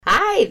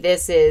Hi,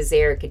 this is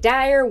Erica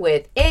Dyer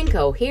with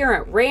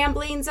Incoherent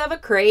Ramblings of a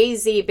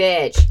Crazy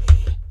Bitch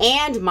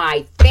and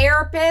my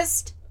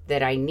therapist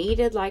that I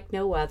needed like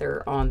no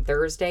other on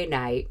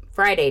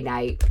Friday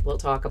night. We'll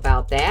talk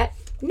about that.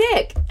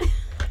 Nick,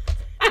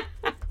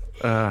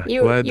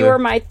 you were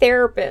my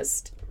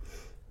therapist.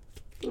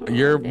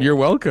 You're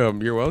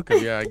welcome. You're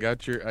welcome. Yeah, I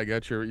got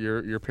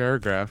your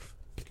paragraph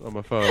on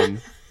my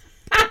phone.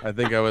 I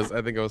may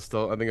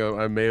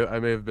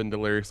have been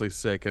deliriously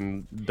sick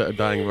and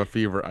dying of a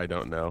fever. I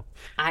don't know.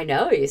 I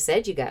know, you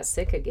said you got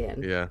sick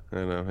again. Yeah, I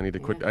know. I need to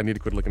quit. Yeah, I need to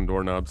quit licking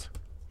doorknobs.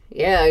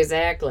 yeah,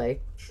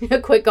 exactly.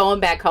 Quit going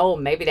back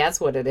home. Maybe that's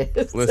what it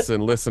is.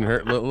 Listen. Like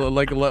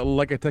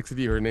I texted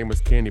you. Her name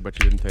was Candy, but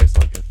she didn't taste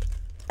like it.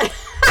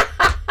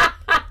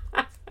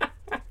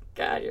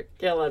 God, you're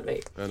killing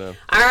me. I know.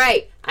 All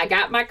right, I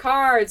got my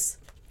cards.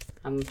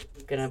 I'm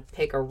gonna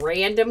pick a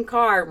random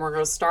card. We're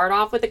gonna start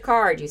off with a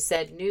card. You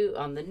said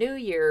on the New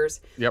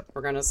Year's. Yep.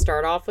 We're gonna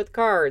start off with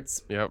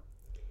cards. Yep.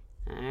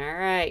 All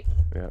right.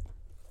 Yep.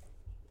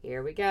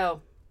 Here we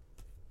go.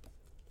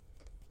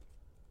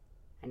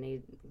 I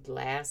need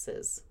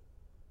glasses.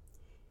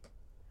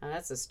 Oh,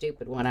 that's a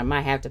stupid one. I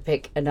might have to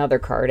pick another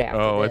card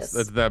after this.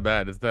 It's that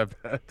bad. It's that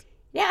bad.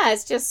 Yeah,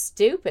 it's just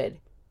stupid.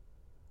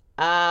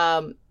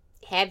 Have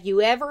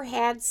you ever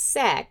had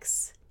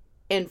sex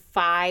in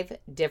 5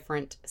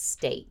 different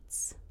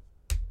states?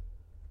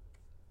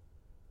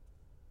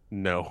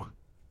 No.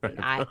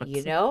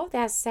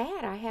 That's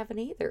sad. I haven't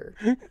either.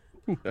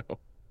 No.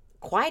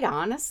 Quite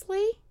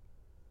honestly.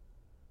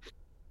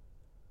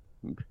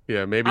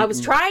 Yeah, maybe. I was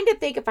trying to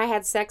think if I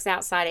had sex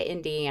outside of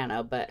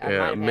Indiana, but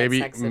I might have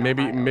had sex in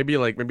Ohio. maybe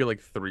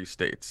like 3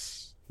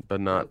 states, but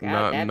not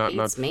 5.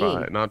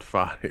 Not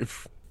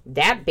 5.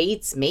 That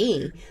beats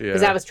me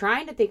because Yeah. I was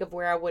trying to think of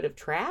where I would have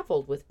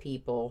traveled with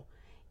people,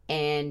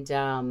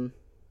 and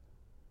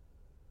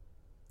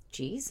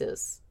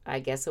Jesus, I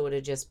guess it would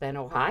have just been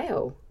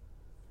Ohio.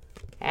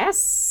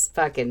 That's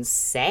fucking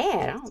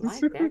sad. I don't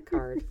like that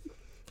card.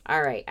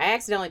 All right, I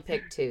accidentally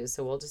picked 2,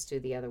 so we'll just do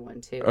the other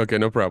one too. Okay,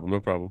 no problem. No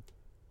problem.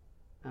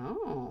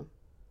 Oh.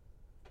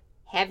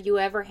 Have you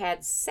ever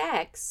had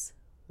sex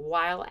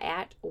while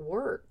at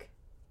work?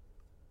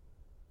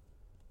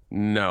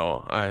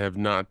 No, I have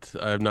not.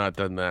 I have not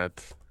done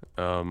that.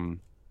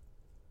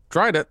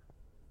 Tried it.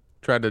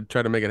 Tried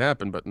to make it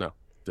happen, but no,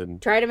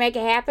 didn't. Try to make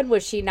it happen.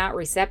 Was she not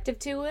receptive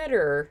to it,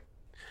 or?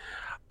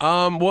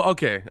 Well,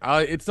 okay.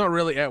 It's not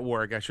really at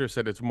work. I should have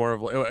said it's more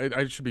of like,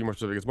 I should be more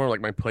specific. It's more like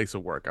my place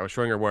of work. I was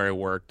showing her where I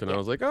worked, and I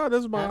was like, "Oh,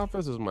 this is my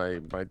office. This is my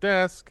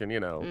desk,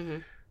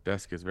 and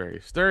desk is very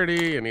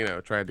sturdy,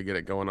 and tried to get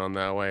it going on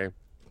that way.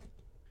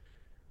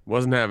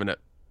 Wasn't having it.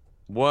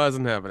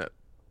 Wasn't having it.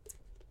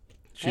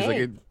 She's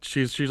Hey. like,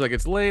 she's like,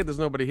 it's late. There's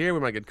nobody here. We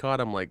might get caught.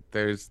 I'm like,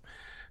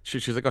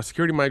 she's like, oh,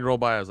 security might roll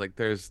by. I was like,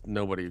 there's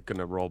nobody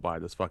gonna roll by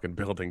this fucking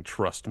building.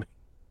 Trust me.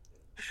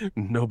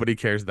 Nobody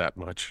cares that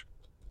much.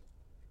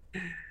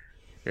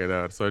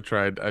 So I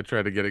tried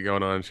to get it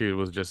going on. She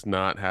was just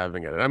not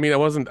having it. I mean, I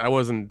wasn't, how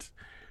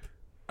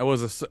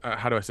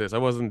do I say this? I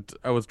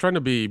was trying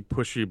to be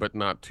pushy, but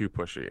not too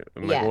pushy.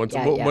 And like once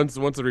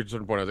it reached a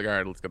certain point, I was like, all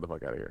right, let's get the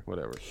fuck out of here.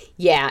 Whatever.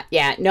 Yeah.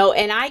 No,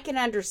 and I can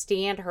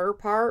understand her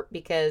part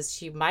because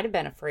she might have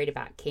been afraid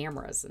about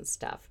cameras and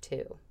stuff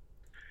too.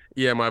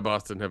 Yeah, my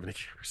boss didn't have any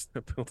cameras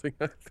in the building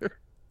either.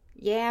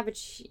 Yeah, but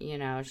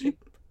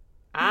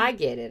I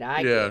get it.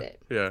 I get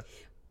it. Yeah.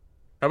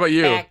 How about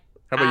you? How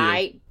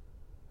about you?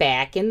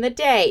 Back in the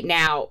day.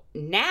 Now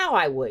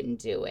I wouldn't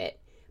do it.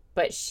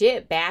 But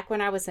shit, back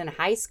when I was in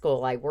high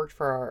school, I worked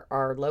for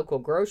our local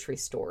grocery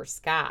store,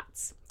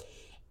 Scott's.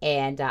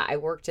 And I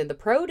worked in the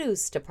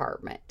produce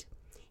department.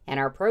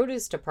 And our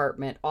produce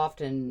department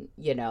often,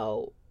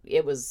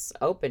 it was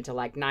open to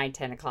like 9,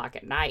 10 o'clock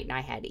at night. And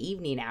I had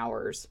evening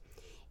hours.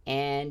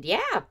 And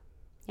yeah.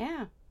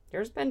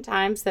 There's been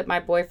times that my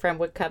boyfriend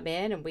would come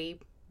in and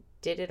we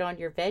did it on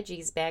your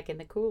veggies back in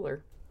the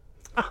cooler.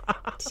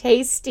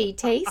 Tasty.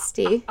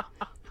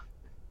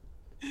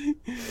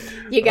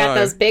 You got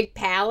those big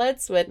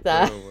pallets with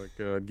Oh my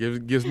god,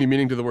 gives me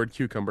meaning to the word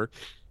cucumber.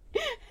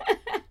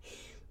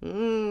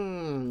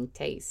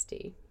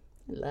 Tasty.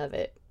 Love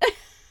it.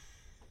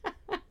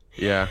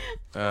 Yeah.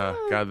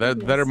 God,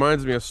 that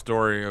reminds me of a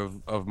story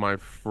of my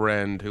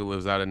friend who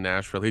lives out in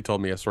Nashville. He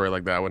told me a story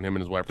like that when him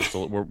and his wife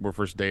were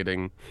first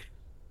dating.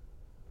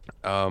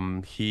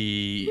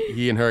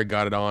 He and her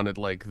got it on at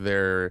like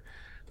this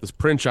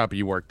print shop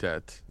he worked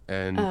at,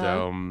 and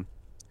on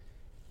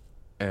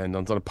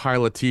a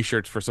pile of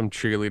T-shirts for some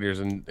cheerleaders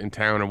in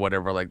town or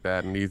whatever like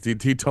that. And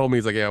he told me,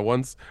 he's like, yeah,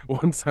 once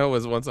I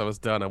was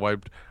done, I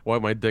wiped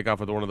my dick off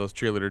with one of those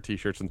cheerleader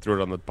T-shirts and threw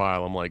it on the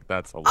pile. I'm like,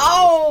 that's hilarious.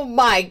 Oh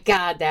my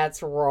god,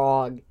 that's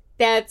wrong.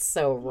 That's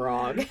so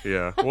wrong.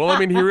 Yeah. Well, I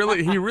mean, he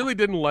really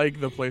didn't like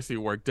the place he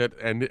worked at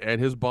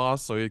and his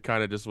boss, so he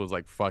kind of just was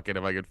like, fuck it,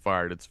 if I get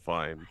fired, it's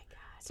fine. Oh my god.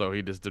 So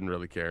he just didn't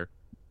really care.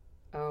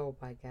 Oh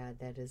my god,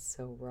 that is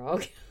so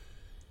wrong.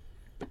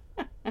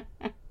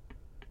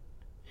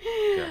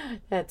 Yeah.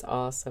 That's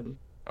awesome.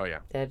 Oh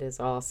yeah. That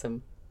is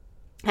awesome.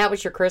 How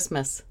was your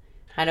Christmas?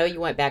 I know you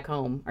went back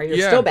home, or you're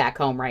still Yeah. back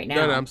home right No,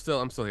 no, now. I'm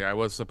still here. I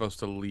was supposed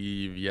to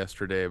leave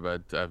yesterday,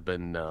 but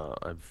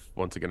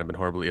once again I've been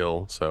horribly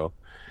ill, so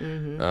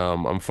Mm-hmm.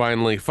 I'm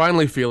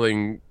finally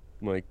feeling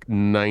like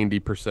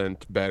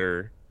 90%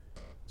 better.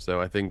 So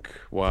I think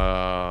they're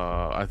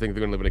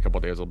gonna live in a couple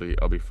of days.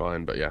 I'll be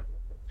fine. But yeah,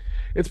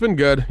 it's been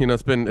good. You know,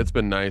 it's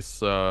been nice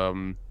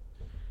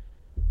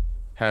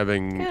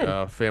having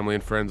Good. family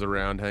and friends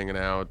around, hanging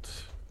out.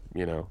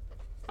 You know,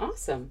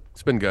 Awesome.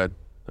 it's been good.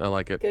 I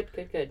like it. Good,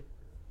 good, good.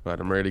 But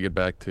I'm ready to get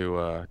back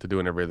to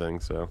doing everything.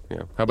 So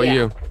yeah. How about Yeah.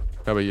 you?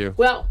 How about you?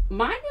 Well,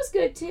 mine was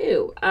good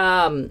too.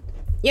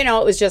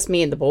 It was just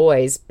me and the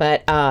boys,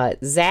 but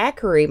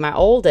Zachary, my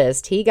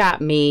oldest, he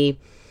got me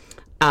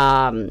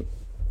um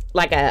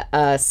like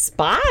a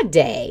spa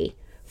day.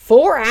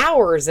 4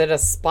 hours at a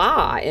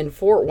spa in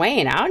Fort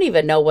Wayne. I don't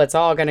even know what's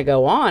all going to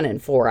go on in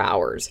 4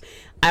 hours.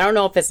 I don't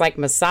know if it's like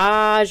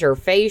massage or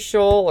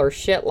facial or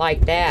shit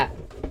like that.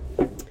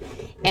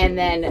 And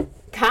then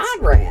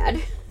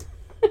Conrad,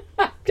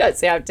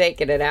 see, I'm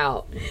taking it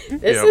out.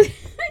 This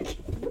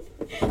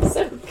Yep. is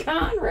so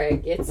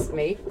Conrad gets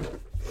me.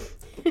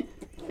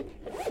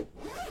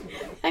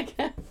 I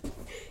got,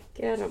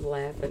 God, I'm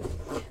laughing.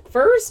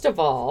 First of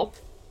all,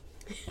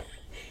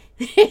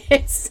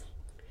 it's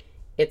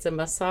it's a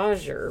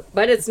massager,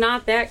 but it's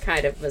not that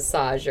kind of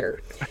massager.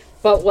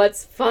 But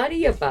what's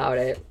funny about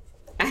it,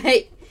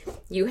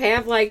 you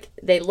have like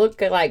they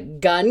look like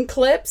gun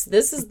clips.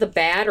 This is the Oh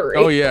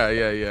battery. yeah,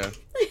 yeah, yeah.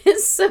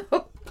 So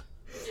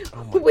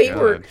Oh my we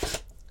were, God.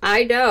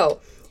 I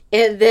know,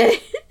 and then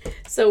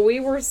so we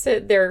were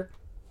sitting there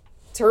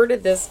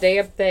turning this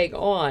damn thing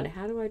on.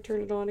 How do I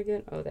turn it on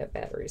again? Oh, that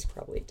battery's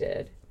probably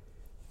dead.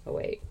 Oh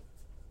wait.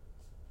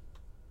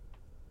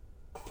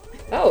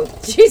 Oh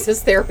Jesus,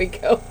 there we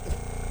go.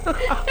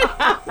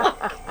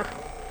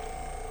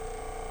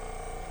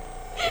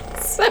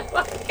 So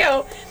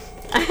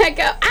I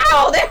go,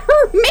 ow, that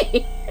hurt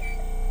me.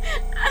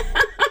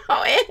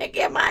 Oh, and I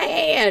get my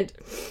hand.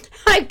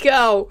 I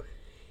go,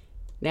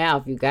 now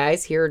if you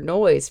guys hear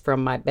noise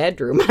from my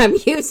bedroom, I'm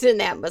using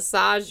that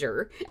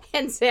massager.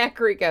 And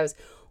Zachary goes,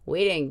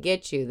 we didn't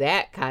get you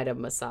that kind of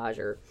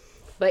massager.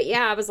 But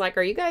yeah, I was like,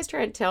 are you guys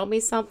trying to tell me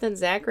something?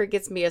 Zachary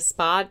gets me a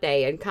spa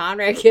day and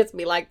Conrad gets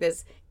me like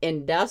this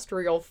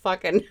industrial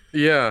fucking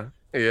Yeah,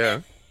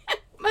 yeah.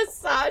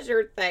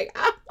 massager thing.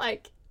 I'm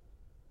like,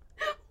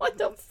 what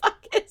the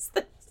fuck is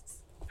this?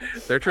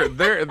 They're trying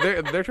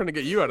to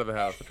get you out of the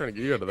house. They're trying to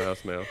get you out of the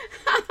house now.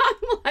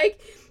 I'm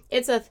like,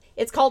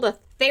 it's called a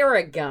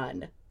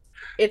Theragun.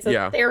 It's a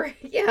Yeah,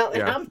 yeah, and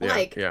yeah, I'm yeah,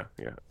 like, yeah,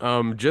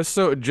 yeah. Just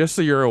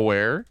so you're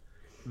aware,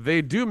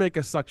 they do make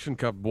a suction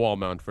cup wall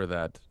mount for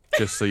that.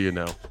 Just so you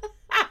know,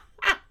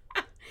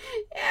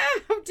 yeah,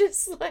 I'm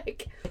just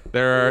like,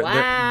 there are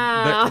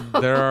wow.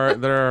 there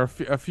are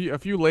a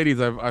few ladies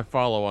I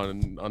follow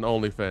on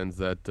OnlyFans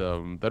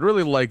that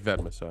really like that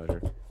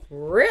massager.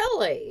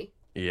 Really?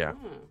 Yeah,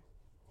 Hmm.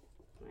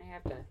 I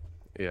have to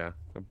yeah.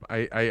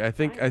 I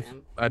think find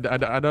them. I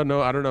don't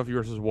know if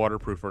yours is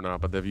waterproof or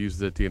not, but they've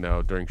used it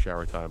during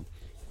shower time.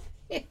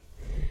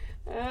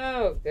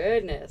 Oh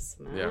goodness,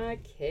 Yeah. my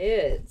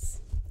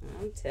kids.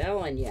 I'm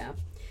telling you.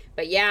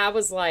 But yeah, I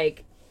was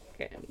like,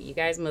 you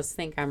guys must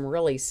think I'm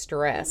really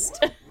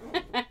stressed.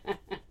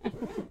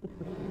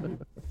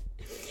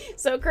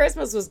 So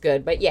Christmas was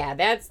good, but yeah,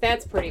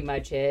 that's pretty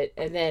much it.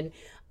 And then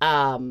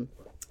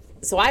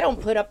so I don't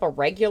put up a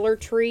regular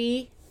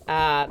tree.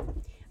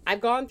 I've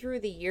gone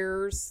through the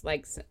years,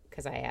 like,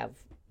 because I have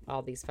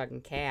all these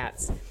fucking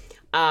cats.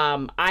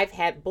 I've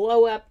had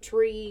blow up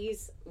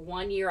trees.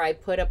 One year I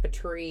put up a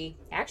tree,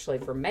 actually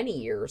for many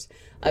years,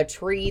 a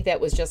tree that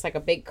was just like a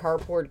big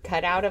cardboard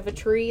cutout of a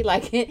tree,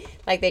 like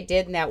like they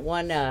did in that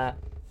one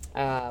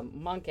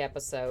Monk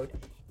episode.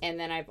 And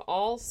then I've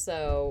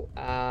also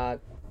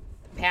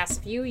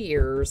past few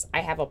years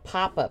I have a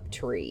pop up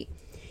tree.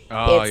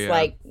 Oh It's yeah.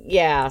 like,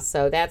 yeah,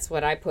 so that's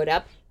what I put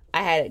up.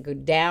 I had it go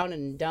down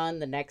and done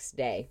the next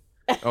day.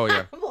 Oh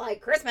yeah. I'm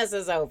like, Christmas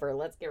is over.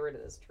 Let's get rid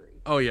of this tree.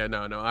 Oh yeah,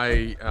 no, no,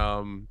 I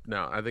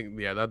think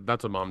yeah,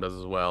 that's what mom does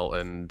as well,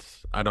 and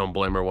I don't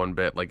blame her one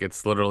bit. Like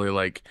it's literally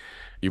like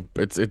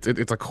it's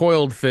a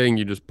coiled thing.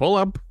 You just pull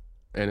up,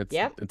 and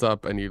Yep, it's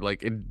up, and you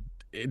like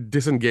it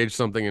disengage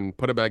something and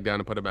put it back down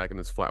and put it back in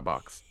this flat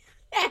box.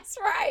 that's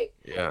right.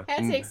 Yeah.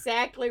 That's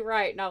exactly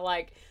right. And I'm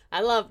like,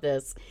 I love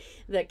this.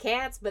 The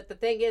cats, but the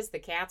thing is, the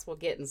cats will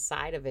get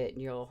inside of it,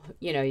 and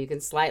you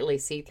can slightly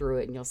see through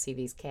it, and you'll see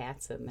these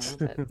cats in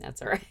there, but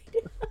that's all right.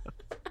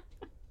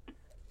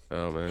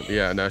 Oh man,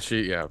 yeah, no,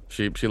 she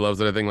loves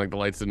it. I think like the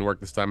lights didn't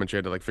work this time, and she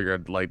had to like figure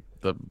out like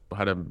the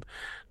how to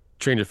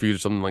change a fuse or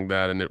something like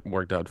that, and it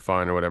worked out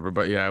fine or whatever.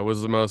 But yeah, it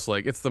was the most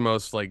like it's the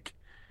most like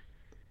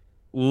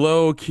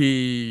low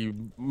key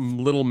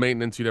little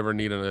maintenance you'd ever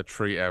need on a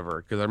tree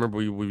ever. Because I remember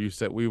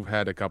we've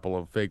had a couple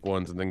of fake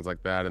ones and things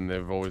like that, and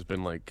they've always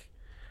been like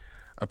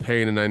a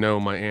pain. And I know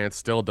my aunt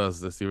still does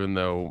this, even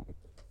though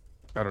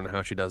I don't know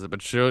how she does it,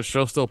 but she'll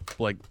still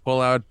like pull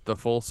out the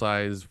full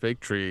size fake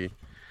tree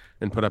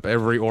and put up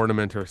every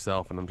ornament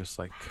herself. And I'm just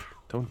like,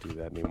 don't do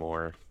that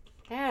anymore.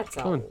 That's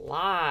a Oh,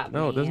 lot,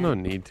 no, there's no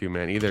man. need to,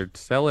 man. Either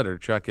sell it or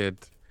chuck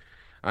it.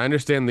 I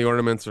understand the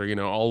ornaments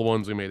are, all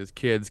ones we made as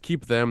kids.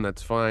 Keep them,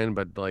 that's fine,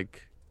 but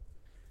like,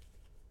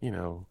 you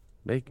know,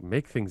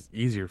 make things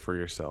easier for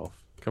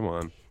yourself. Come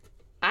on.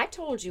 I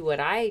told you what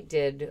I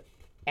did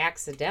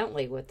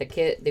accidentally with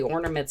the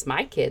ornaments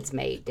my kids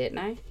made, didn't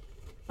I?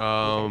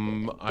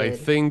 Either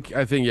did.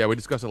 I think yeah, we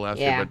discussed it last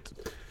year, Yeah.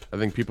 but I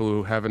think people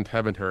who haven't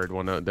heard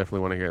definitely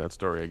want to hear that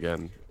story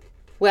again.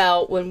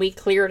 Well, when we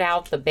cleared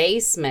out the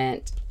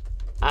basement,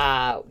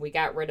 we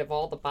got rid of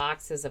all the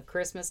boxes of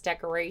Christmas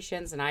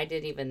decorations, and it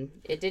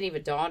didn't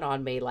even dawn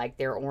on me like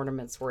their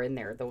ornaments were in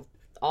there.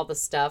 All the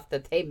stuff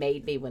that they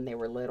made me when they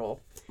were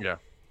little Yeah.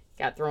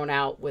 got thrown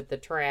out with the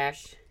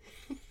trash.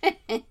 Fuck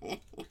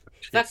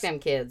Jeez. them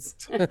kids.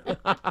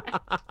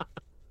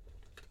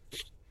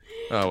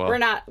 Oh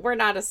well. We're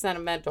not a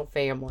sentimental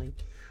family.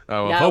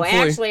 Oh well. No,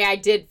 Hopefully. actually, I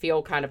did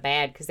feel kind of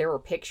bad because there were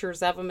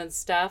pictures of them and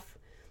stuff,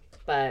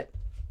 but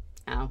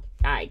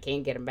I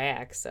can't get them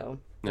back, so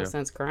no Yeah.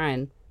 sense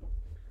crying.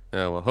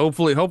 Yeah. Well,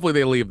 hopefully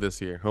they leave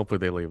this year. Hopefully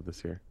they leave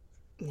this year.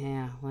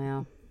 Yeah,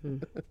 well.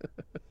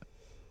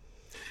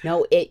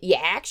 No, yeah,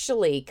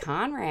 actually,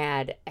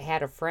 Conrad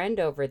had a friend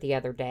over the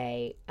other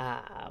day.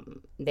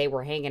 They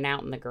were hanging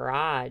out in the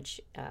garage,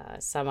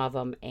 some of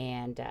them,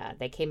 and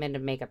they came in to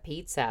make a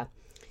pizza.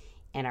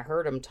 And I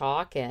heard them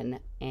talking,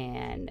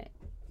 and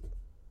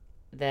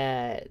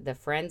the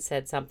friend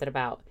said something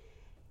about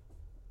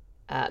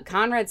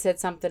Conrad said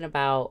something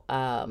about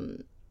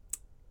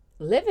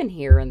living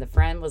here, and the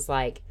friend was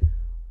like,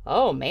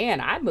 "Oh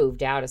man, I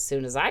moved out as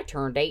soon as I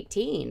turned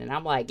 18." And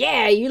I'm like,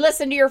 "Yeah, you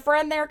listen to your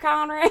friend there,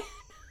 Conrad."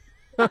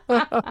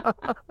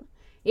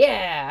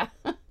 Yeah.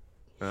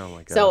 Oh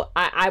my God. So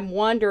I'm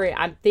wondering,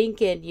 I'm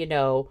thinking,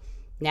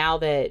 now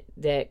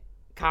that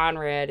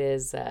Conrad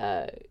is,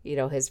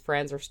 his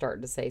friends are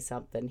starting to say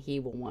something, he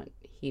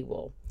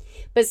will.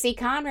 But see,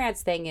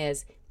 Conrad's thing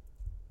is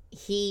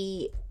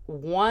he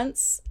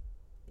wants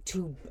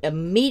to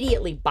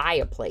immediately buy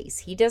a place.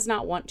 He does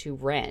not want to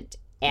rent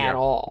at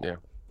all. Yeah.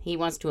 He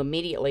wants to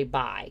immediately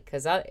buy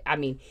because, I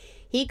mean,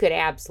 he could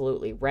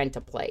absolutely rent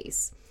a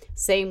place.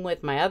 Same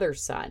with my other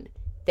son.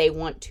 They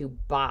want to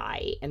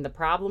buy. And the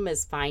problem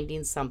is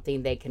finding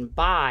something they can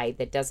buy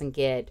that doesn't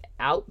get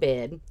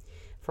outbid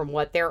from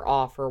what their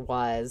offer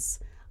was,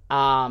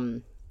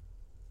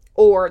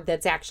 or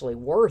that's actually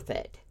worth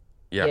it.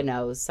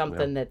 Yeah.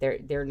 Something that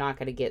they're not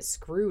going to get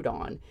screwed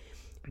on.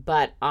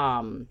 But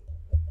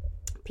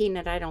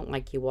Peanut, I don't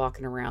like you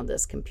walking around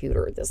this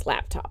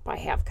laptop I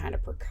have kind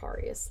of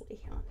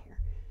precariously on here.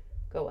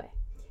 Go away.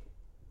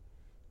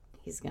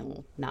 He's going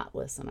to not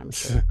listen, I'm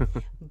sure.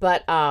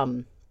 But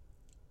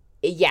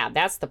yeah,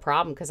 that's the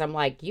problem, because I'm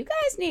like, you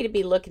guys need to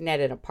be looking at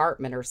an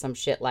apartment or some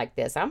shit like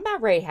this. I'm about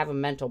ready to have a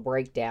mental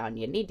breakdown.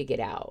 You need to get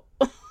out.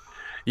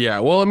 Yeah,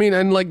 well, I mean,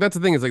 and like that's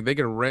the thing is like they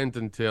can rent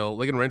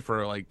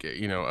for like,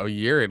 a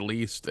year at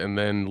least and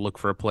then look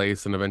for a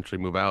place and eventually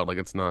move out. Like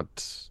it's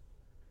not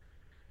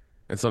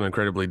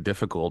incredibly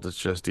difficult. It's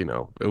just, it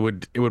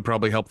would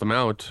probably help them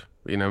out,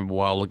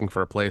 while looking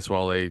for a place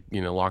while they,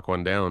 lock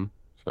one down.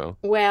 So,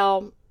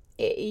 Well,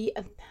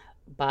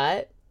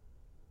 but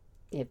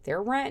if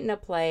they're renting a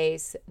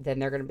place, then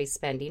they're going to be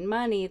spending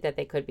money that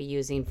they could be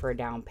using for a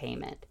down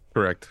payment.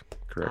 correct.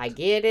 I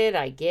get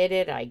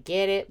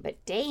it,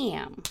 but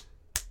damn.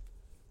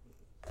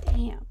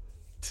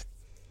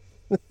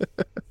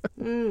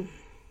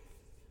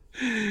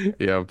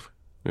 Yep.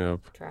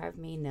 Drive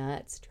me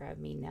nuts.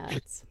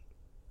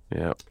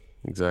 Yep.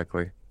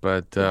 Exactly.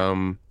 But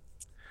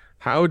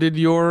how did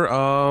your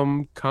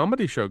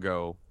comedy show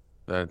go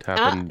that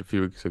happened a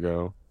few weeks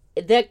ago?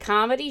 The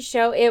comedy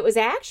show, it was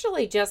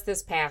actually just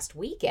this past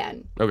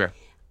weekend. Okay.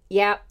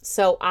 Yeah,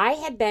 so I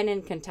had been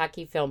in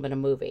Kentucky filming a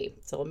movie.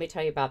 So let me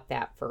tell you about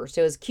that first.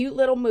 It was a cute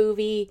little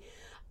movie,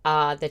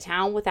 The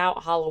Town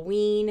Without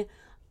Halloween.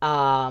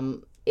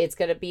 It's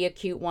going to be a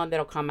cute one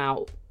that'll come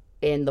out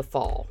in the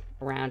fall,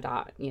 around,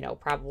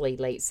 probably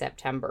late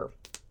September.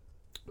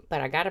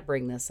 But I got to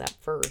bring this up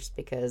first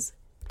because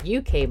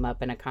you came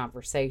up in a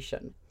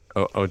conversation.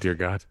 Oh dear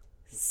God.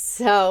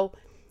 So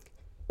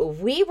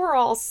we were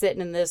all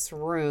sitting in this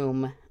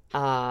room,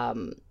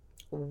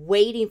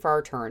 waiting for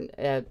our turn.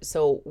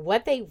 So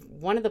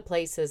one of the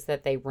places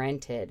that they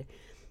rented,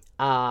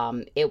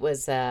 it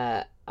was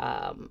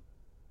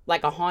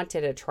like a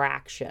haunted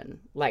attraction.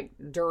 Like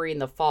during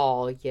the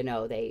fall,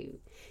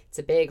 it's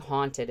a big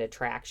haunted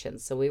attraction.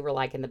 So we were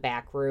like in the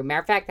back room.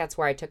 Matter of fact, that's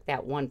where I took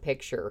that one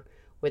picture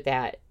with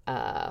that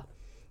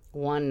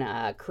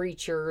one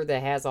creature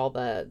that has all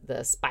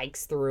the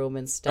spikes through them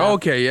and stuff.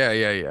 Okay,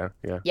 yeah.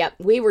 Yep,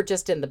 we were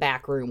just in the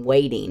back room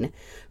waiting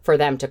for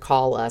them to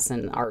call us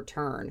and our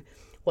turn.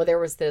 Well, there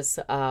was this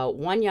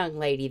one young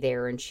lady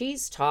there, and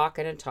she's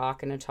talking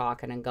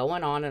and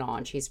going on and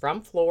on. She's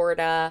from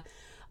Florida.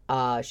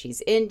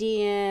 She's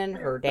Indian.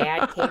 Her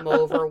dad came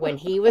over when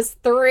he was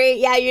 3.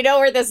 Yeah, you know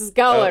where this is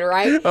going,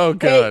 right? Oh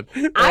God.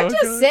 I'm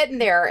just sitting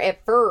there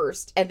at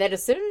first, and then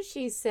as soon as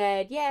she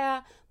said,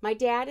 "Yeah, my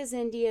dad is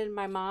Indian,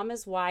 my mom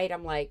is white,"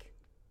 I'm like,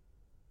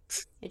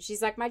 And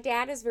she's like, my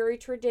dad is very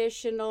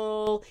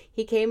traditional.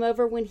 He came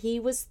over when he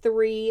was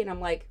 3. And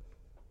I'm like,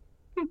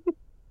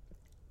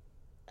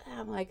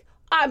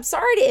 I'm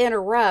sorry to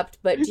interrupt,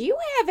 but do you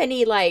have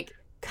any like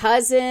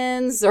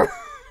cousins or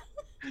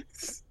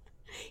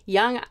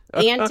young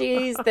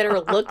aunties that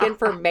are looking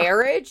for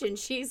marriage? And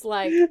she's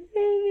like, Oh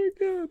my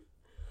God.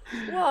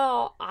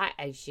 well,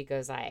 she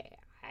goes, I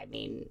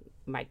mean,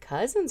 my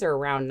cousins are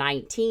around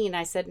 19.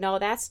 I said, no,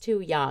 that's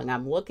too young.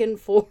 I'm looking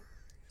for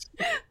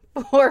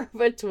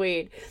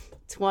between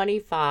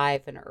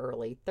 25 and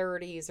early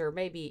 30s, or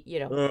maybe,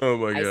 Oh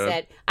my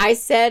God. I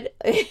said,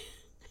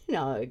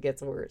 no, it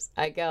gets worse.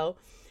 I go,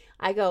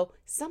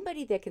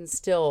 somebody that can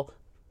still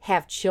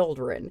have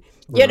children,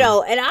 and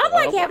I'm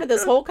like Oh my having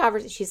this God. whole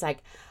conversation. She's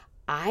like,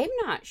 I'm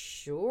not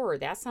sure.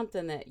 That's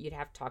something that you'd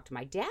have to talk to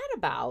my dad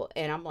about.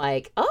 And I'm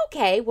like,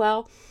 okay,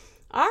 well,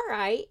 all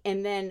right.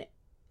 And then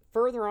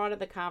further on in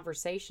the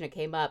conversation, it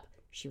came up,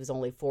 she was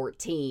only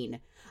 14.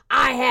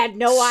 I had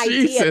no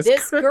idea.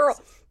 Jesus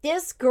Christ.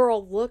 This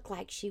girl looked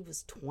like she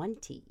was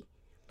 20.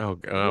 Oh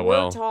God. We're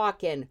Well.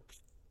 talking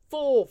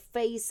full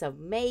face of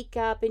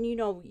makeup. And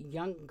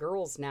young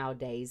girls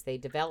nowadays, they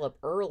develop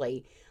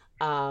early.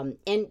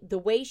 And the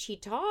way she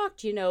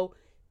talked,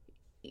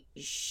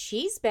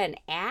 she's been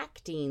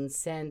acting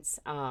since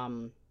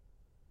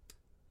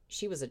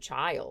she was a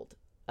child.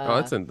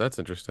 Oh, that's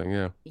interesting.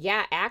 Yeah.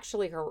 Yeah,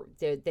 actually,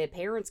 the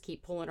parents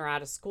keep pulling her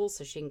out of school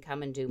so she can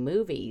come and do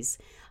movies.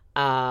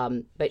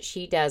 But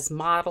she does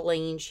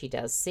modeling, she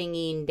does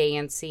singing,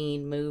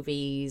 dancing,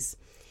 movies,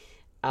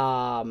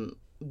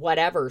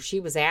 whatever.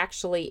 She was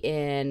actually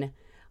in,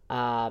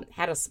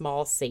 had a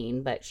small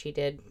scene, but she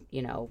did,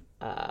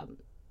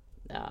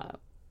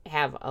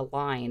 have a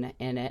line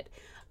in it.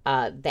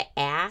 The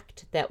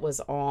Act that was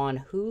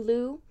on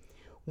Hulu,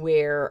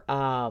 where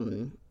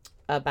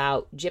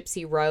about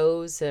Gypsy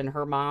Rose and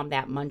her mom,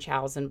 that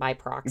Munchausen by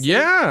proxy.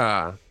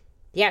 Yeah.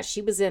 Yeah,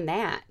 she was in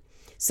that.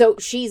 So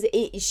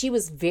she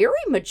was very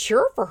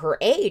mature for her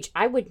age.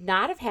 I would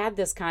not have had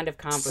this kind of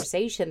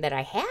conversation that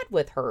I had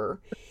with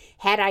her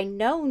had I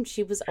known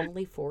she was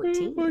only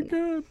 14. Oh my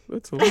God,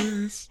 that's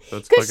hilarious.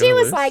 That's because she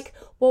was hilarious. like,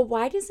 well,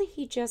 why doesn't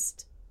he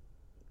just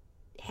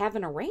have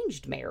an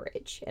arranged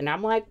marriage? And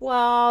I'm like,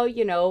 well,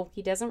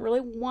 he doesn't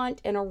really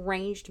want an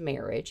arranged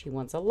marriage. He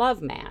wants a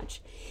love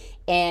match.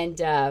 And,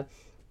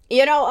 we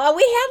had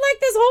like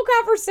this whole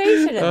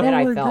conversation, and then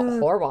I felt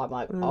horrible. I'm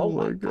like, oh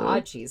my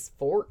God, she's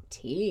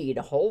 14.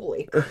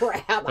 Holy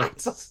crap. I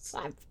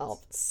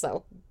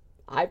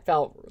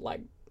felt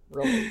like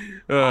really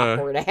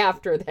awkward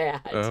after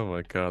that. Oh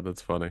my God,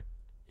 that's funny.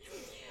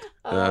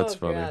 That's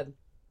funny. God.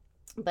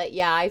 But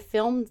yeah, I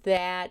filmed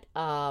that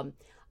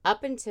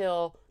up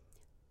until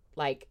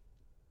like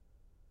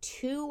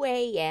 2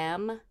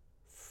 a.m.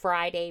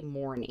 Friday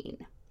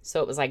morning.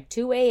 So it was like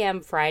 2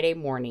 a.m. Friday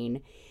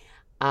morning.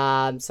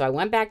 So I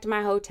went back to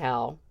my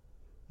hotel,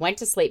 went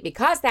to sleep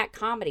because that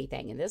comedy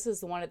thing, and this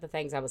is one of the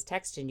things I was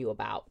texting you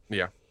about.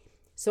 Yeah.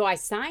 So I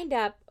signed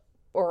up,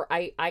 or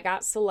I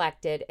got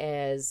selected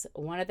as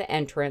one of the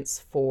entrants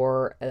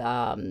for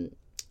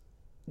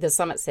the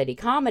Summit City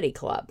Comedy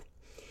Club.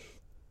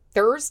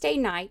 Thursday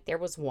night, there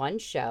was one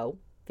show,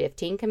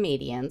 15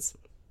 comedians.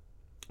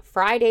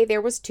 Friday,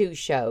 there was 2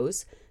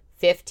 shows,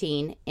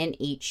 15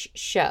 in each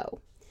show.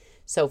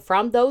 So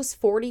from those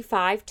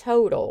 45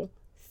 total,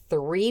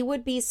 3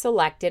 would be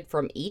selected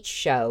from each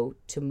show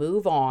to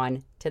move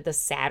on to the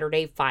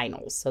Saturday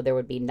finals. So there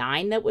would be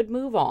 9 that would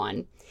move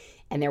on,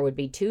 and there would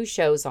be 2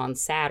 shows on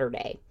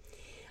Saturday.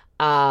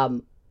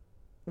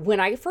 When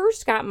I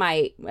first got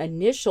my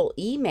initial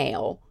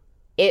email,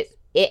 it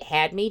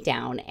had me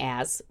down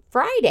as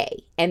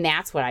Friday, and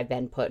that's what I've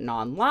been putting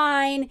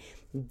online.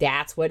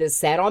 That's what is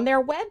said on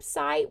their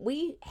website.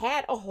 We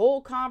had a whole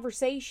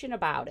conversation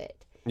about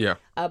it. Yeah.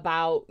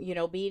 About,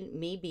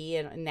 being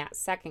in that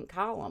second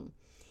column,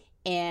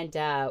 and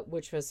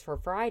which was for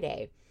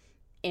Friday.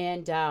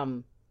 And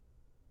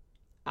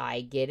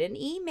I get an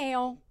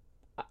email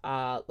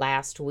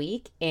last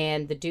week,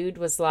 and the dude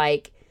was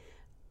like,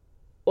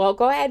 well,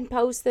 go ahead and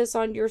post this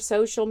on your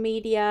social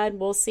media, and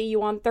we'll see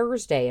you on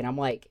Thursday. And I'm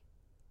like,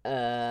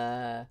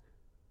 I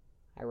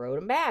wrote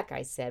him back.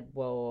 I said,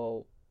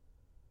 well,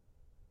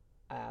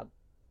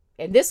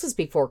 and this was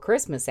before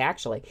Christmas,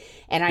 actually.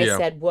 And I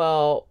said,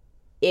 well,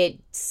 it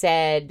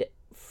said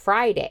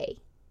Friday.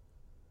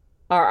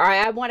 Or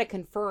I want to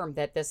confirm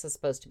that this is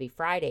supposed to be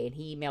Friday. And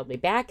he emailed me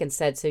back and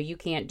said, so you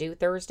can't do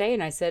Thursday?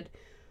 And I said,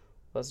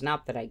 well, it's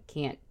not that I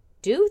can't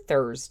do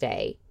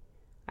Thursday.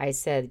 I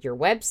said, your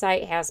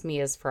website has me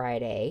as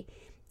Friday.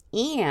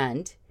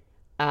 And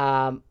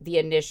the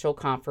initial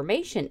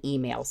confirmation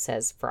email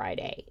says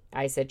Friday.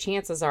 I said,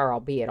 chances are I'll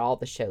be at all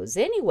the shows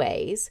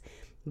anyways,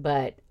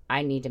 but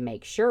I need to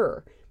make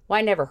sure. Well,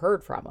 I never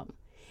heard from him.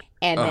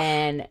 And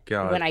then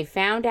when I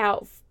found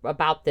out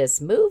about this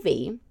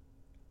movie,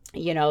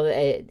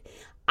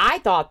 I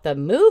thought the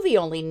movie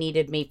only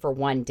needed me for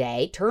 1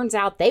 day. Turns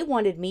out they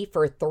wanted me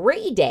for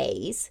 3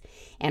 days.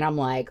 And I'm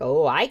like,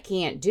 oh, I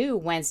can't do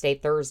Wednesday,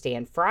 Thursday,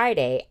 and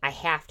Friday. I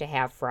have to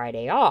have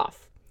Friday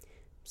off.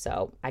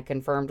 So I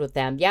confirmed with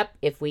them, yep,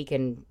 if we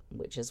can,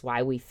 which is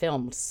why we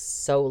filmed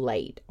so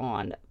late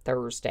on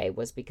Thursday,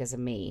 was because of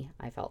me.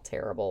 I felt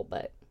terrible,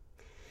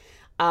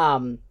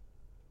 um,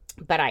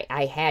 but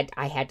I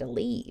had to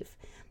leave.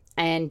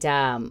 And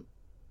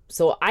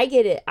so I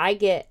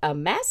get a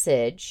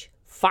message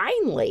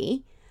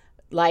finally,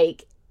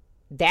 like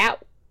that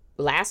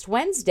last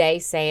Wednesday,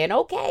 saying,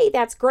 okay,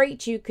 that's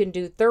great. You can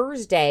do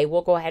Thursday.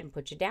 We'll go ahead and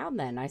put you down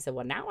then. I said,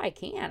 well, now I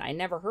can. I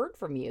never heard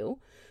from you.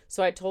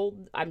 So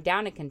I'm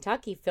down in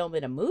Kentucky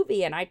filming a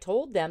movie, and I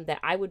told them that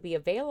I would be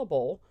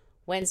available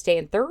Wednesday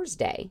and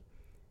Thursday.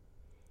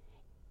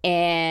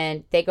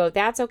 And they go,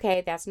 that's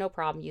okay. That's no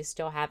problem. You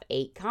still have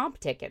 8 comp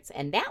tickets.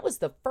 And that was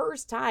the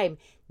first time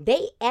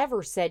they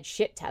ever said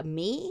shit to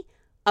me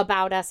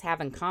about us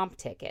having comp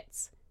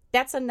tickets.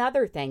 That's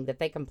another thing that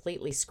they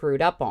completely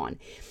screwed up on,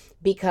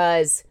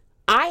 because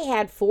I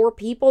had 4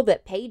 people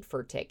that paid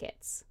for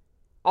tickets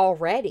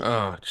already.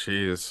 Oh,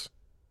 jeez.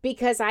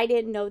 Because I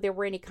didn't know there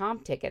were any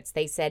comp tickets.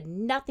 They said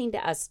nothing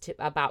to us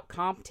about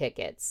comp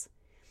tickets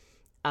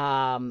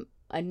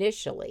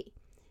initially.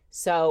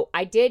 So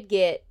I did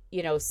get,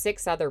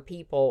 6 other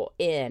people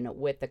in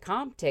with the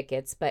comp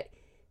tickets, but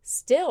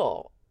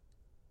still,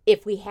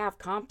 if we have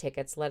comp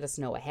tickets, let us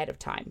know ahead of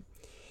time.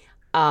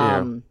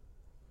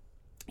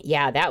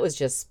 Yeah, that was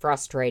just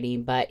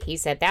frustrating, but he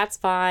said, that's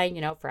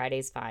fine,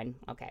 Friday's fine.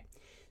 Okay.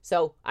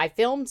 So I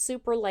filmed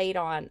super late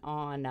on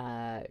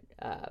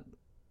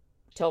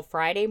till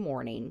Friday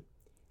morning.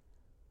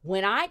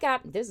 When I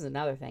got, this is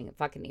another thing that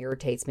fucking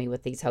irritates me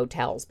with these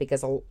hotels,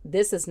 because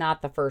this is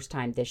not the first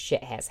time this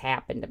shit has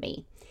happened to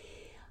me.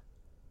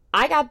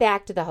 I got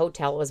back to the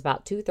hotel, it was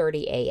about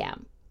 2:30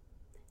 a.m.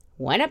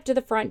 Went up to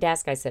the front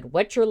desk, I said,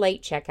 what's your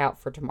late checkout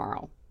for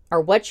tomorrow?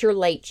 Or what's your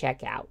late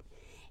checkout?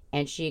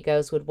 And she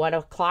goes, would 1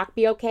 o'clock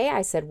be okay?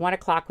 I said 1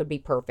 o'clock would be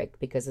perfect,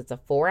 because it's a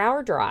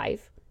 4-hour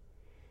drive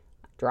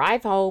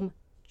home,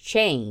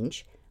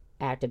 change.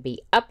 I have to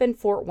be up in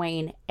Fort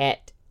Wayne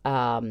at,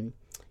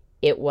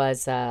 it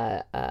was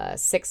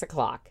 6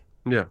 o'clock.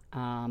 Yeah.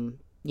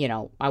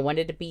 I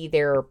wanted to be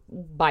there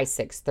by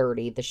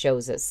 6:30. The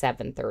show's at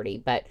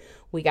 7:30, but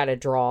we got a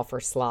draw for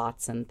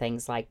slots and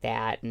things like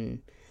that,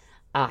 and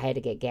I had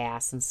to get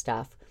gas and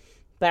stuff.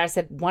 But I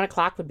said 1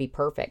 o'clock would be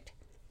perfect.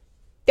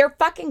 They're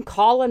fucking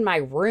calling my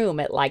room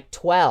at like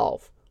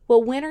 12.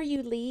 Well, when are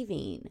you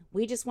leaving?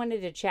 We just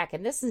wanted to check.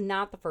 And this is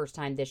not the first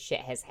time this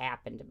shit has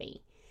happened to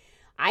me.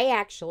 I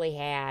actually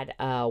had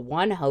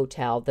one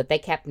hotel that they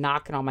kept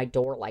knocking on my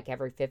door like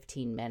every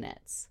 15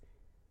 minutes.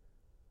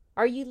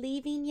 Are you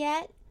leaving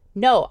yet?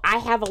 No, I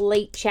have a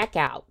late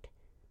checkout.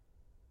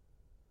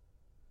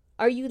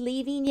 Are you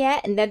leaving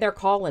yet? And then they're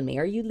calling me.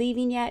 Are you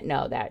leaving yet?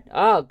 No,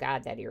 oh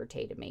God, that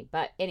irritated me.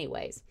 But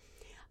anyways,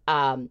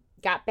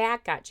 got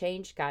back, got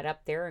changed, got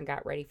up there, and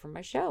got ready for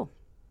my show.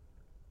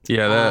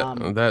 Yeah,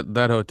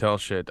 that hotel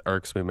shit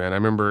irks me, man. I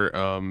remember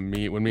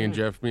me and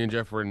Jeff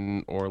were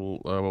in, or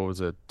what was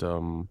it,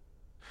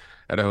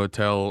 at a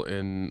hotel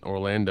in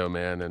Orlando,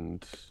 man,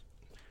 and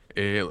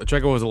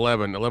checkout was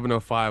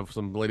 11:05.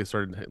 Some lady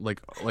started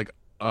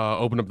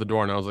open up the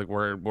door, and I was like,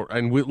 we're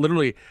and we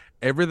literally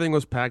everything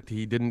was packed.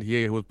 He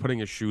was putting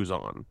his shoes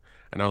on,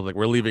 and I was like,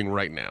 we're leaving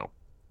right now.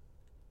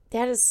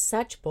 That is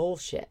such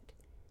bullshit.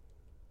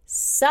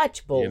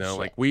 Such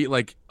bullshit. We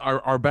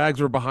our bags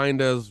were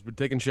behind us. We're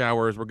taking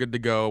showers. We're good to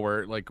go.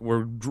 We're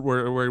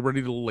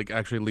ready to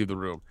actually leave the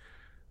room.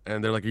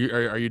 And they're like,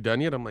 are you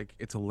done yet? I'm like,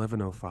 it's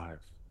 11:05.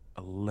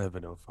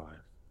 11:05.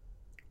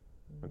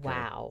 Okay.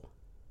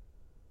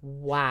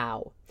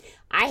 Wow.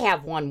 I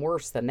have one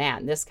worse than that.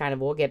 And this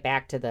we'll get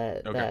back to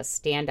the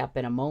stand up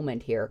in a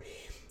moment here.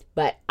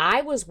 But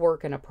I was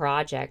working a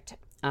project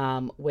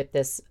with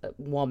this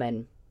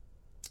woman.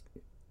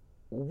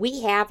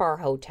 We have our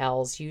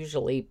hotels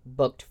usually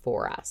booked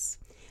for us.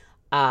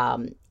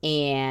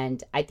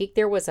 And I think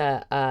there was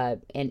an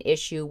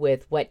issue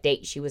with what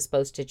date she was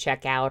supposed to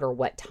check out or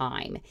what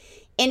time.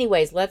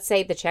 Anyways, let's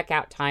say the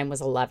checkout time was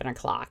 11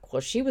 o'clock.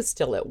 Well, she was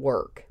still at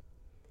work.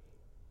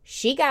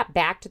 She got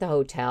back to the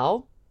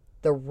hotel.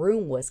 The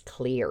room was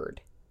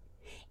cleared.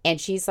 And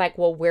she's like,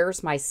 well,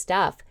 where's my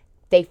stuff?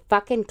 They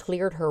fucking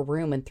cleared her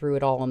room and threw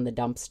it all in the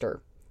dumpster.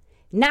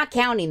 Not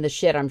counting the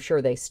shit I'm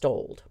sure they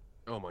stole.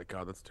 Oh my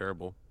God, that's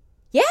terrible.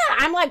 Yeah,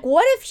 I'm like,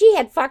 what if she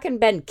had fucking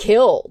been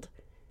killed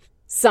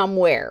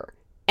somewhere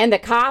and the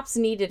cops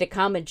needed to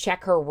come and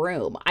check her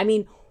room? I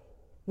mean,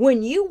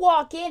 when you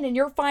walk in and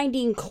you're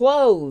finding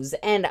clothes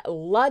and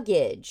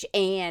luggage,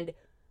 and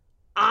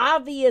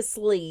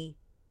obviously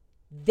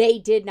they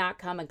did not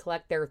come and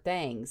collect their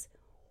things,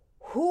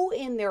 who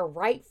in their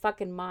right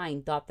fucking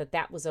mind thought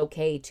that was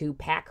okay to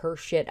pack her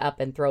shit up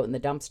and throw it in the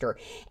dumpster?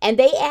 And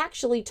they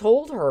actually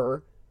told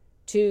her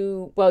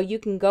you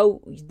can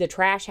go, the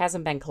trash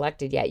hasn't been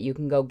collected yet. You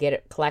can go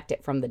collect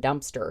it from the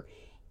dumpster.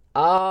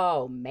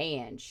 Oh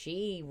man,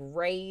 she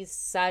raised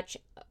such,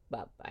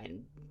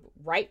 and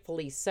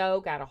rightfully so,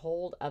 got a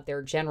hold of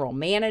their general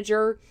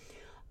manager.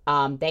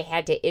 They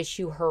had to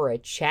issue her a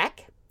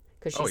check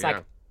because she's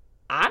like,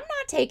 I'm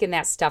not taking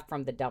that stuff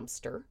from the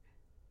dumpster.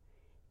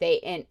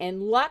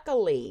 And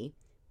luckily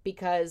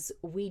because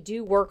we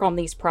do work on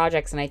these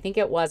projects, and I think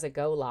it was a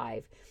go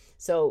live.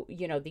 So,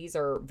 these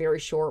are very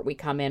short. We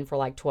come in for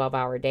like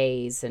 12-hour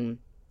days, and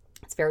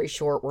it's very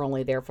short. We're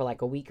only there for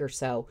like a week or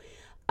so.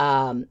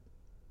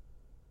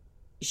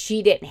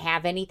 She didn't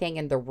have anything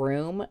in the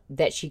room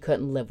that she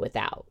couldn't live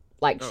without.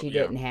 Like she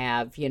didn't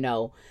have,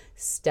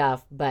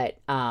 stuff. But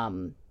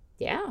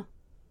yeah.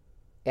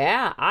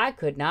 Yeah, I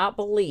could not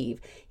believe.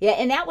 Yeah,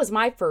 and that was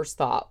my first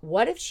thought.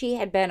 What if she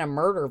had been a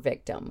murder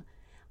victim?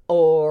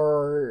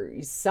 Or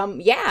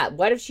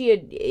what if she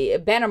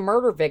had been a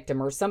murder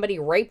victim, or somebody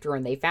raped her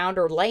and they found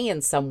her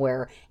laying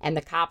somewhere and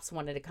the cops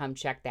wanted to come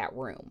check that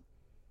room?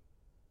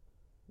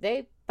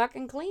 They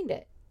fucking cleaned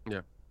it.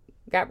 Yeah.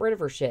 Got rid of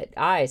her shit.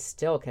 I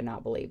still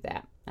cannot believe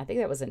that. I think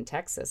that was in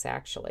Texas,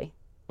 actually.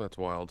 That's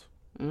wild.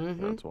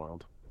 Mm-hmm. That's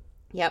wild.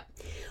 Yep.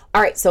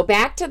 All right, so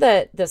back to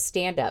the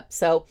stand-up.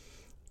 So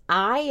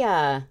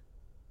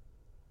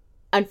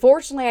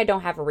unfortunately, I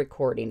don't have a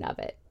recording of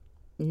it.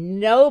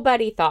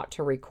 Nobody thought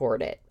to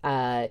record it.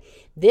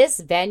 This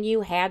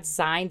venue had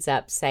signs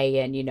up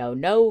saying,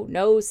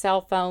 no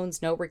cell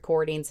phones, no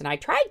recordings. And I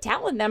tried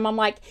telling them, I'm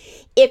like,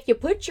 if you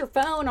put your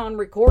phone on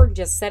record and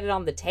just set it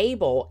on the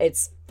table,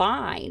 it's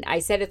fine. I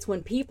said it's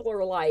when people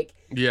are like,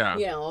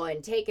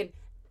 and taking.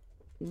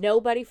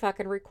 Nobody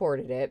fucking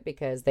recorded it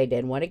because they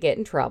didn't want to get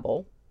in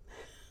trouble.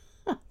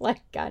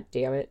 Like, God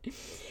damn it.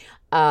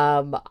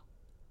 But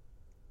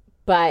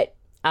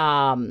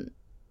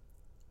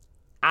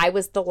I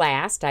was the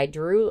last. I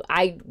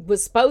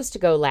was supposed to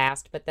go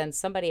last, but then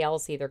somebody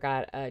else either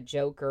got a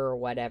joker or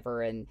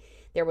whatever, and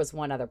there was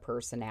one other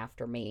person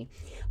after me.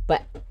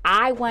 But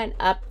I went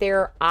up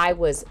there. I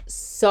was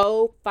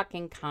so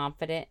fucking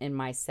confident in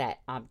my set.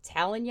 I'm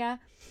telling you.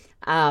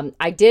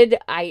 I did,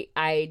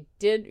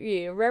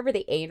 you remember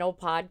the anal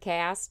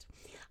podcast?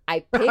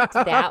 I picked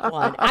that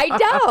one. I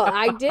know,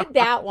 I did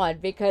that one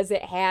because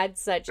it had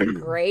such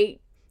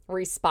great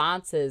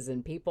responses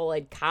and people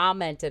had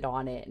commented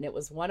on it. And it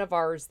was one of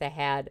ours that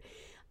had,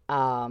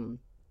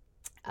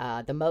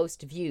 the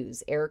most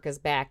views, Erica's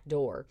Back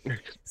Door.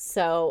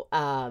 So,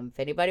 if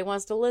anybody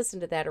wants to listen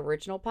to that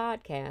original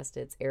podcast,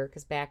 it's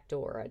Erica's Back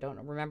Door. I don't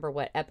remember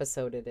what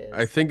episode it is.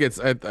 I think it's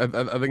I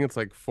think it's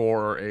like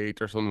 4 or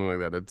 8 or something like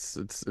that. It's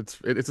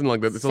in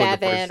like that. It's 7 like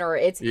the first, or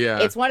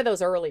it's one of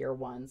those earlier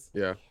ones.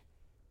 Yeah.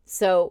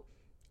 So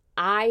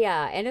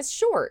and it's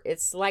short.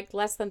 It's like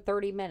less than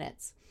 30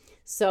 minutes.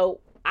 So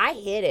I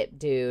hit it,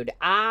 dude.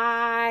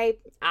 I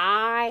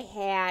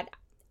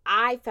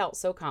felt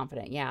so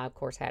confident. Yeah, of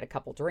course, I had a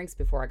couple drinks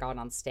before I got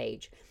on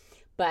stage.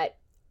 But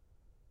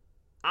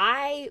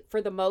I,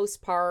 for the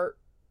most part,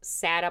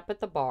 sat up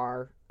at the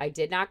bar. I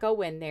did not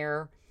go in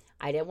there.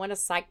 I didn't want to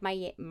psych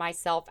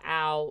myself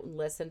out and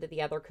listen to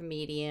the other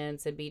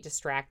comedians and be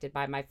distracted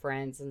by my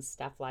friends and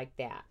stuff like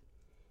that.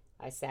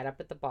 I sat up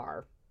at the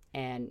bar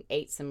and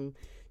ate some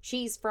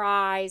cheese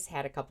fries,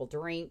 had a couple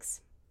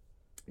drinks.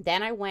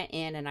 Then I went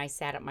in and I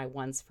sat at my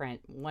one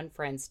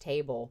friend's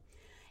table.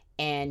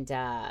 And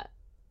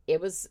it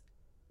was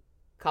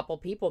a couple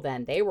people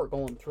then. They were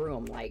going through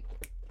them like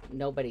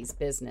nobody's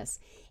business.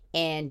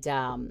 And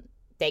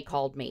they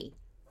called me.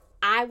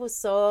 I was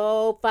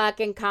so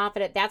fucking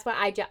confident. That's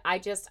why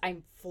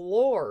I'm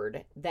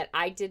floored that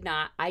I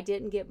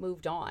didn't get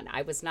moved on.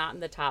 I was not in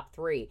the top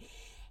 3.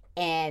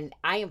 And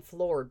I am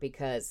floored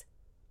because,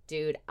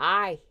 dude,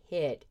 I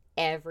hit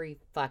every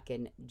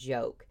fucking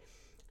joke.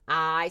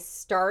 I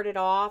started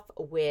off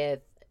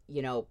with,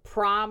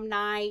 prom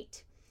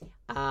night.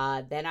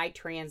 Then I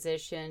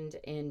transitioned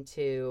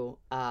into,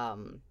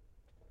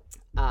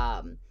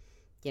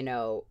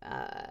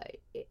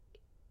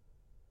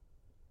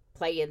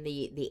 playing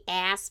the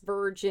ass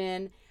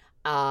virgin.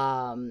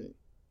 And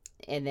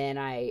then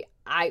I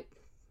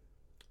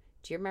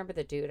do you remember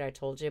the dude I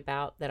told you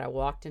about that I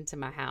walked into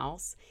my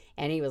house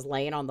and he was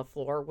laying on the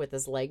floor with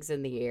his legs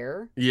in the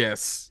air?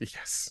 Yes.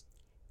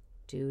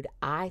 Dude,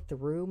 I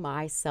threw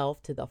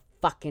myself to the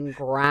fucking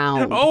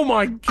ground. Oh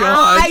my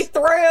God. I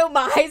threw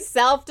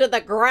myself to the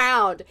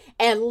ground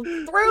and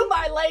threw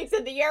my legs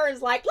in the air and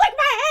was like, lick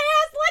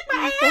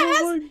my ass.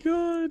 Oh my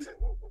God.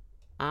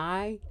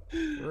 I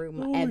threw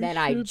my, and then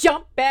I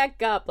jumped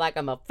back up like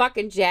I'm a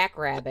fucking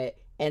jackrabbit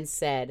and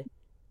said,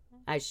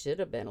 I should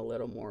have been a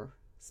little more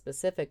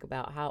specific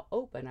about how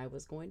open I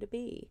was going to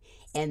be.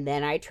 And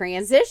then I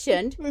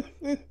transitioned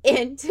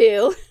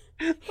into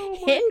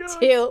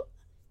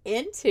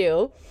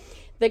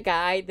the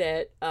guy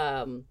that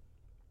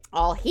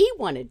all he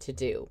wanted to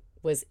do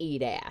was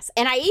eat ass.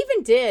 And I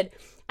even did,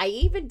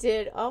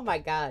 oh my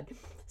God.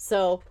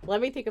 So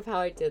let me think of how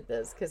I did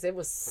this because it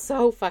was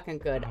so fucking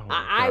good. Oh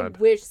I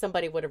wish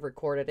somebody would have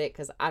recorded it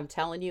because I'm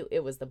telling you,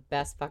 it was the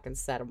best fucking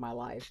set of my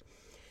life.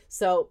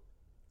 So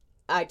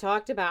I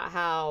talked about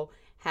how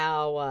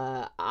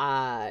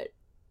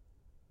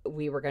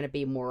we were going to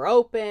be more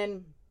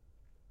open.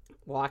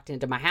 Walked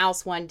into my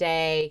house one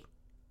day.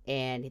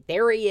 And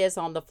there he is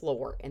on the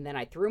floor. And then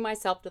I threw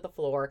myself to the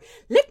floor.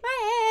 Lick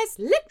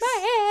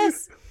my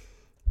ass.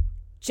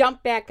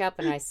 Jumped back up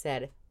and I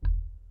said,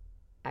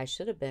 I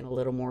should have been a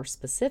little more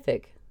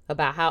specific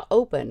about how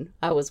open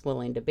I was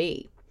willing to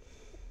be.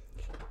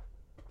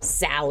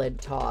 salad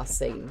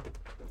tossing.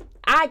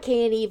 I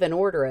can't even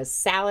order a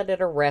salad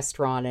at a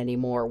restaurant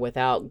anymore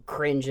without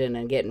cringing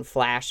and getting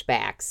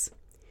flashbacks.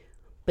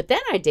 But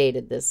then I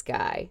dated this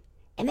guy,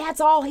 and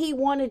that's all he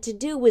wanted to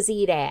do was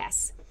eat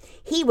ass.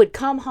 He would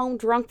come home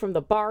drunk from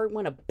the bar and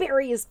want to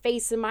bury his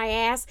face in my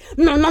ass.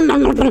 Lick my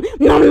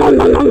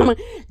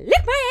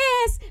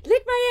ass,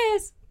 lick my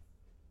ass.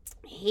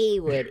 He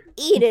would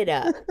eat it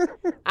up.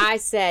 I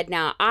said,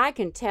 now I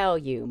can tell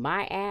you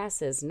my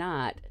ass is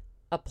not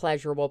a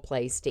pleasurable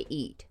place to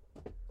eat.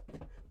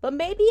 But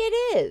maybe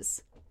it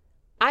is.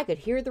 I could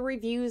hear the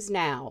reviews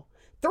now.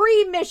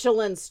 3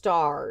 Michelin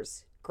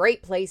stars.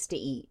 Great place to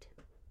eat.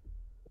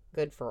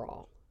 Good for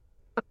all.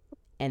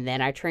 And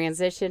then I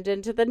transitioned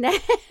into the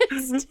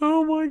next.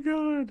 Oh my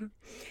God.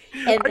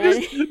 And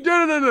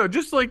then, no.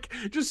 Just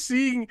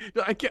seeing,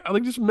 I can't,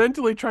 like, just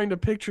mentally trying to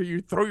picture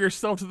you throw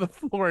yourself to the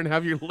floor and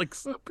have your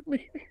licks up in the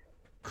air.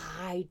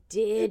 I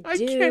did, I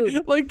dude.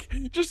 can't,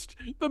 like, just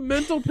the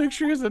mental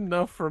picture is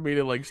enough for me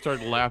to, like,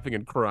 start laughing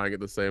and crying at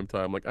the same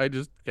time. Like, I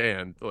just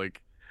can't,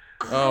 like,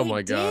 oh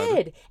my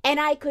God. And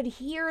I could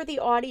hear the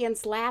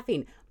audience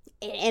laughing.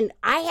 And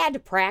I had to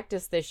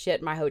practice this shit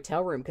in my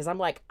hotel room because I'm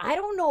like, I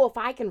don't know if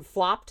I can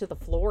flop to the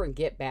floor and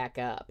get back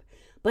up.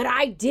 But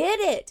I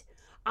did it.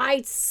 I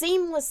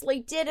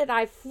seamlessly did it.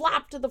 I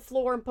flopped to the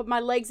floor and put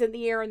my legs in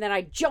the air and then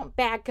I jumped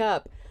back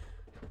up.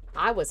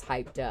 I was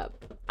hyped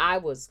up. I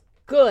was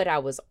good. I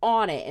was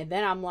on it. And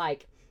then I'm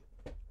like,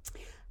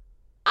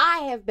 I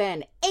have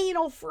been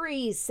anal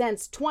free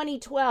since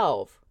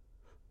 2012.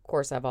 Of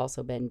course, I've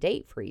also been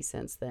date free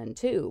since then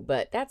too,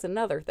 but that's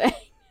another thing.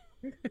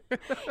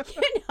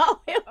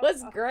 It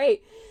was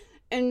great.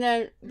 And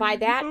then by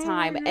that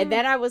time, and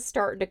then I was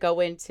starting to go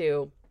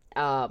into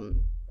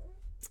one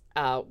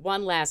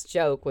last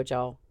joke, which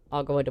I'll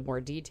go into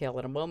more detail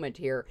in a moment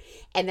here.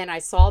 And then I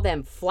saw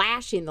them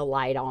flashing the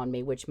light on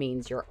me, which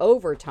means you're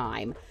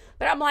overtime.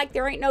 But I'm like,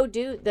 there ain't no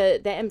dude, the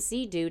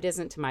MC dude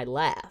isn't to my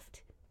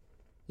left.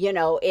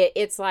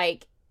 It's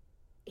like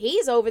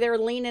he's over there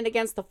leaning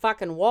against the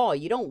fucking wall.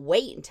 You don't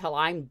wait until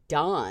I'm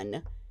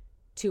done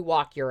to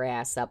walk your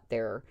ass up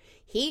there.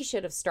 He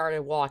should have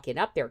started walking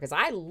up there because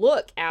I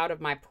look out of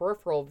my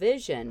peripheral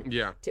vision.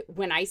 Yeah.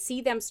 When I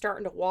see them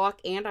starting to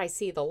walk and I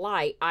see the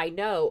light, I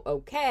know,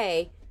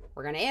 okay,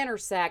 we're going to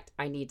intersect.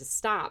 I need to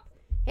stop.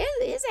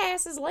 His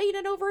ass is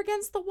leaning over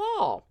against the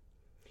wall.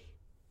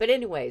 But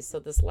anyways, so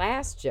this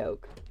last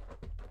joke,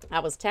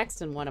 I was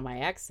texting one of my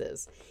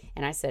exes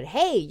and I said,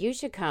 hey, you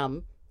should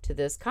come to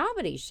this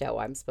comedy show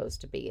I'm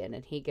supposed to be in.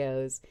 And he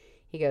goes,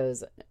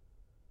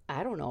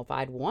 I don't know if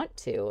I'd want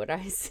to. And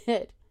I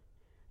said,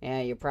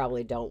 yeah, you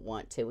probably don't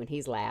want to. And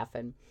he's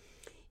laughing.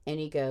 And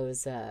he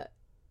goes,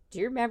 do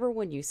you remember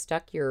when you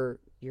stuck your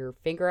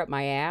finger up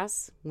my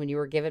ass when you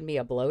were giving me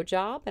a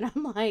blowjob? And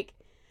I'm like,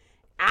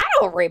 I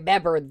don't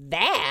remember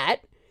that.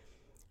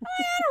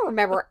 I don't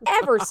remember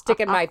ever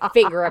sticking my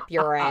finger up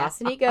your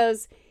ass. And he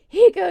goes,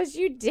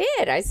 you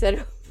did. I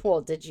said,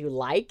 well, did you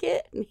like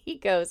it? And he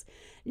goes,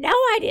 no,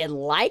 I didn't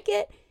like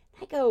it.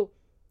 I go,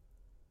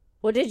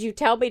 well, did you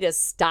tell me to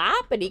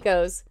stop? And he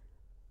goes,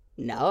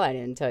 no, I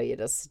didn't tell you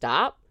to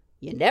stop.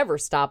 You never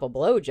stop a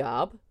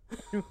blowjob.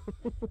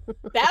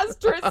 That's a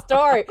true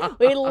story.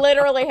 We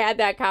literally had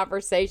that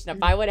conversation.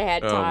 If I would have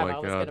had time, I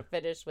was going to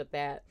finish with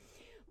that.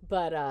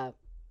 But,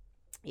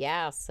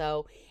 yeah,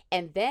 so,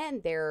 and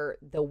then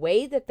the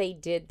way that they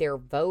did their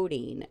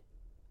voting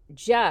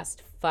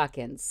just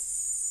fucking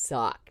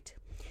sucked.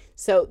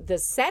 So the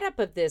setup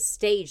of this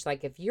stage,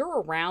 like if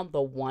you're around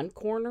the one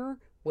corner,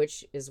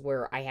 which is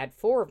where I had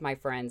 4 of my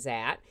friends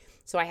at.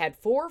 So I had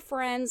 4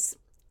 friends.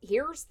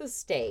 Here's the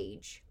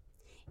stage.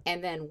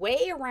 And then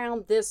way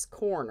around this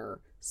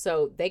corner,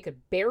 so they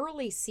could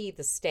barely see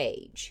the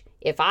stage.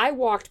 If I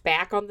walked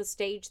back on the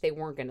stage, they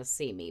weren't going to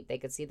see me. They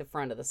could see the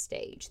front of the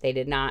stage. They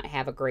did not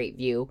have a great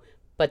view,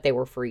 but they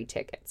were free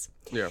tickets.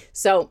 Yeah.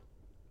 So,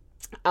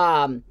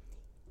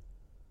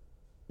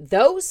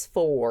 those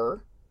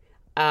 4,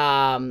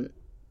 and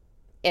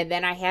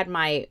then I had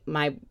my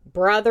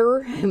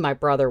brother. My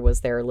brother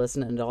was there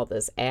listening to all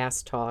this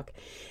ass talk.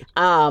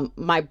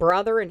 My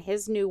brother and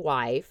his new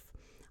wife,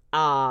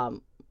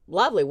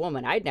 lovely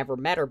woman. I'd never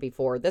met her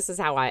before. This is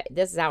how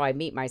I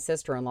meet my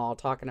sister-in-law,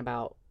 talking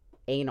about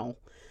anal.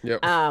 Yep.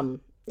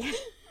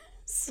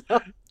 So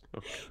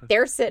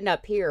they're sitting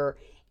up here,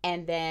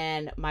 and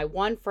then my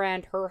one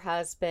friend, her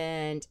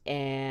husband,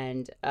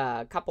 and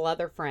a couple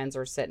other friends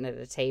are sitting at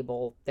a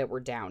table that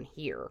were down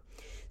here.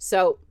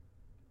 So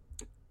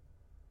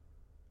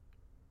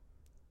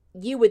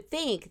you would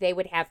think they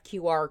would have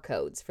QR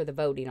codes for the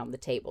voting on the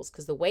tables,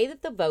 because the way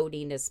that the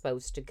voting is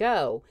supposed to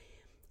go,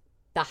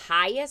 the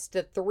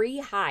 3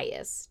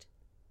 highest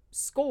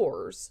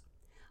scores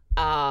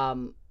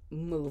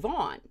move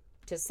on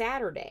to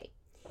Saturday.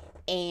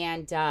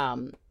 And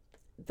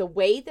the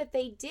way that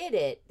they did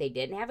it, they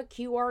didn't have a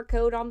QR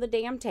code on the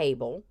damn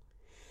table.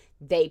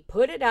 They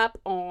put it up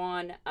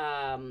on,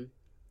 I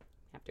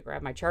have to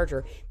grab my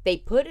charger. They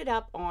put it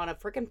up on a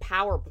freaking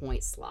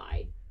PowerPoint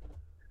slide.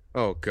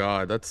 Oh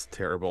God, that's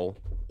terrible.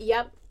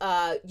 Yep.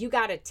 You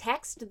got to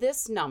text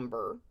this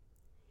number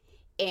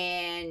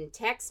and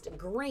text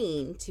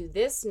green to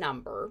this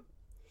number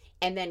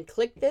and then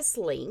click this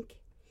link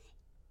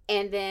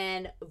and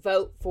then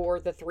vote for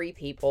the three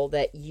people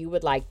that you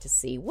would like to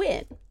see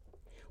win.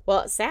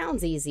 Well, it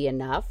sounds easy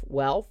enough.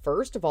 Well,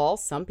 first of all,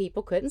 some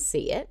people couldn't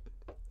see it.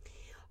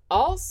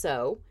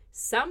 Also,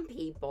 some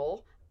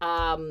people,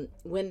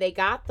 when they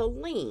got the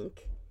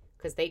link,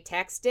 because they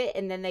texted it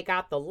and then they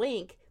got the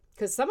link,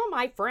 because some of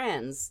my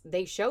friends,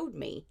 they showed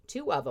me,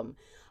 two of them,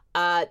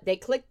 they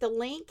clicked the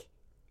link,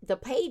 the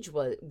page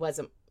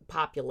wasn't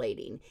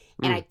populating.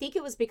 And I Mm. think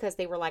it was because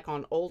they were like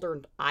on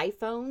older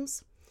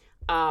iPhones.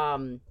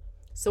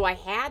 So I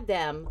had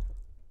them,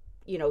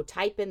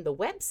 type in the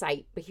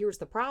website, but here's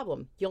the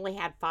problem. You only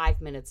had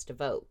 5 minutes to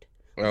vote.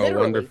 Oh,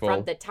 Literally, from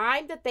wonderful. the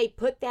time that they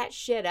put that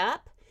shit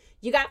up,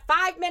 you got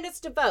 5 minutes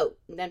to vote,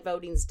 and then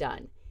voting's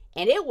done.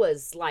 And it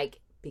was like,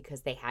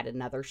 because they had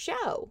another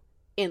show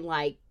in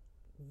like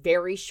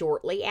very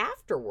shortly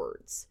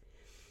afterwards.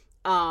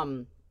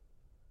 Um,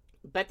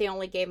 but they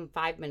only gave them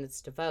 5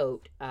 minutes to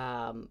vote.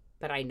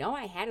 But I know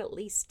I had at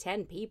least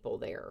 10 people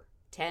there,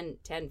 10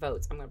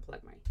 votes. I'm going to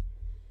plug my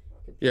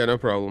Yeah, computer no in.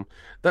 problem.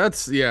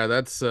 That's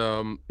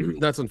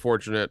that's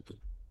unfortunate.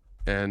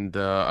 And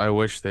I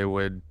wish they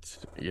would,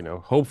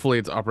 hopefully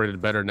it's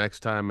operated better next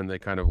time and they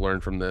kind of learn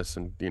from this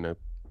and,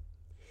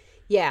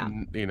 Yeah,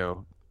 you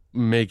know,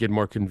 make it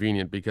more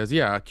convenient because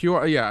a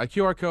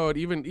QR code,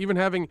 even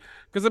having,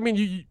 because I mean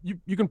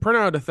you can print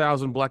out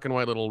 1,000 black and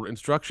white little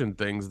instruction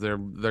things. They're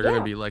gonna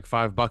yeah. be like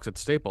 $5 at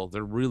Staples.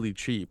 They're really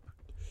cheap,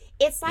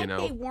 It's you like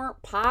they know.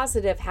 weren't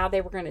positive how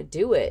they were going to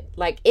do it,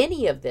 like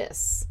any of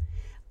this.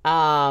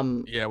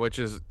 Um, Yeah, which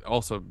is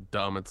also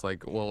dumb. It's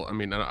like, well, I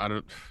mean, I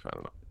don't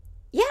know.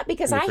 yeah,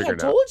 because Can you I figure had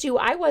it out? told you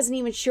I wasn't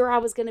even sure I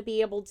was going to be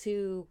able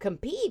to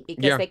compete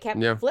because Yeah, they kept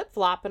yeah, flip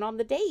flopping on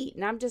the date.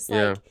 And I'm just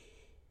yeah. like,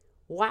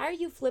 why are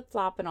you flip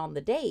flopping on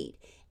the date?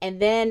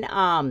 And then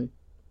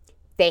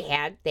they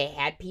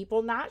had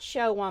people not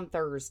show on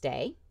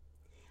Thursday.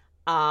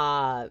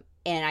 And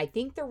I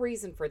think the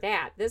reason for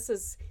that,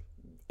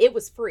 it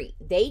was free.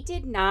 They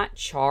did not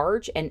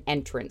charge an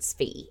entrance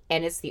fee,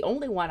 and it's the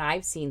only one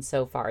I've seen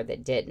so far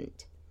that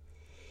didn't.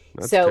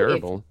 That's So if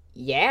terrible.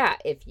 yeah,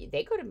 if you,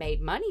 they could have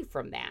made money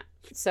from that.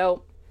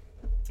 So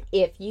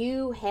if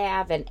you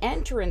have an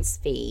entrance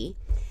fee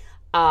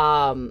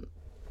um,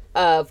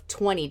 of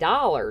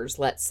 $20,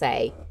 let's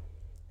say,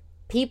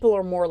 people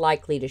are more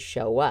likely to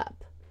show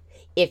up.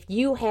 If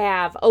you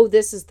have, oh,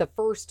 this is the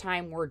first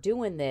time we're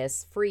doing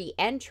this free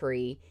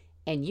entry,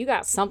 and you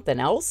got something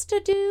else to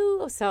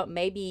do, so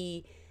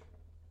maybe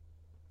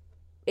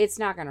it's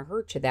not going to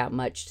hurt you that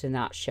much to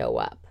not show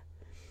up.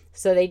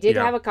 So they did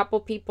Yeah. have a couple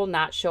people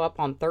not show up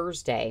on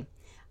Thursday.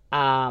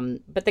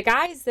 But the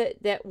guys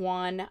that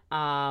won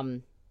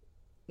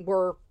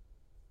were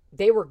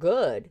they were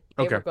good.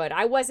 They were Okay. good.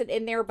 I wasn't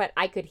in there, but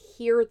I could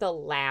hear the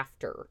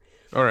laughter.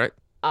 All right.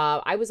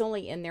 I was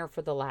only in there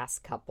for the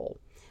last couple.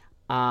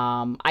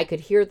 I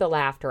could hear the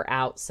laughter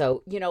out.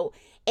 So,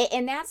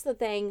 and that's the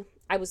thing.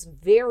 I was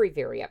very,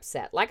 very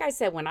upset. Like I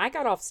said, when I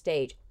got off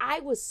stage, I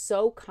was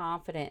so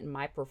confident in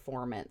my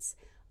performance.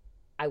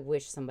 I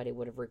wish somebody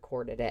would have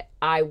recorded it.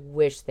 I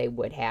wish they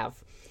would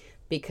have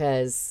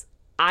because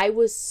I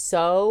was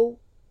so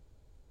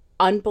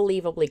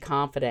unbelievably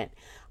confident.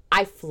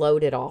 I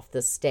floated off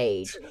the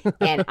stage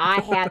and I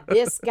had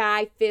this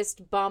guy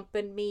fist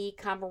bumping me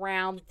come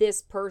around,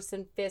 this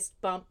person fist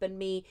bumping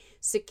me,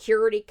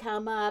 security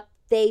come up,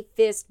 they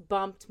fist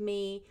bumped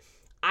me.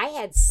 I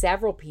had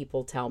several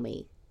people tell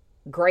me,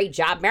 great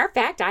job. Matter of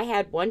fact, I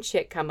had one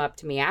chick come up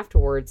to me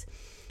afterwards.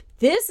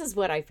 This is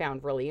what I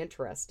found really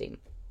interesting.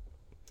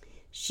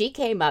 She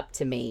came up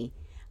to me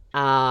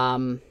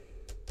um,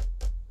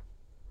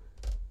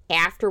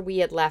 after we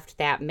had left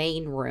that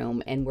main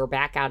room and we're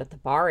back out at the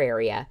bar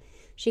area.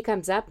 She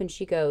comes up and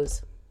she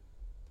goes,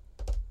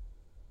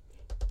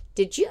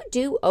 did you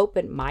do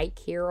open mic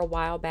here a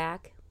while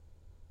back?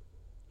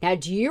 Now,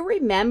 do you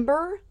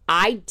remember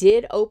I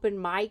did open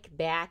mic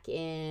back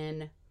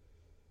in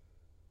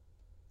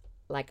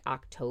like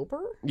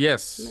October,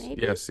 Yes.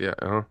 maybe? Yes. Yeah.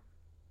 Uh-huh.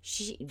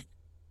 She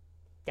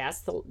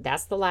that's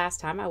the last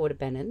time I would have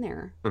been in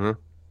there. Uh-huh.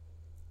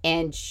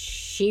 And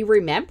she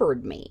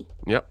remembered me.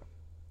 Yep.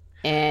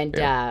 And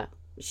Yeah.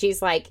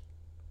 she's like,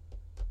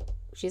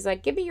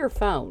 give me your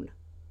phone.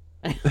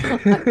 I'm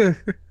like,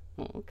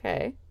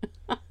 okay.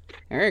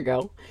 There you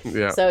go.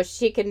 Yeah. So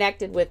she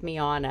connected with me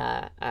on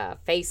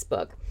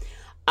Facebook.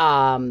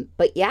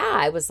 But yeah,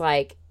 I was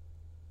like,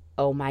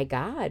 oh my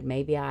God,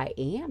 maybe I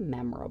am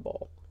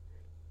memorable.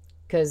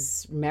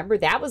 Because remember,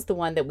 that was the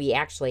one that we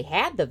actually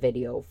had the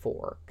video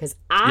for. Because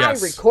I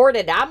Yes.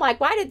 recorded. I'm like,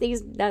 why did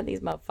none of these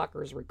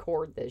motherfuckers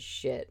record this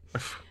shit?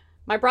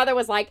 My brother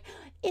was like,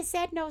 it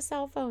said no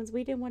cell phones.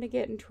 We didn't want to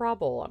get in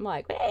trouble. I'm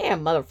like,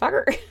 damn,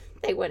 motherfucker.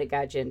 They would have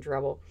got you in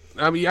trouble.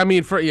 I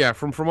mean,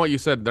 from what you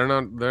said,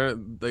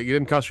 they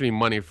didn't cost you any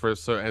money for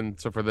so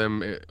for them,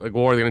 like,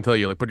 what are they gonna tell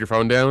you? Like, put your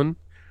phone down?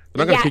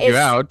 They're not going Yeah, to kick you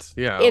out.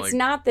 Yeah, it's like,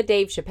 not the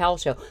Dave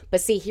Chappelle show.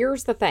 But see,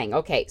 here's the thing.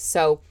 Okay,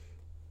 so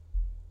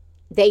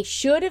they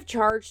should have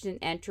charged an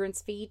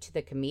entrance fee to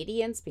the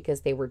comedians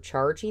because they were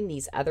charging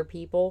these other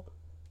people,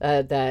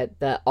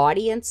 the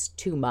audience,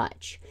 too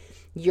much.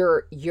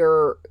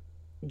 Your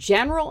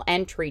general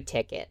entry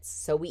tickets.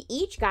 So we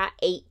each got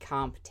 8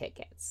 comp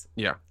tickets.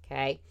 yeah.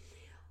 Okay.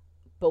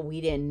 But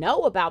we didn't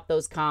know about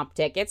those comp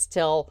tickets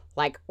till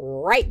like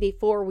right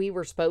before we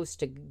were supposed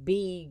to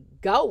be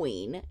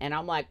going. And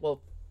I'm like,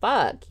 well,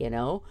 fuck,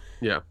 Yeah.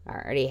 I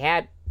already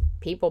had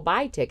people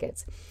buy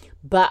tickets.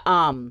 But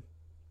I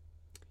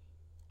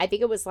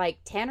think it was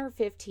like $10 or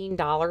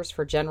 $15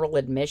 for general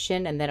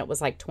admission, and then it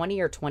was like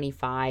 20 or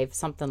 25,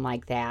 something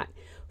like that,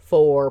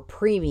 for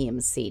premium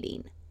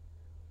seating.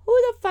 Who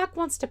the fuck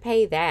wants to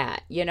pay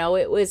that?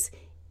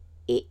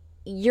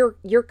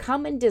 You're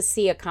coming to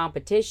see a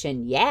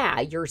competition.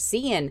 Yeah, you're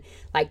seeing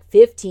like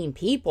 15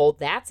 people.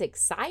 That's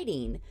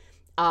exciting.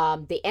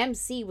 The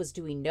MC was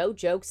doing no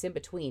jokes in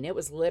between. It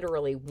was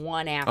literally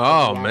one after the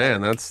other. Oh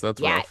man, that's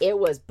Yeah, rough. it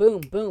was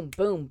boom, boom,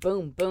 boom,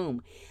 boom,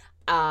 boom.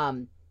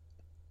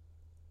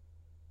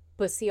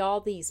 But see, all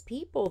these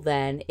people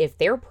then, if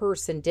their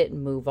person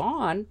didn't move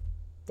on,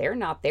 they're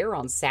not there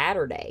on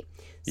Saturday.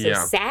 So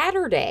Yeah.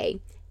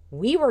 Saturday,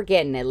 we were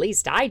getting, at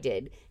least I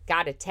did,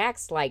 got a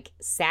text like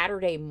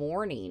Saturday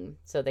morning.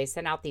 So they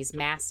sent out these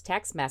mass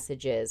text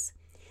messages.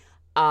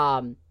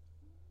 They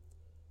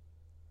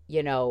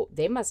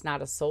must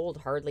not have sold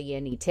hardly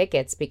any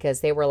tickets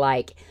because they were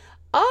like,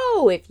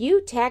 oh, if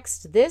you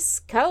text this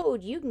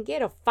code, you can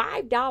get a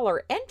 $5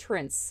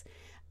 entrance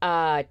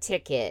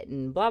ticket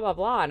and blah, blah,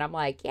 blah. And I'm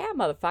like, yeah,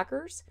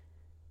 motherfuckers.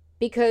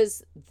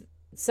 Because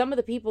some of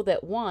the people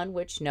that won,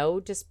 which no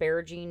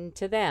disparaging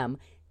to them,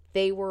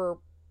 they were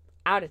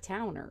out of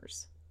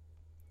towners.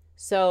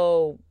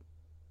 So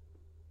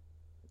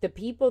the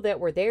people that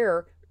were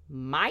there,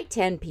 my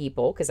 10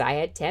 people, because I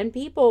had 10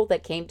 people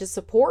that came to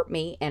support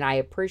me, and I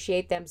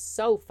appreciate them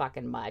so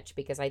fucking much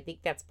because I think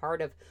that's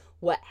part of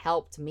what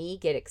helped me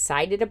get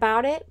excited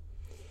about it.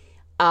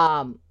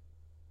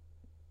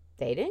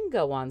 They didn't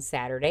go on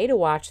Saturday to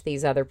watch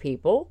these other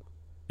people.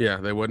 Yeah,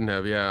 they wouldn't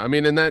have. Yeah. I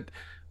mean, and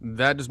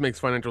that just makes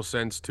financial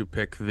sense to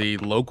pick the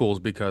locals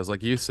because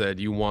like you said,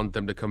 you want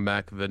them to come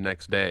back the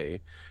next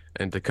day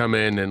and to come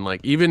in and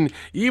like even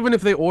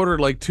if they ordered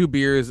like 2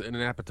 beers and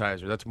an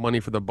appetizer, that's money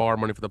for the bar,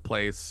 money for the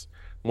place,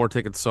 more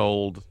tickets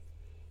sold.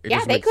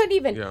 Yeah, they couldn't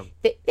even yeah.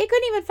 they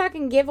couldn't even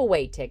fucking give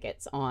away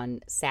tickets on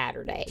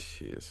Saturday.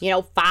 Jeez.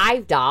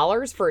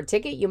 $5 for a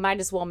ticket, you might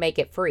as well make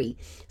it free.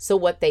 So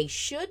what they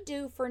should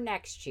do for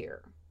next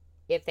year,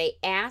 if they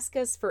ask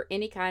us for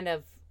any kind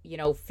of,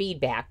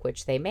 feedback,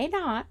 which they may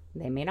not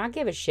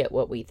give a shit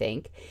what we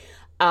think.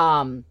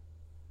 But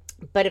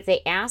if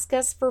they ask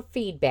us for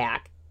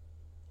feedback,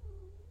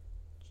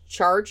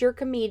 charge your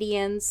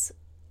comedians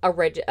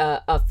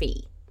a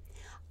fee.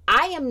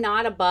 I am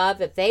not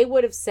above if they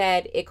would have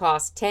said it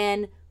costs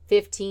 $10,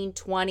 $15,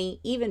 $20,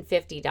 even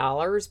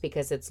 $50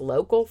 because it's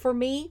local for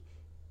me,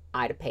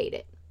 I'd have paid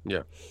it.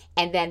 Yeah.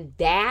 And then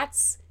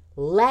that's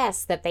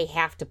less that they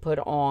have to put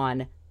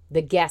on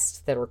the guests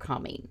that are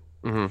coming.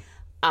 Mm-hmm.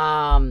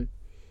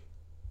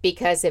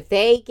 Because if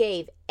they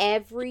gave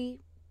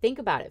think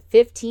about it,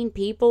 15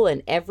 people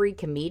and every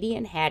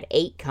comedian had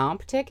 8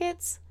 comp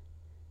tickets,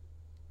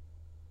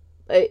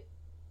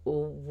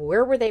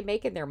 where were they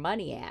making their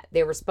money at?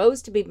 They were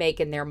supposed to be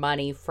making their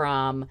money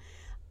from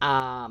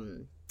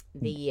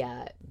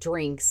the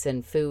drinks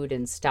and food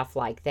and stuff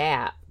like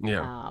that.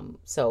 Yeah.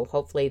 So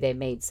hopefully they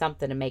made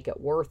something to make it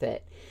worth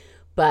it.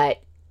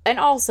 And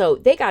also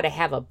they got to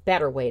have a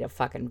better way to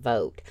fucking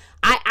vote.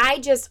 I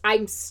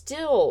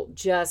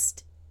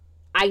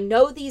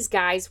know these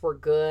guys were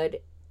good,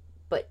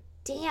 but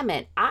damn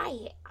it,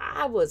 I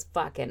was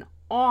fucking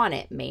on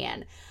it,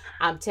 man.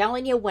 I'm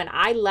telling you, when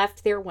I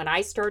left there, when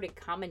I started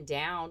coming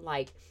down,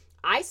 like,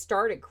 I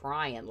started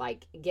crying,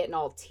 like, getting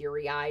all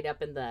teary-eyed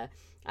up in the,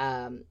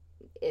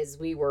 as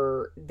we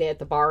were at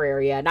the bar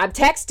area. And I'm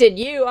texting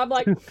you. I'm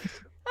like,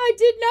 I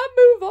did not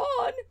move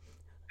on.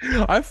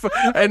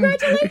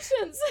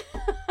 Congratulations.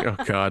 Oh,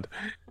 God.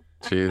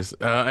 Jeez.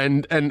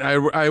 And I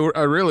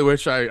really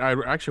wish I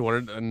actually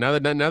wanted, now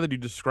that you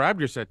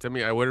described your set to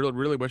me, I would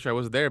really wish I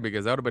was there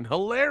because that would have been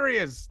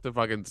hilarious to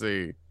fucking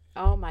see.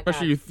 Oh my God.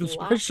 Especially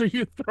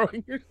you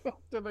throwing yourself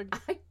to the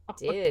I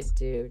did,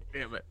 dude.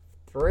 Damn it.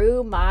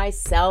 Threw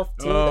myself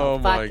to the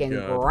fucking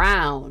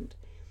ground.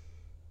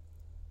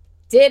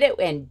 Did it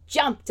and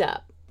jumped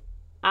up.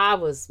 I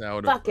was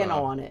fucking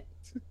on it.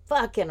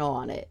 Fucking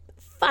on it.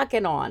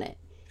 Fucking on it.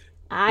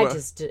 I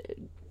just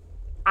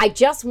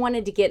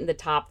wanted to get in the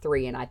top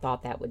 3 and I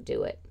thought that would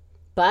do it.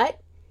 But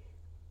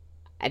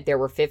there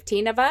were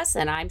 15 of us,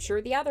 and I'm sure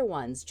the other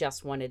ones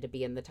just wanted to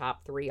be in the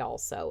top 3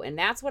 also. And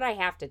that's what I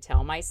have to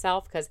tell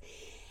myself, because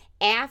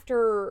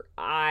after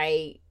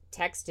I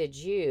texted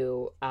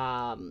you,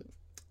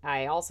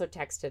 I also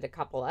texted a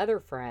couple other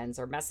friends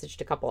or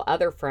messaged a couple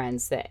other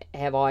friends that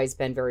have always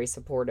been very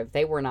supportive.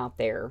 They were not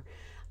there.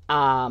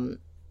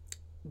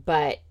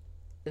 But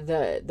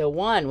the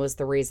one was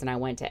the reason I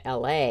went to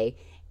LA.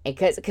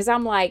 Because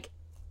I'm like,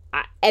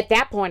 at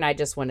that point, I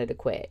just wanted to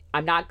quit.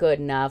 I'm not good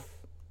enough.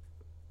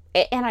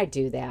 And I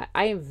do that.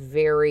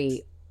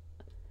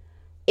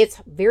 It's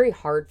very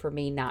hard for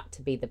me not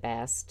to be the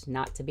best,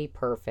 not to be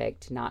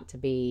perfect, not to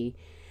be,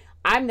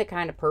 I'm the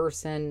kind of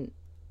person,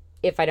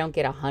 if I don't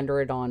get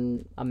 100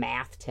 on a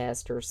math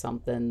test or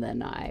something,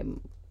 then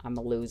I'm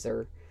a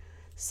loser.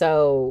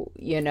 So,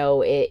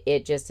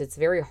 it's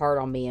very hard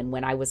on me. And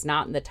when I was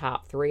not in the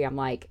top three, I'm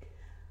like,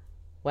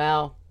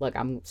 well, look,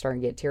 I'm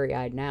starting to get teary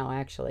eyed now,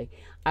 actually.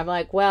 I'm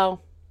like,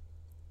 well,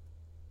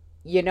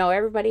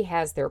 everybody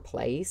has their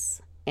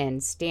place,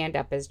 and stand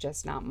up is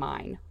just not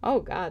mine.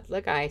 Oh, God,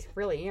 look, I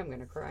really am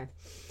going to cry.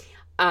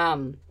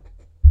 Um,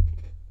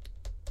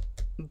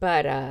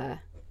 but, I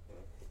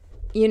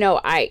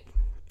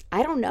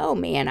don't know,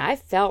 man. I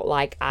felt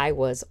like I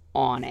was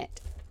on it.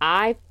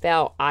 I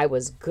felt I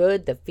was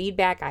good. The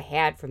feedback I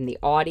had from the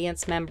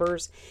audience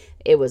members,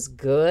 it was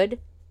good.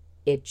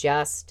 It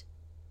just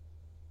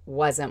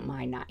wasn't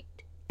my night.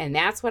 And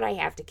that's what I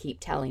have to keep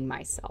telling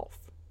myself.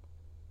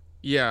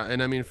 Yeah,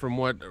 and I mean, from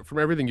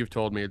everything you've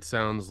told me, it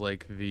sounds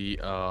like the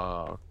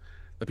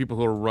people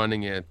who are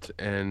running it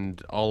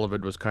and all of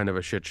it was kind of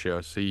a shit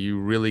show. So you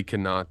really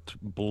cannot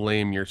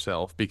blame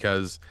yourself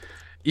because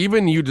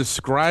even you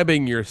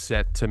describing your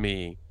set to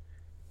me,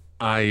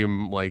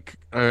 I'm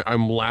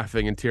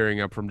laughing and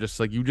tearing up from just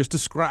like you just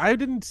described. I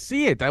didn't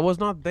see it. I was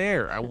not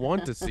there. I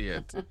want to see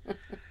it.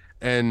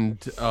 And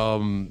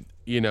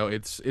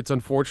it's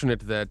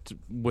unfortunate that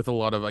with a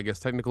lot of, I guess,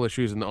 technical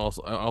issues and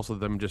also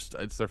them just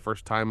it's their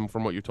first time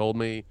from what you told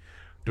me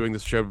doing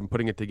this show and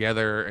putting it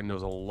together, and there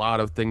was a lot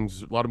of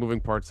things, a lot of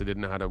moving parts they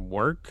didn't know how to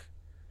work.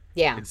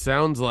 Yeah. It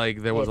sounds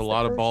like there was a It's the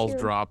lot of first balls year.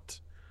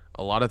 dropped,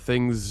 a lot of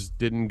things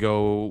didn't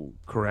go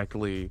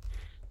correctly,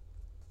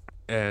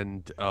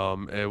 and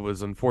it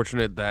was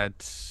unfortunate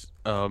that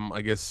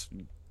I guess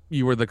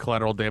you were the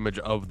collateral damage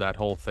of that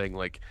whole thing.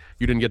 Like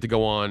you didn't get to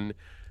go on,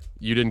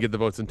 you didn't get the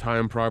votes in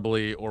time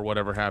probably, or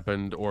whatever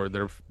happened, or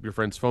your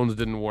friends' phones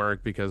didn't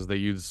work because they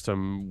used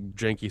some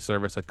janky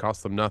service that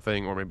cost them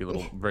nothing, or maybe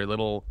very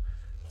little.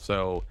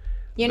 So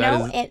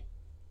that is And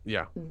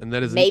yeah, and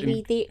that is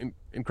maybe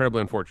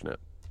incredibly unfortunate.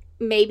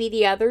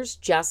 the others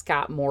just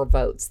got more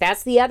votes.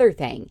 That's the other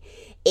thing.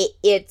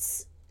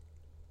 It's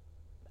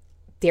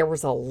there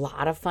was a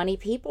lot of funny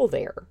people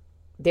there.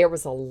 There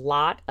was a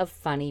lot of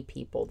funny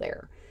people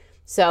there.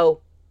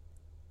 So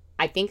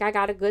I think I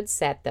got a good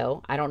set,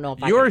 though. I don't know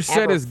if I Your can set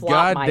ever is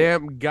flop my.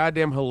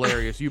 goddamn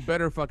hilarious. You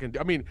better fucking.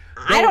 I mean,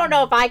 I don't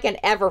know if I can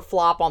ever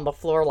flop on the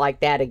floor like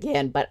that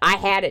again, but I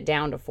had it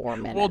down to 4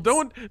 minutes.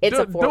 Well, It's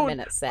a don't. 4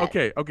 minute set.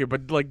 Okay,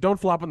 but like, don't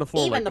flop on the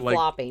floor. Even the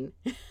flopping.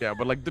 Yeah,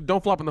 but like,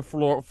 don't flop on the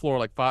floor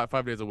like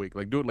five days a week.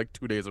 Like, do it like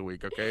 2 days a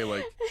week. Okay,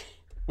 like,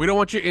 we don't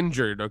want you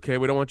injured. Okay,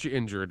 we don't want you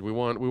injured. We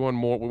want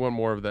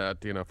more of that.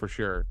 For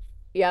sure.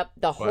 Yep.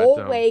 The But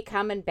whole way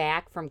coming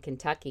back from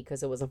Kentucky,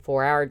 because it was a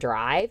 4 hour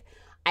drive,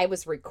 I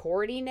was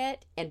recording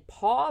it and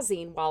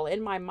pausing while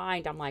in my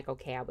mind I'm like,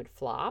 okay, I would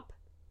flop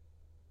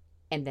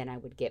and then I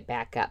would get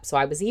back up. So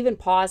I was even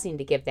pausing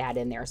to give that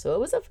in there. So it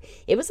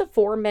was a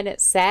 4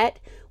 minute set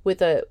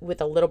with a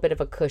little bit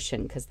of a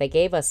cushion because they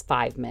gave us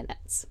 5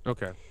 minutes.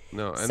 okay,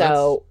 no, and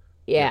So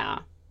yeah.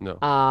 no.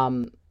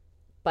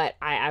 But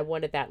I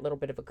wanted that little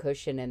bit of a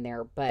cushion in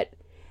there. But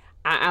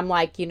I'm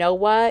like, you know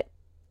what?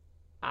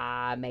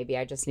 Maybe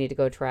I just need to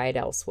go try it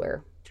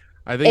elsewhere.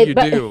 I think you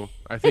do.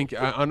 I think,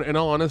 in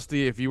all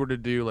honesty, if you were to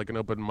do like an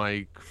open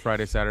mic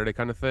Friday, Saturday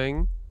kind of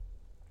thing,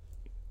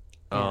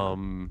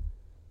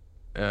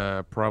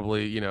 Yeah.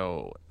 probably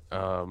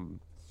and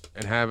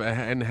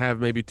have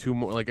maybe two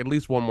more, like at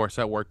least one more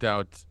set worked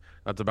out.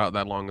 That's about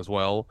that long as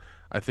well.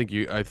 I think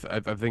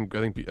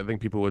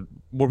people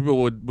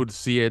would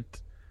see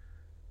it,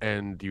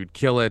 and you'd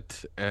kill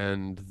it,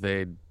 and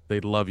they'd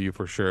love you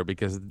for sure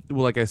because,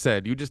 well, like I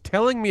said, you just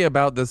telling me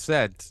about the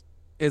set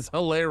is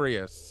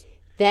hilarious.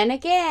 Then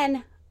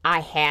again, I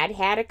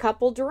had a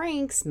couple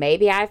drinks.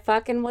 Maybe I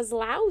fucking was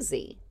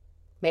lousy.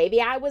 Maybe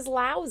I was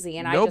lousy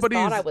and I just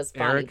thought I was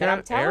funny. But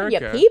I'm telling you,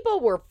 people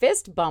were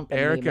fist bumping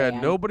me, Erica,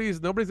 man. nobody's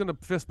gonna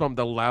fist bump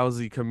the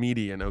lousy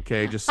comedian,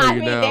 okay? Just so I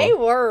you mean, know. they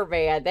were,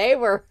 man. They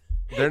were.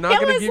 They're not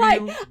gonna give like,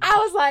 you. I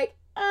was like,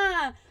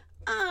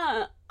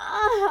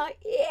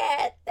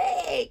 yeah,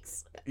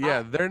 thanks.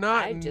 Yeah, they're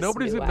not. I just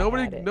Nobody's knew I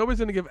nobody had it. nobody's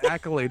gonna give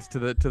accolades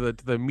to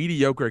the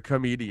mediocre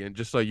comedian.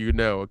 Just so you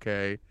know,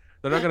 okay?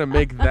 They're not gonna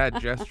make that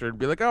gesture and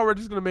be like, "Oh, we're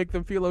just gonna make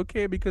them feel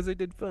okay because they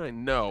did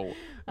fine." No,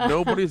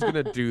 nobody's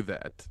gonna do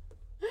that.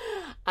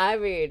 I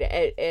mean,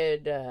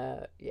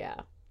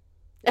 yeah.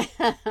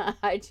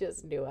 I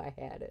just knew I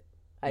had it.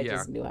 I Yeah.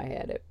 just knew I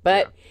had it.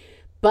 But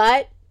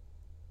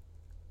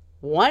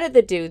one of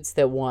the dudes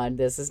that won,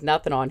 this is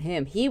nothing on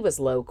him, he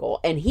was local.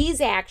 And he's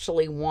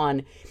actually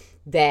one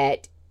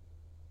that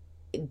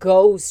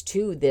goes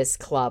to this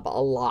club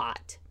a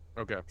lot.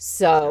 Okay.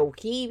 So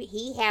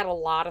he had a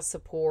lot of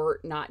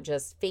support, not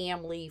just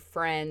family,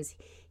 friends.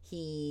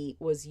 He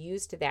was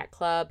used to that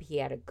club. He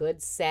had a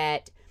good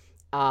set.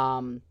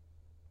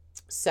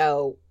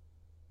 So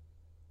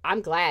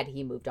I'm glad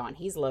he moved on.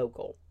 He's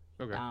local.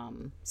 Okay.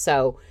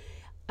 So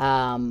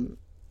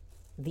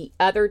the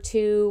other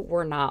two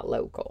were not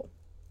local.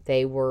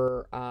 They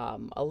were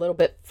a little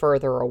bit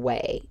further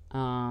away.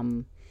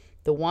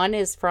 The one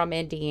is from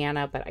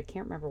Indiana, but I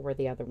can't remember where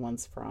the other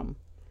one's from.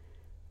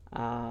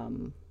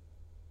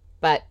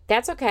 But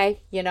that's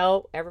okay.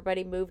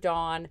 Everybody moved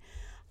on.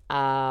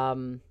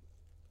 Um,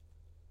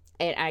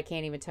 and I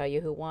can't even tell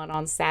you who won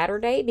on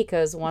Saturday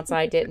because once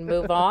I didn't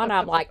move on,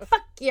 I'm like,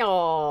 fuck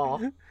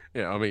y'all.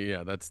 Yeah, I mean,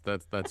 yeah, that's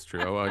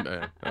true.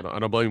 I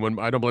don't blame one.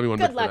 I don't blame you one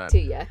bit Good for luck that. to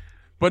you.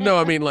 But no,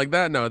 I mean, like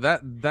that. No,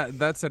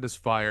 that set is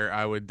fire.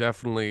 I would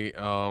definitely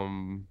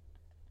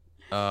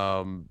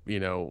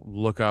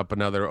look up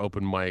another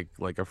open mic,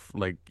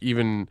 like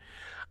even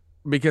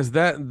because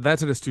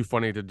that's just too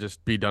funny to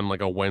just be done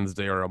like a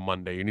Wednesday or a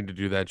Monday. You need to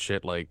do that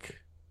shit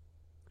like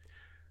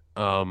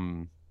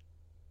um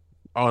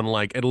on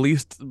like at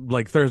least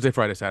like Thursday,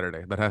 Friday,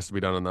 Saturday. That has to be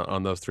done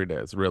on those 3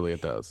 days. Really,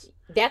 it does.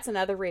 That's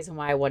another reason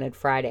why I wanted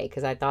Friday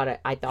because I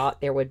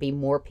thought there would be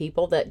more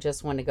people that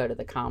just want to go to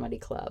the comedy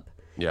club.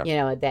 Yeah.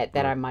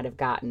 That I might have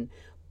gotten.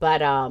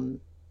 But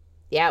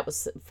yeah, it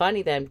was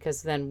funny then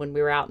because then when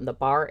we were out in the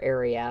bar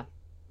area,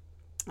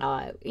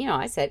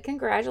 I said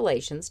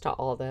congratulations to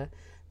all the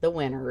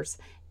winners.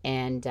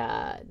 And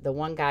the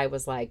one guy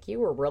was like, "You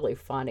were really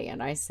funny."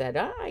 And I said,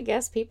 "I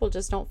guess people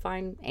just don't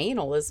find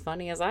anal as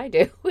funny as I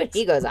do." And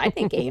he goes, "I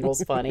think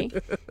anal's funny."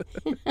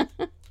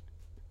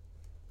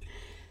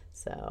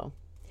 So,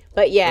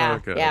 but yeah,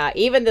 Okay. yeah.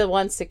 Even the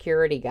one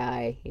security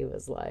guy, he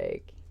was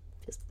like,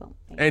 "Fist bump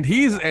me."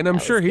 And I'm That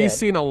sure was he's good.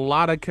 seen a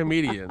lot of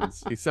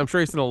comedians. I'm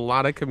sure he's seen a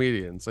lot of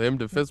comedians. So him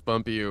to fist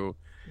bump you.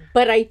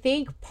 But I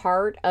think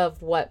part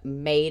of what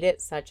made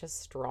it such a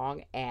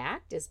strong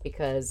act is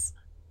because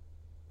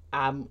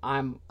I'm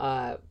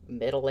a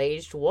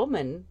middle-aged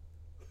woman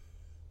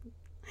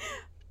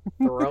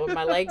throwing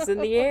my legs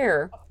in the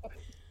air.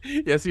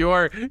 Yes, you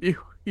are.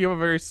 You have a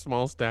very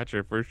small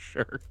stature for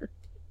sure.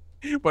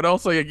 But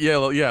also,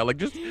 yeah, like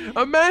just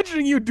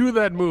imagining you do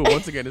that move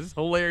once again is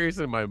hilarious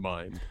in my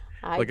mind.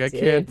 I Like I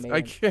did, can't,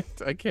 I man.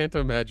 can't, I can't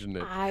imagine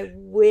it. I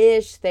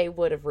wish they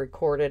would have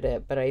recorded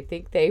it, but I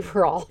think they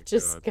were all Oh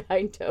just God,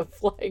 kind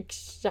of like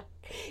shocked.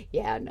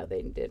 Yeah, no,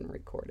 they didn't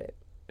record it.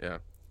 yeah.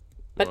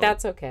 But Well,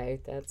 that's okay.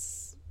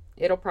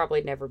 It'll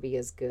probably never be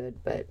as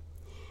good, but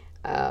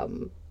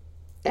um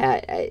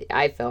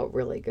I felt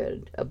really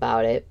good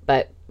about it.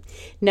 But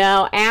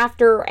no,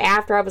 after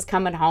I was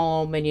coming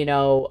home and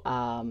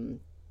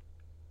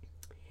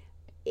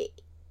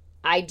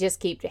I just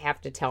keep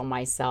have to tell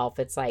myself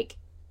it's like,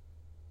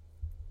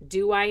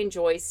 do I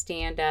enjoy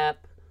stand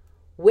up?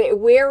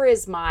 Where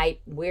is my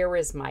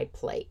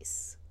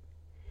place?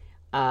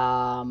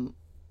 Um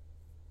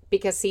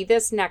because see,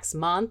 this next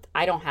month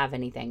I don't have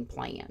anything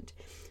planned.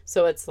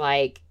 So it's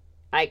like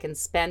I can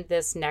spend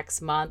this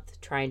next month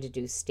trying to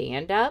do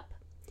stand up.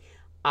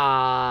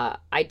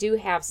 I do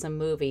have some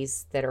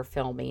movies that are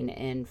filming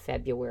in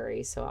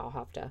February, so I'll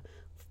have to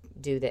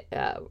do the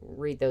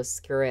read those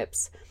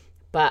scripts.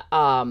 But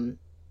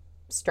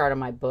start on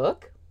my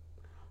book.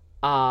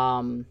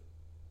 Um,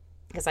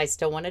 because I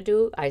still want to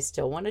do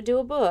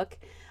a book.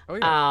 oh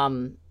yeah,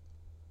 Um,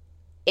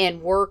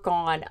 and work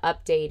on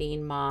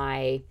updating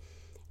my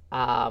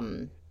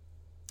um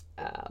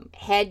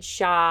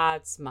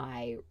headshots,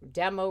 my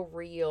demo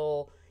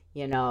reel,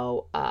 you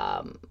know,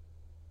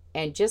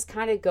 and just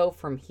kind of go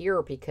from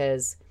here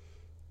because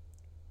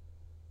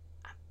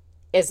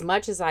as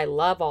much as I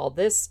love all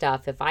this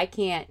stuff, if I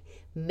can't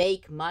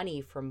make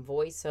money from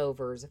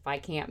voiceovers, if I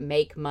can't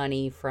make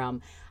money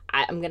from,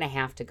 I'm going to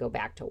have to go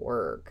back to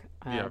work,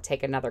 yeah.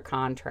 take another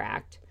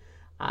contract.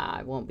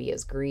 I won't be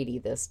as greedy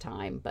this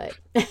time, but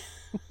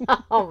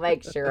I'll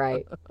make sure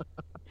I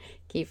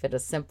keep it a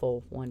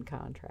simple one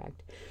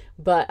contract.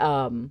 But,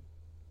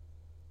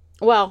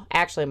 well,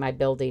 actually, my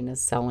building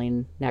is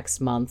selling next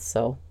month,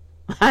 so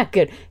I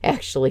could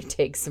actually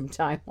take some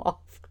time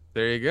off.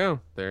 There you go.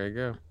 There you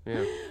go.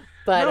 Yeah.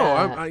 But No,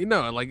 I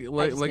no, like I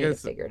like just like need I to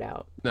said, figure it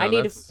out. I no,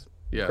 need to that's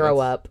yeah, grow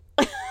that's up.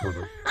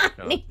 I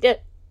God. need to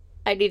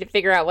I need to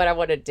figure out what I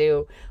want to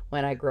do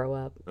when I grow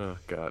up. Oh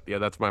God, yeah,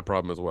 that's my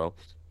problem as well.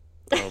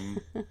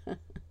 Um,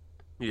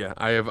 yeah,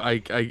 I have I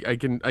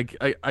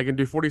can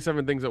do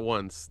 47 things at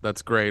once.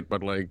 That's great,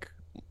 but like,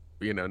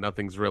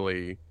 nothing's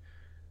really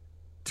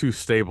too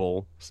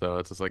stable. So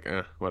it's just like,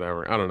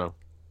 whatever. I don't know.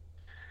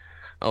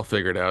 I'll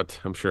figure it out.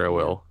 I'm sure I Yeah.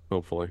 will,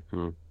 hopefully.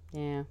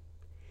 Yeah.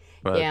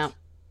 Yeah. But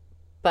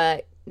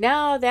But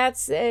no,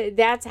 that's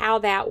how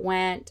that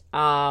went.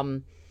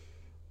 My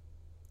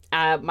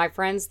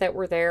friends that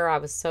were there, I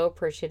was so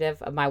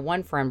appreciative. My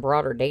one friend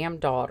brought her damn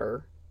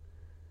daughter.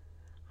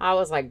 I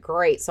was like,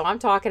 great. So I'm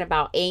talking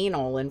about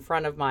anal in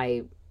front of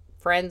my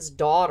friend's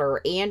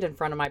daughter and in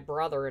front of my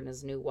brother and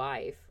his new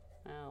wife.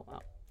 Oh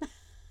well,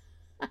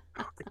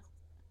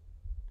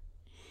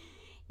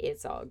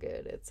 it's all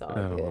good. It's all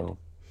oh good. well.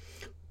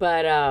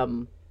 But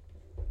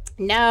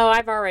no,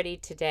 I've already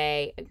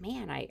today.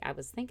 Man, I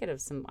was thinking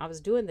of some. I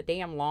was doing the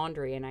damn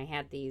laundry and I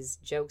had these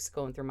jokes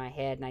going through my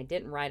head and I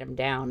didn't write them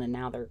down and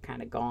now they're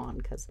kind of gone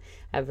because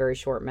I have very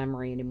short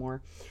memory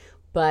anymore.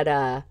 But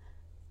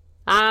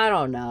I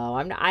don't know.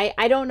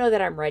 I don't know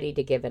that I'm ready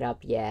to give it up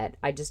yet.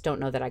 I just don't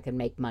know that I can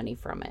make money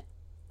from it.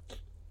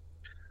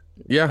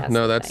 Yeah, That's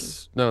no, the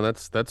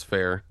thing. that's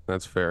fair.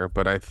 That's fair.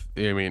 But I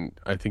mean,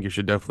 I think you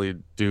should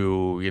definitely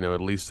do,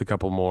 at least a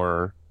couple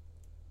more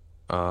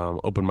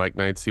open mic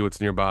nights, see what's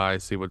nearby,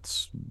 see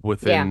what's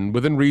Yeah.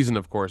 within reason,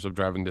 of course, of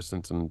driving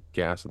distance and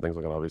gas and things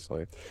like that,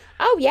 obviously.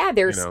 Oh yeah, You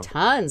there's know.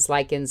 tons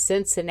like in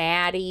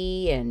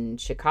Cincinnati and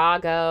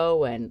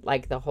Chicago and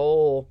like the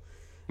whole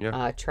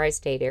Yeah.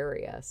 tri-state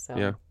area. So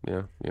Yeah.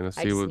 I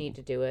See just what need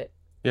to do it.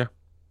 yeah,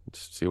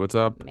 just see what's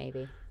up.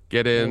 Maybe,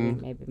 Get maybe,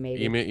 in, maybe,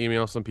 maybe.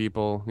 email some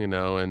people,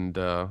 and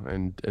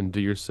do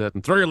your set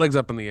and throw your legs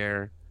up in the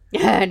air. I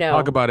Talk know.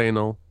 about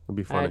anal. It'll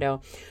be I funny.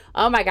 know.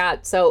 Oh my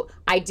God. So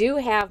I do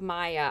have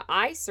my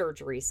eye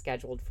surgery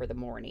scheduled for the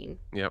morning.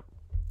 Yep.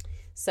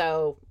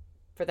 So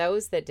for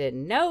those that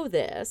didn't know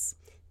this,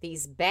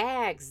 these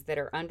bags that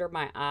are under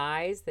my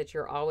eyes that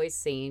you're always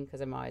seeing,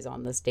 because I'm always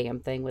on this damn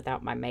thing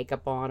without my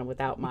makeup on and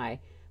without my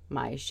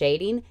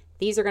shading,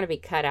 these are going to be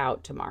cut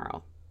out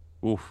tomorrow.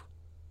 Oof.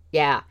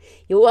 Yeah.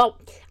 Well,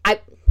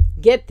 I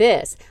get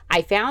this.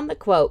 I found the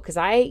quote because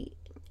I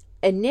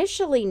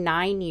initially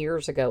 9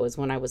 years ago is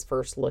when I was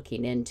first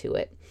looking into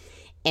it.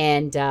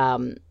 And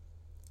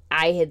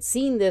I had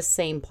seen this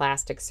same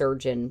plastic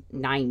surgeon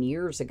 9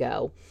 years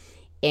ago,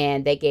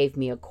 and they gave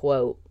me a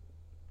quote.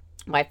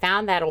 I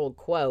found that old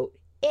quote.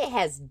 It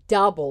has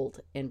doubled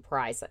in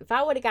price. If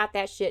I would have got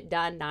that shit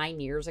done 9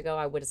 years ago,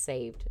 I would have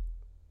saved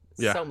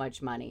Yeah. so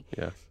much money.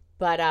 Yeah.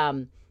 But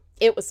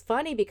it was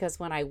funny because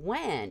when I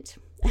went,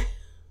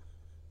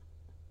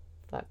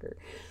 fucker,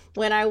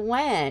 when I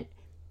went,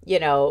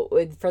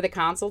 for the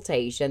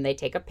consultation, they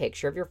take a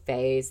picture of your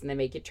face and they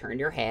make you turn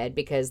your head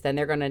because then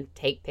they're going to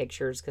take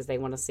pictures because they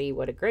want to see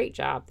what a great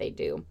job they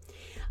do.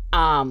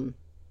 And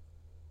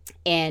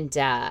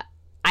I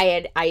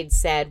had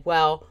said,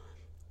 well,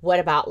 what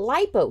about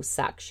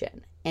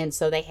liposuction? And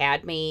so they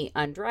had me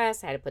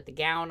undressed, had to put the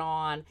gown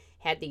on,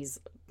 had these,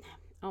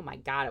 oh my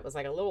God, it was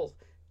like a little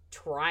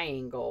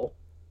triangle,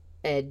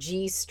 a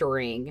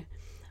G-string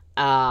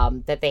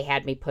that they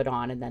had me put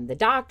on. And then the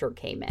doctor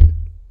came in.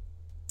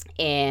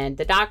 And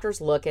the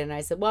doctor's looking, and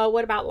I said, well,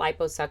 what about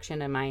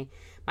liposuction in my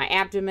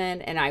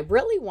abdomen? And I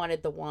really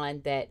wanted the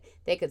one that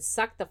they could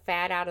suck the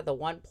fat out of the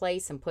one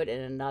place and put it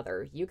in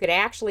another. You could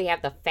actually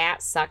have the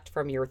fat sucked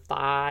from your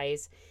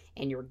thighs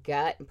and your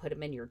gut and put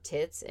them in your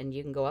tits, and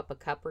you can go up a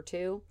cup or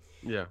two.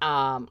 Yeah.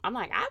 I'm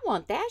like, I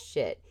want that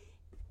shit.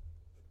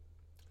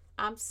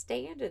 I'm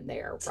standing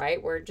there,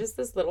 right? We're just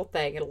this little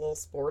thing in a little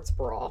sports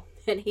bra.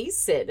 And he's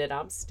sitting and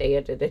I'm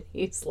standing, and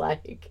he's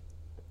like,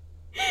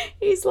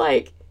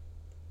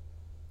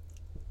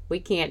 we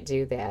can't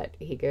do that.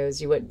 He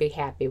goes, you wouldn't be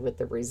happy with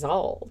the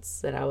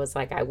results. And I was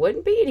like, I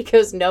wouldn't be. And he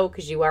goes, no,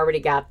 because you already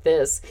got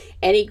this.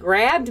 And he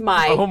grabbed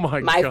Oh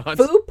my my God.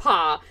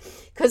 fupa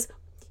because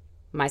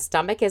my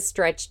stomach is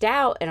stretched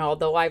out. And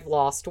although I've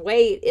lost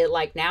weight, it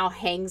like now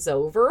hangs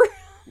over.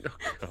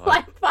 God.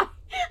 like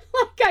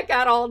I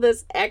got all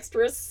this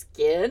extra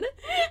skin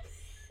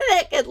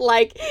that could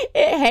like,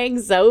 it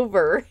hangs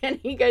over. And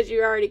he goes,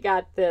 you already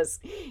got this.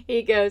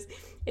 He goes,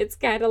 it's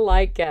kind of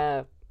like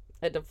a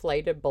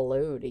deflated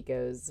balloon. He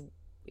goes,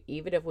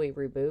 even if we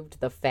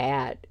removed the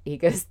fat, he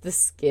goes, the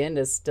skin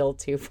is still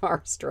too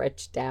far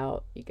stretched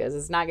out. He goes,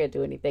 it's not going to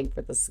do anything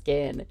for the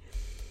skin.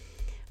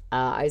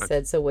 I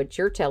said, so what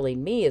you're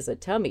telling me is a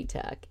tummy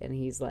tuck? And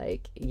he's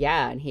like,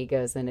 yeah. And he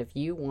goes, and if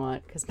you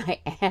want, because my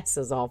ass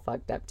is all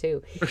fucked up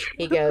too.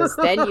 He goes,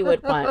 then you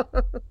would want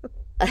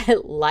a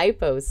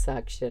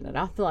liposuction. And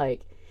I'm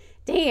like,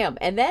 damn.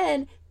 And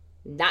then,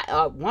 not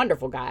a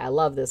wonderful guy. I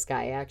love this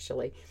guy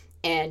actually.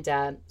 And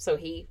so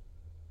he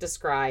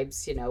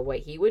describes, what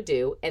he would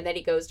do. And then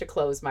he goes to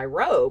close my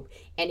robe.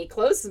 And he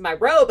closes my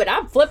robe, and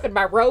I'm flipping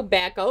my robe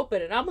back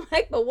open. And I'm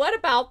like, but what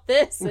about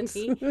this? And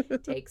he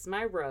takes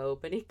my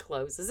robe and he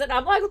closes it.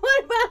 I'm like,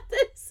 what about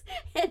this?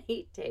 And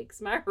he takes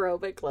my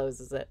robe and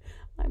closes it.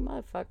 I'm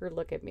like, motherfucker,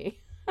 look at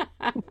me.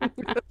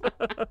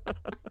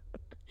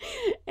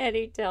 And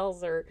he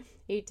tells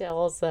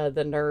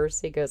the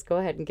nurse, he goes, go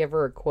ahead and give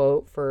her a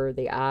quote for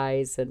the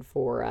eyes and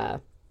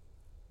for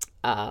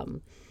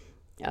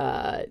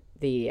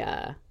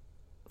the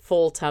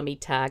full tummy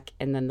tuck,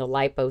 and then the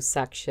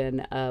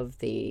liposuction of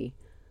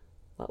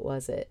what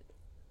was it?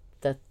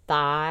 The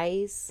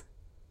thighs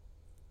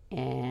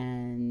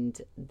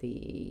and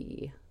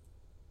the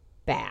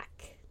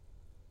back.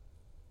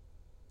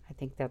 I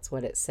think that's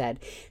what it said.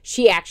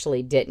 She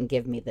actually didn't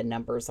give me the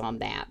numbers on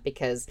that,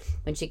 because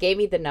when she gave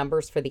me the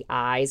numbers for the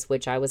eyes,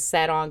 which I was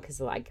set on,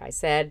 because like I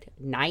said,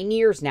 9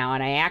 years now,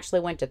 and I actually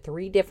went to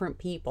 3 different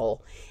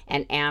people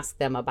and asked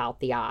them about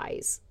the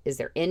eyes. Is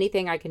there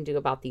anything I can do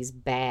about these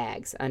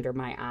bags under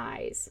my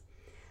eyes?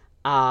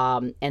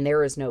 And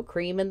there is no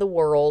cream in the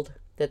world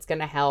that's going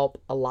to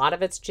help. A lot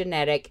of it's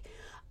genetic.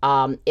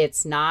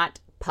 It's not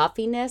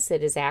puffiness.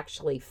 It is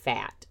actually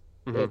fat.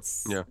 Mm-hmm.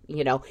 It's, yeah.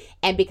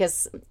 And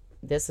because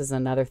this is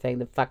another thing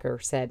the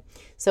fucker said.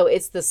 So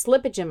it's the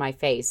slippage in my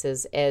face.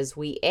 As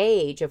we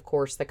age, of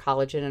course, the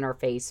collagen in our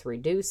face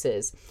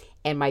reduces.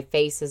 And my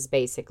face is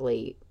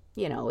basically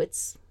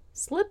it's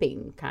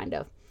slipping kind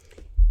of.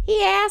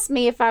 He asked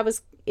me if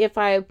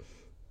I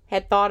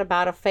had thought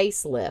about a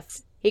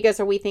facelift. He goes,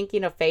 "Are we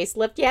thinking of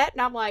facelift yet?"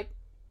 And I'm like,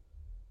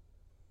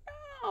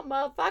 "Oh,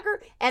 motherfucker."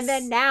 And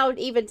then now,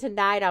 even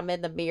tonight, I'm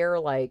in the mirror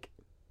like,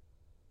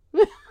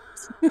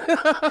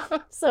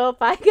 so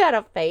if I got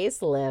a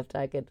facelift,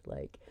 I could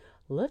like,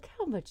 look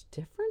how much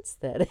difference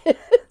that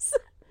is.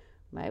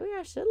 Maybe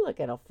I should look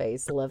at a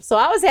facelift. So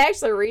I was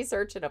actually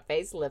researching a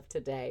facelift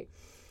today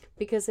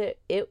because it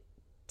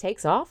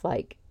takes off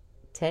like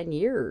 10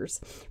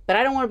 years. But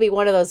I don't want to be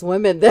one of those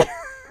women that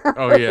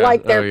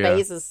like their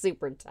face is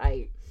super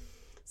tight.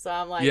 So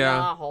I'm like, no,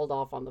 I'll hold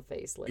off on the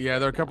facelift. Yeah,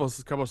 there are a couple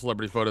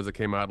celebrity photos that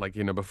came out like,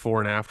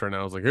 before and after, and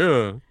I was like,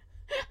 ugh.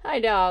 I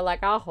know,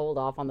 like I'll hold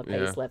off on the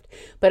facelift.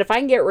 But if I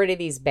can get rid of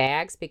these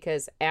bags,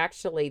 because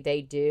actually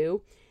they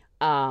do,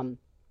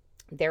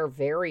 they're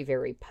very,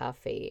 very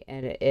puffy,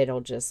 and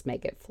it'll just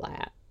make it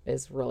flat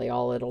is really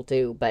all it'll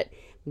do. But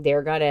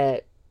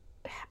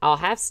I'll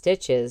have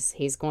stitches.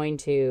 They're going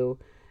to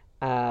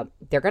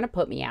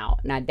put me out.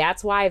 Now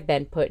that's why I've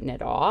been putting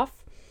it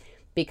off,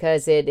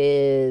 because it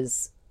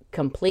is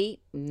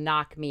complete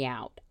knock me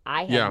out.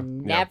 I have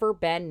never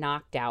been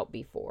knocked out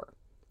before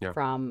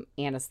from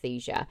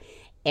anesthesia.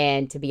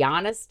 And to be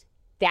honest,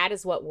 that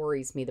is what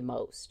worries me the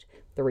most.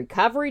 The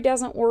recovery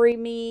doesn't worry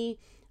me.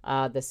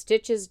 The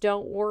stitches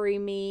don't worry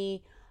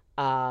me.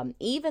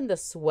 Even the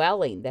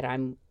swelling that I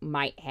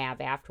might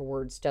have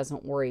afterwards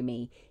doesn't worry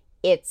me.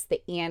 It's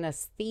the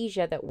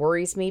anesthesia that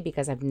worries me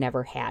because I've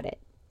never had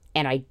it.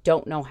 And I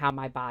don't know how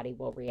my body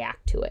will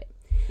react to it.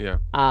 Yeah.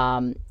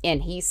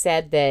 And he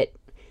said that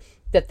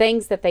the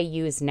things that they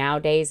use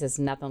nowadays is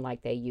nothing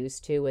like they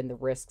used to, and the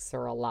risks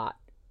are a lot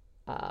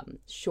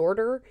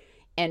shorter,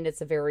 and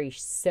it's a very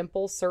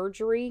simple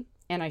surgery,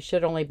 and I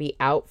should only be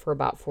out for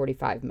about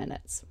 45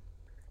 minutes.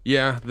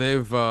 Yeah,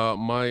 they've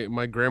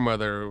my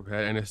grandmother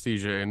had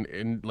anesthesia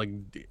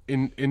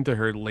into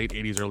her late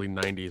 80s, early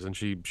 90s, and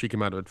she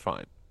came out of it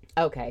fine.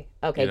 Okay,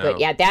 good.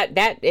 Yeah,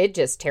 that it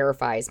just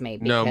terrifies me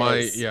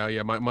because... No,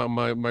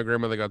 my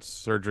grandmother got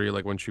surgery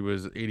like when she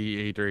was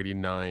 88 or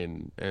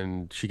 89,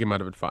 and she came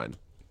out of it fine.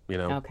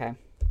 Okay.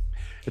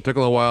 It took a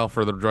little while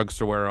for the drugs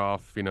to wear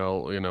off,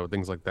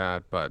 things like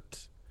that,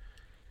 but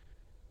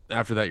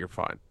after that you're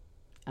fine.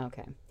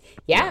 Okay.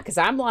 Yeah, because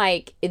I'm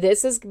like,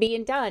 this is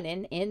being done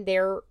in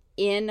their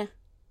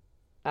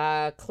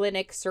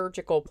clinic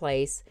surgical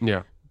place.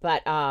 Yeah.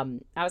 But I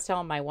was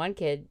telling my one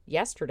kid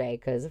yesterday,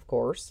 because of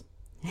course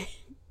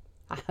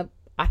I'm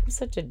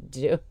such a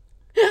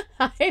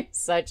I'm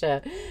such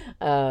a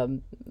I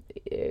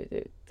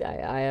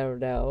don't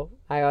know.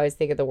 I always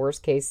think of the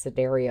worst case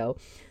scenario.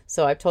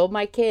 So I've told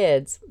my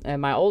kids,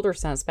 and my older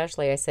son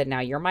especially, I said,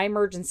 now you're my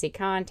emergency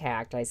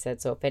contact. I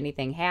said, so if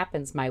anything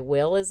happens, my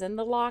will is in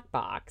the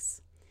lockbox.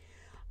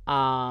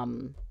 But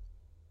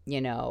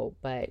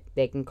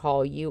they can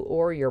call you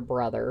or your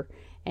brother.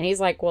 And he's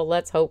like, well,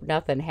 let's hope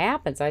nothing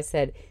happens. I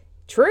said,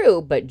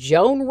 true, but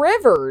Joan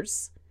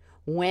Rivers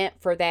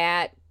went for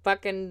that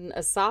fucking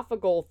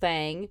esophageal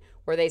thing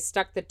where they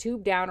stuck the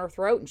tube down her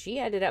throat, and she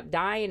ended up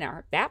dying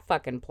at that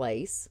fucking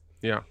place.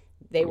 Yeah.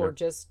 They were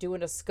just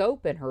doing a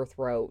scope in her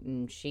throat,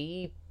 and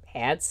she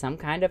had some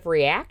kind of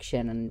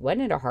reaction. And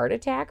wasn't it a heart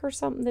attack or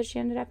something that she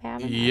ended up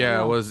having?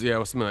 Yeah, it was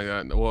something like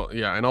that. Well,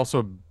 yeah, and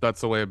also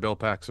that's the way Bill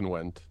Paxton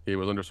went. He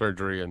was under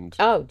surgery and...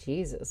 Oh,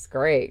 Jesus,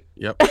 great.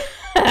 Yep.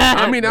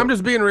 I mean, I'm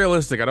just being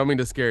realistic. I don't mean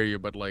to scare you,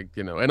 but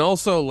and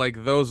also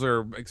those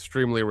are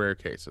extremely rare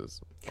cases.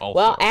 Also.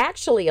 Well,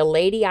 actually, a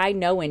lady I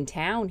know in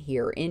town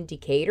here in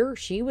Decatur,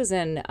 she was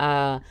in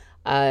a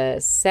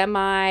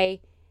semi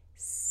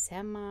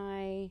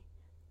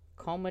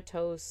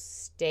comatose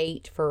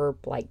state for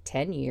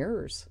 10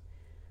 years.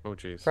 Oh,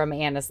 geez. From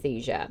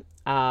anesthesia.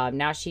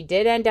 Now she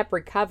did end up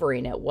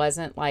recovering. It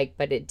wasn't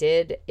but it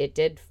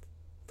did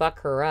fuck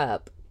her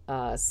up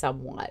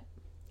somewhat.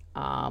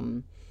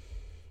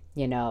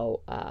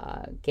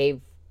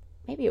 Gave,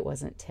 maybe it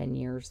wasn't 10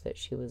 years that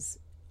she was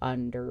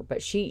under,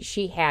 but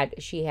she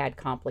had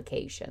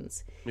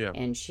complications. Yeah.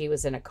 And she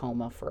was in a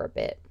coma for a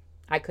bit.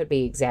 I could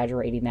be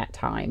exaggerating that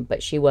time,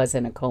 but she was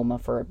in a coma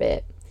for a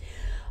bit.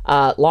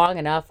 Long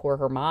enough where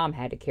her mom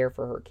had to care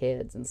for her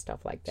kids and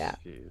stuff like that.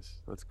 Jeez,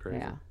 that's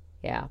crazy.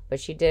 Yeah. But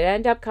she did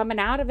end up coming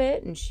out of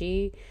it, and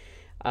she,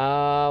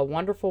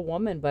 wonderful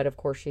woman, but of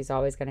course she's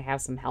always going to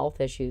have some health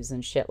issues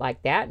and shit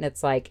like that. And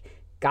it's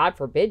God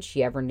forbid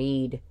she ever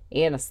need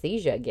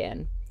anesthesia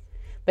again.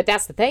 But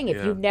that's the thing.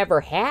 If you've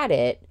never had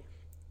it,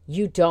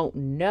 you don't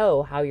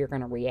know how you're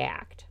going to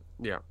react.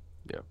 Yeah.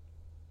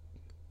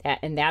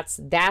 And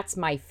that's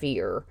my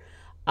fear.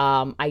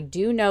 I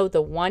do know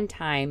the one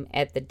time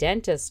at the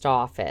dentist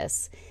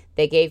office,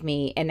 they gave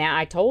me, and now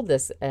I told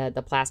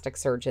the plastic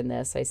surgeon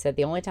this, I said,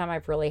 the only time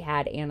I've really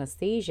had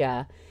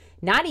anesthesia,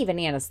 not even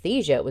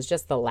anesthesia, it was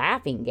just the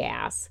laughing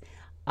gas,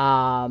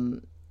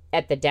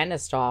 at the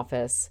dentist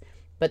office,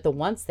 but the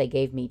ones they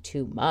gave me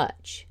too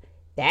much,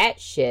 that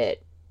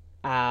shit,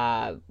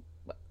 I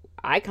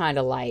kind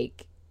of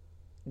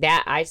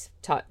that, I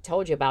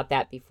told you about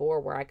that before,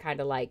 where I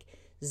kind of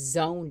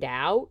zoned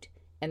out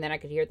And then I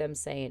could hear them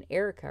saying,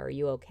 Erica, are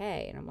you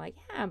okay? And I'm like,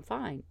 yeah, I'm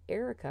fine.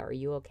 Erica, are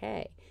you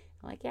okay?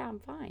 I'm like, yeah, I'm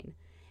fine.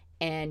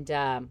 And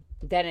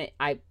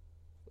I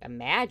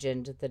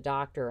imagined the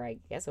doctor, I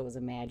guess I was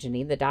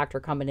imagining the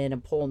doctor coming in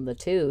and pulling the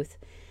tooth.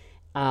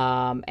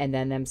 And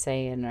then them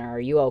saying,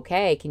 are you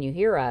okay? Can you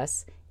hear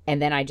us?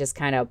 And then I just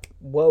kind of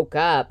woke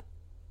up,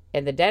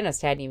 and the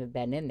dentist hadn't even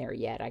been in there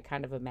yet. I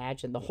kind of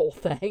imagined the whole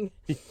thing.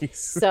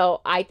 So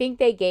I think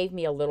they gave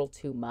me a little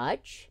too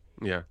much.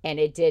 Yeah. And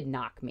it did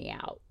knock me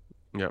out.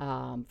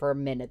 Yeah. For a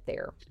minute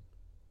there.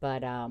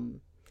 But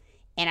and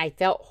I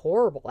felt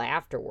horrible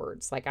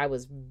afterwards. Like I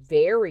was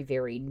very,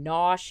 very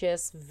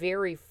nauseous,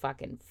 very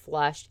fucking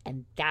flushed,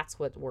 and that's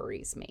what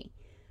worries me.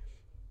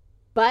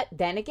 But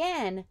then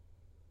again,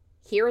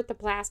 here at the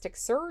plastic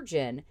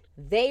surgeon,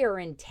 they are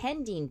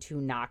intending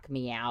to knock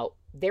me out.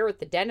 There at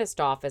the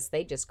dentist office,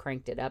 they just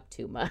cranked it up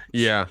too much.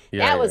 Yeah.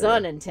 That was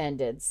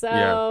unintended. So,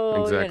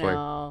 yeah, exactly.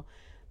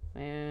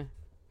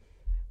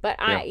 But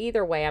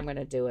either way, I'm going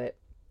to do it.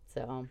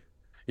 So.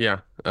 Yeah.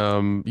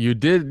 You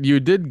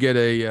did get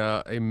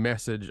a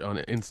message on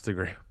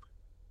Instagram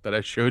that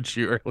I showed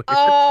you earlier.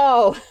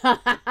 Oh.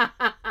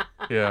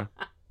 Yeah.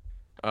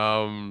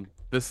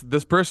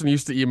 This person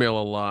used to email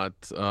a lot.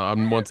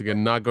 I'm once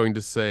again not going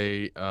to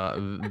say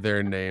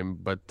their name,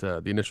 but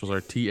the initials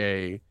are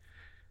TA,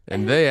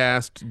 and they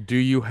asked, "Do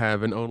you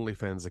have an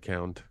OnlyFans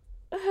account?"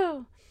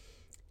 Oh.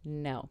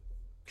 No.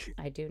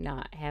 I do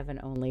not have an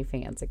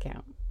OnlyFans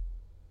account.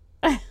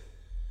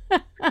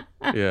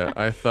 Yeah,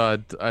 I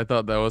thought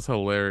that was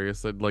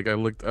hilarious. Like I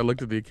looked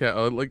at the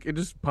account, like it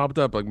just popped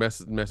up like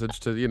message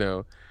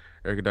to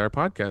Erica Dyer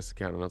podcast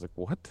account, and I was like,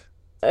 what?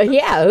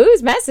 Yeah,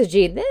 who's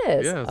messaging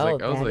this? Yeah,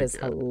 that is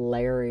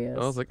hilarious.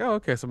 I was like, oh,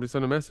 okay, somebody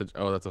sent a message.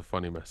 Oh, that's a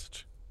funny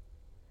message.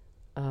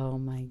 Oh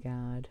my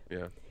God.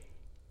 Yeah.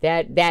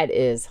 That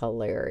is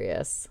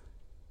hilarious.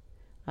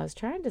 I was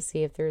trying to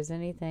see if there's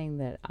anything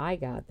that I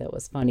got that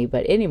was funny,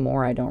 but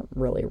anymore I don't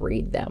really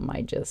read them.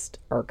 I just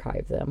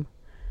archive them.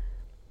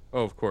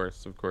 Oh, of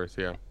course,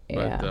 yeah.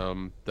 Yeah.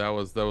 But that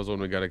was one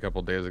we got a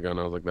couple days ago,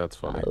 and I was like, that's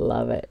funny. I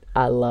love it.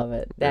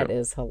 That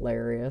is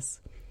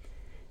hilarious.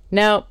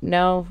 No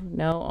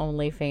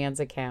OnlyFans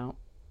account.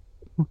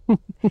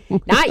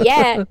 Not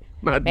yet.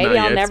 Maybe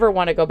I'll never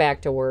want to go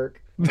back to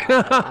work.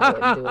 I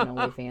wouldn't do an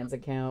OnlyFans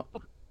account.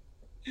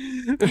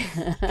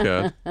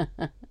 Yeah.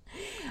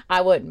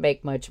 I wouldn't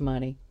make much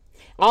money.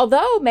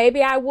 Although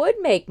maybe I would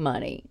make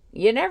money.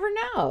 You never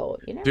know.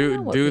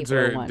 Dudes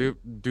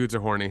are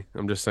horny.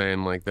 I'm just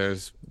saying, like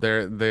there's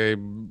a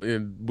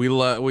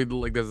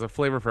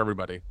flavor for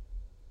everybody.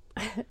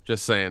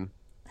 Just saying.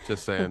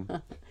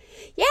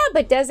 Yeah,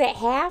 but does it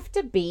have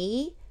to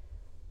be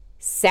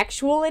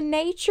sexual in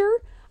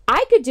nature?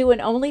 I could do an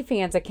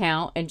OnlyFans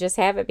account and just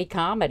have it be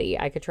comedy.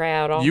 I could try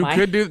out all you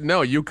could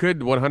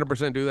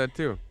 100% do that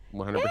too.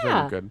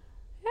 100% you could.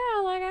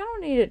 Yeah, like I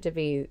don't need it to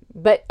be,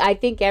 but I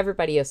think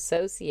everybody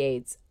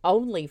associates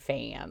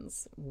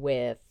OnlyFans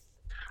with.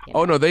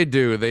 Oh no, they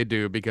do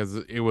because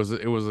it was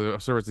a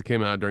service that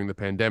came out during the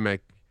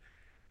pandemic,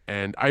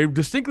 and I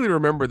distinctly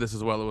remember this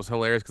as well. It was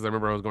hilarious because I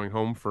remember I was going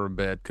home for a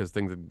bit because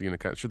things had,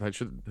 should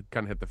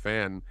kind of hit the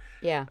fan.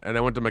 Yeah. And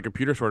I went to my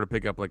computer store to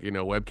pick up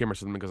webcam or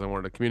something because I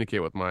wanted to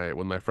communicate with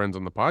my friends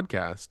on the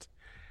podcast,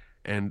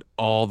 and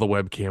all the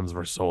webcams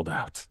were sold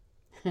out.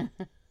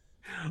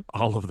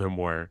 All of them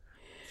were.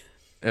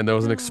 And there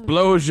was an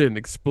explosion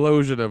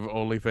of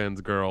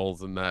OnlyFans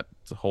girls and that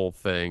whole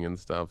thing and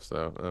stuff.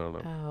 So I don't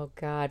know. Oh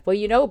God.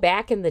 Well,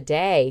 back in the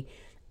day,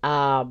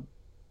 they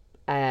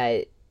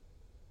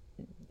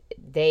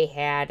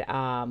had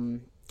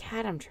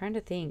God, I'm trying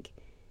to think.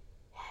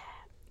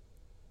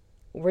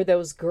 Where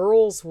those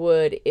girls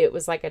it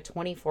was like a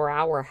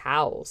 24-hour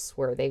house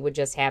where they would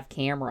just have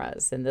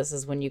cameras, and this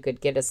is when you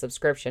could get a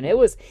subscription. It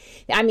was,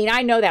 I mean,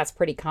 I know that's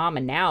pretty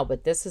common now,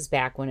 but this is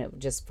back when it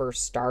just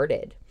first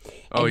started.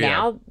 Oh, and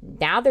yeah.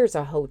 Now there's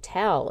a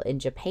hotel in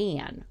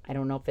Japan. I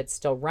don't know if it's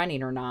still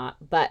running or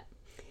not, but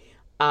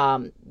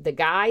the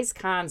guy's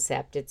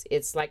concept,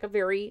 it's like a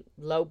very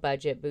low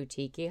budget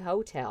boutique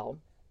hotel,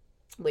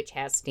 which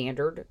has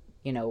standard,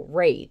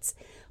 rates,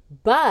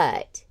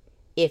 but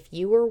if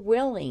you are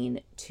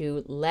willing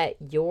to let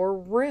your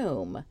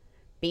room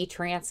be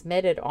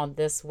transmitted on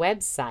this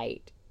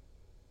website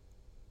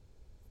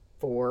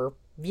for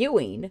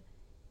viewing,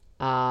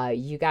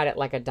 you got it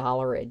like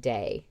 $1 a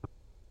day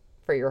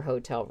for your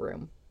hotel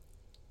room.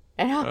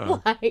 And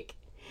I'm like,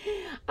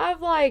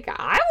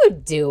 I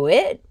would do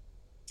it.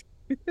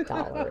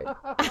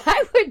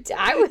 I would.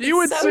 You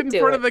would so sit in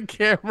front of the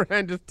camera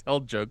and just tell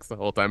jokes the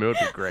whole time. It would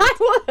be great.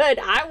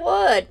 I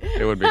would.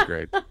 It would be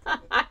great.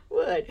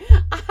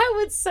 I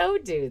would so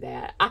do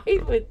that.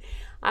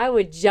 I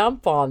would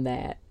jump on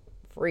that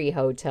free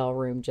hotel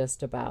room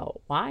just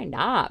about. Why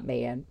not,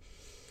 man?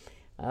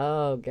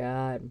 Oh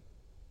God.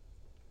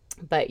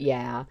 But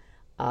yeah,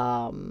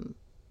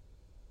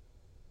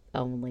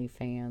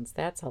 OnlyFans.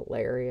 That's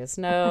hilarious.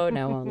 No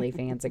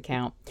OnlyFans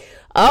account.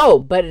 Oh,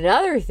 but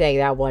another thing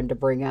that I wanted to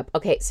bring up.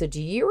 Okay, so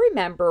do you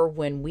remember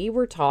when we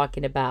were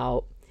talking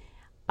about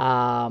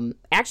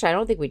Actually, I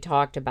don't think we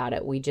talked about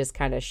it. We just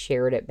kind of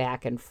shared it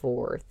back and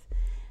forth.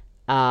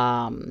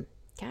 God,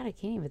 I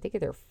can't even think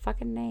of their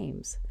fucking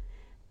names.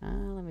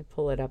 Let me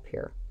pull it up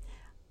here.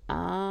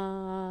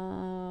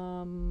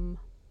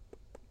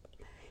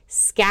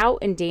 Scout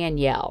and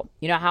Danielle.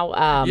 You know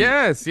how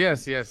Yes.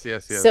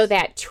 so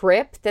that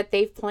trip that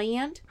they've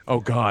planned? Oh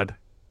God.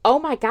 Oh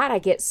my God, I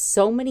get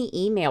so many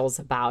emails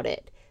about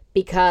it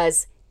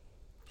because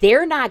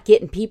they're not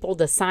getting people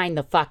to sign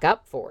the fuck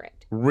up for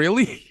it.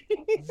 Really?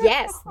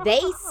 Yes,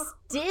 they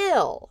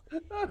still.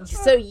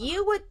 So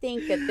you would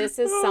think that this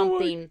is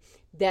something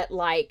that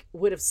like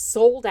would have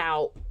sold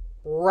out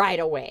right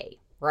away,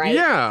 right?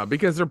 Yeah,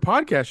 because their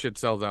podcast shit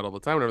sells out all the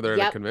time whenever they're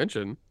at a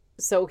convention.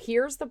 So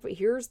here's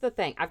the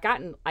thing. I've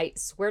gotten, I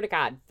swear to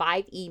God,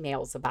 5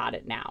 emails about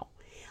it now.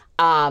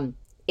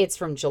 It's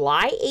from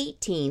July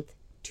 18th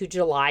to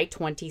July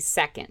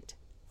 22nd.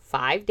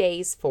 5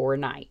 days, 4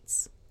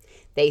 nights.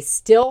 They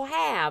still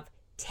have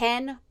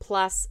 10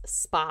 plus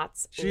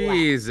spots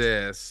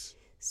Jesus.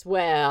 left.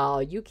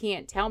 Well, you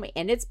can't tell me.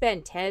 And it's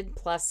been 10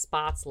 plus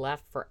spots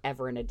left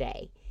forever and a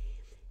day.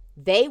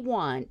 They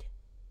want,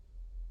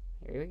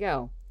 here we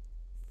go,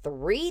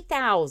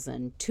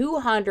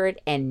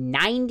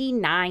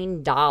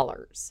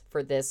 $3,299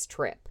 for this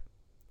trip.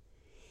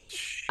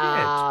 Shit.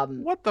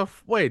 What the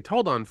wait,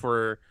 hold on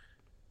for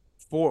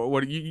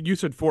what you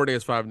said 4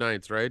 days, 5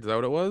 nights, right? Is that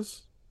what it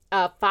was?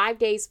 5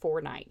 days,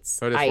 4 nights.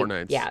 5 days, 4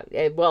 nights. Yeah.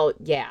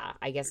 Yeah,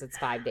 I guess it's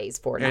 5 days,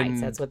 4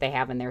 nights. That's what they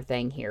have in their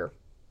thing here.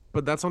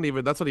 But that's not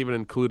even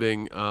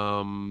including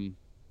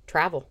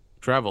travel.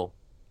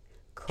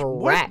 Correct.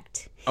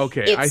 What?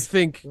 Okay, I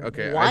think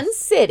one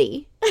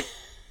city.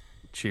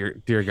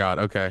 Dear God,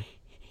 okay.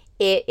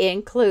 It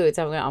includes,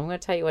 I'm going to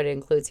tell you what it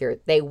includes here.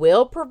 They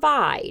will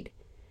provide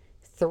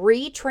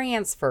 3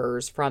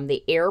 transfers from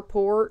the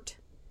airport,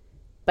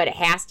 but it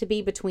has to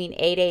be between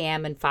 8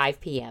 a.m. and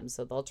 5 p.m.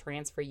 So they'll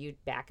transfer you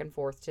back and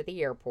forth to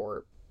the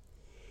airport.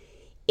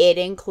 It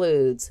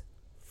includes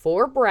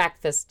 4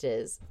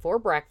 breakfasts,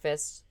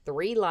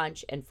 3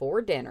 lunch, and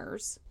 4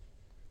 dinners.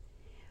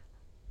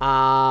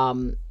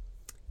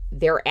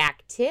 Their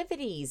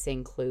activities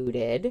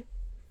included,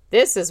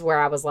 this is where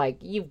I was like,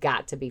 you've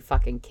got to be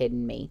fucking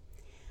kidding me.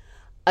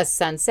 A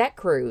sunset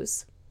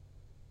cruise,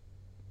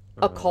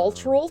 a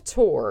cultural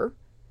tour.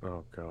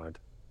 Oh, God.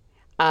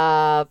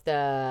 Of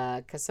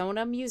the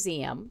Casona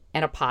Museum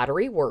and a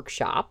pottery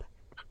workshop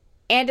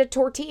and a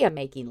tortilla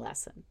making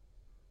lesson.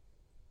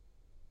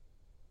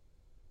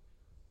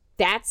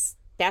 That's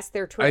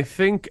their trip. I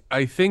think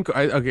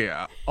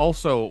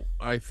also,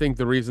 I think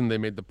the reason they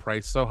made the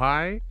price so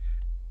high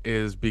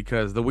is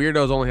because the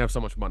weirdos only have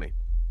so much money.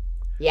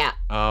 Yeah.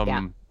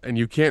 And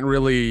you can't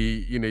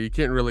really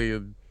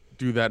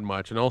do that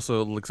much. And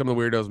also, like, some of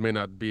the weirdos may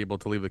not be able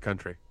to leave the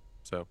country.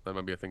 So that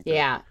might be a thing too.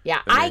 Yeah.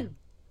 I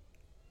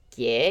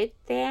get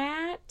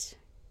that.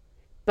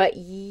 But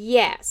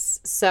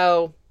yes.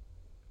 So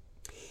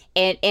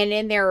and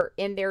in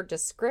their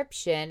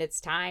description, it's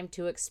time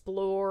to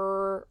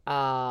explore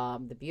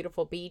the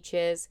beautiful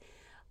beaches.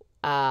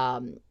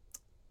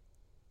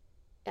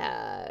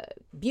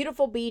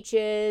 Beautiful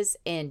beaches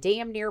and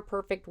damn near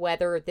perfect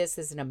weather. This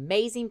is an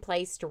amazing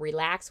place to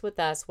relax with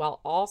us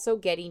while also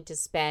getting to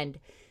spend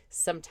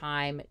some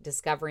time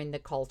discovering the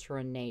culture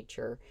and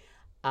nature.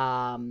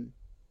 But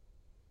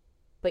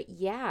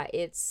yeah,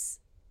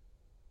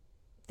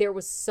 there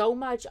was so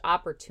much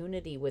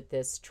opportunity with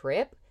this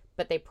trip,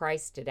 but they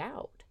priced it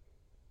out.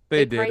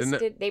 They priced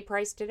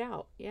it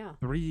out. Yeah.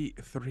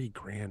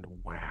 $3,000.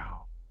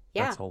 Wow.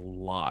 Yeah. That's a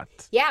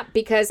lot. Yeah,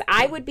 because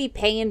I would be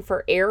paying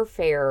for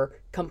airfare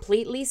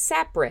completely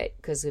separate,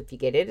 because if you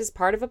get it as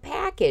part of a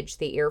package,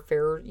 the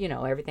airfare,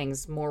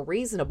 everything's more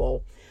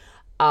reasonable.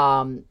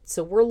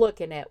 So we're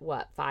looking at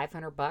what,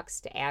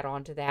 $500 to add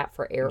on to that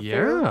for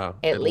airfare?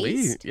 Yeah, at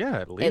least.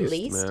 Yeah, at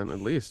least, man,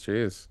 at least,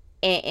 jeez.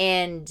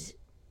 And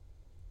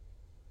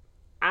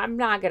I'm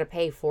not gonna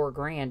pay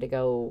 $4,000 to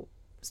go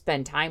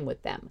spend time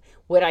with them.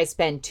 Would I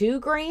spend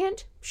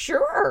 $2,000?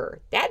 Sure,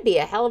 that'd be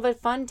a hell of a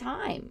fun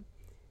time.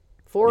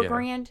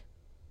 $4,000?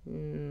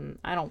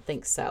 I don't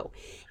think so.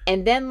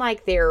 And then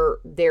like their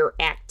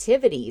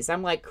activities,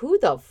 I'm like, who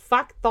the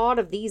fuck thought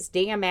of these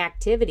damn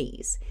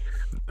activities?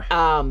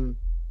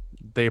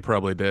 They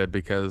probably did,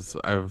 because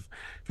if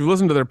you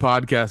listen to their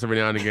podcast every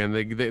now and again,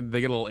 they get a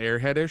little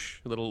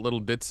airheadish, a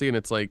little ditzy, and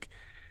it's like,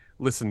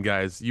 listen,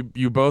 guys,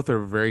 you both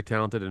are very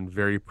talented and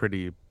very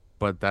pretty,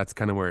 but that's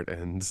kind of where it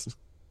ends.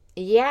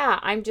 Yeah,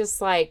 I'm just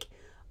like,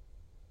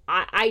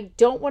 I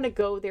don't want to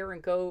go there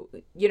and go,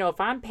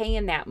 if I'm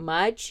paying that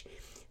much,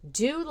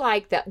 do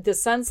like the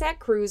sunset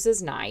cruise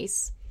is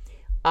nice.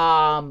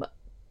 But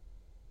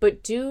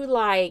do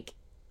like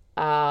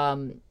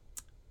a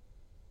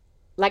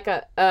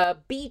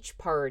beach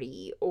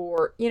party,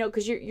 or,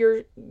 cause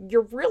you're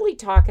really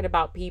talking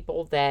about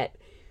people that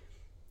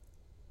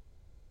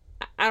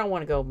I don't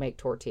want to go make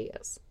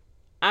tortillas.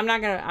 I'm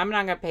not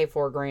gonna pay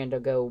 $4,000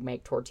 to go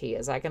make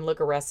tortillas. I can look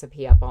a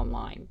recipe up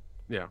online.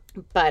 Yeah.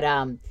 But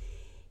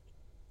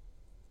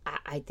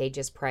they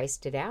just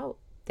priced it out.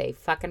 They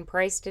fucking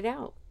priced it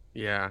out.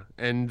 Yeah,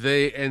 and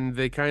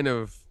they kind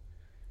of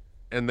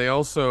and they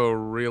also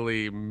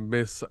really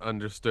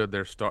misunderstood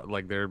their star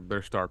like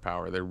their star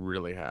power. They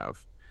really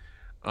have.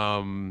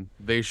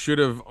 They should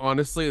have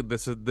honestly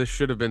this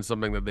should have been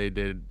something that they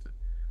did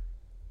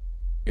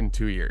in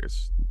 2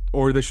 years,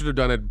 or they should have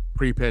done it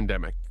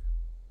pre-pandemic.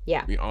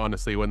 Yeah.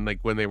 Honestly, when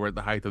they were at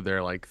the height of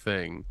their like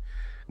thing.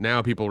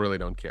 Now people really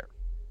don't care.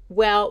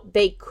 Well,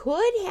 they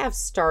could have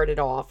started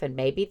off, and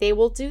maybe they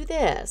will do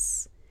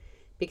this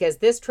because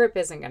this trip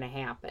isn't going to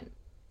happen.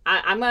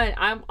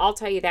 I'll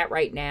tell you that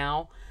right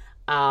now.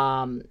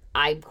 I'm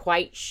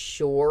quite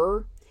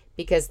sure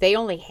because they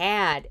only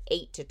had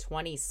 8 to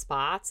 20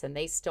 spots, and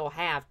they still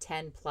have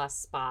 10 plus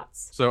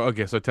spots So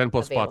okay, so 10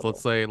 plus spots.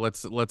 Let's available.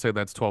 say let's say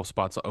that's 12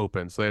 spots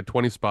open. So they had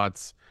 20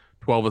 spots,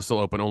 12 is still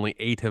open, only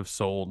 8 have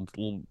sold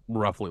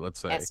roughly, let's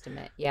say.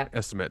 Estimate. Yep.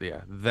 Estimate,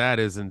 yeah. That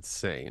is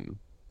insane.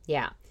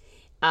 Yeah.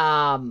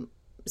 Um,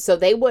 so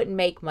they wouldn't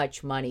make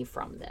much money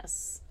from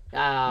this.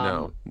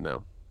 No,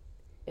 no.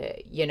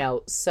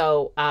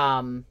 So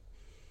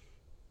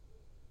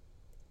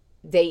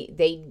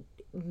they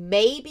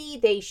maybe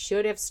they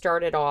should have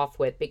started off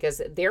with,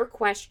 because their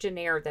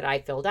questionnaire that I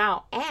filled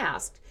out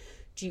asked,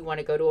 do you want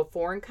to go to a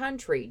foreign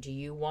country? Do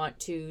you want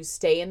to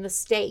stay in the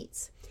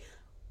States?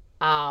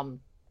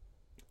 Um,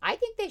 I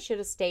think they should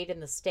have stayed in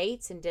the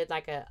States and did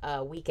like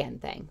a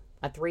weekend thing,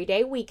 a 3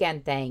 day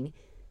weekend thing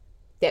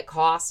that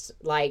cost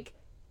like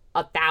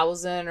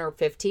 1,000 or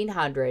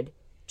 1,500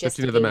 just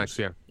 15 to to the max,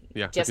 gauge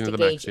yeah. Yeah, just 15 to to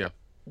the max, yeah.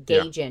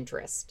 Yeah. gauge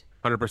interest.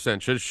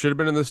 100%. Should have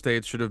been in the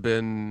States, should have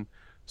been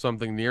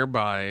something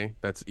nearby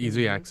that's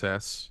easy Mm-hmm.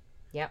 access.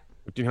 Yep.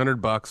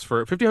 $1,500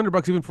 for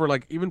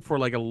 $1,500 even for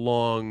like a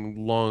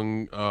long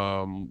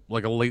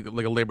like a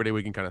Labor Day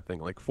weekend kind of thing,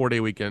 like 4 day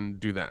weekend,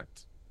 do that,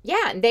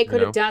 Yeah, and they you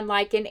could have know? done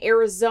like in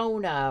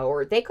Arizona,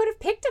 or they could have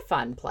picked a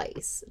fun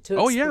place to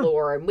Oh yeah.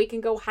 explore, and we can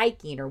go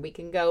hiking, or we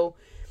can go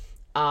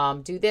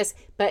do this.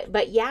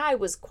 But yeah, I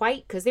was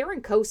quite, because they're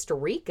in Costa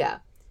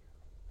Rica.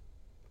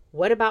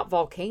 What about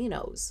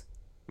volcanoes?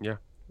 Yeah.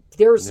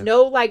 There's Yeah.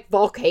 no like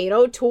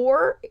volcano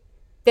tour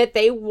that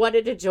they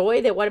wanted to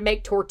join. They want to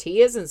make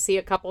tortillas and see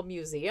a couple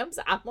museums.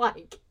 I'm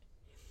like,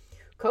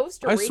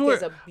 Costa I Rica is swear,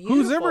 a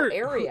beautiful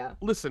area.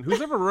 listen,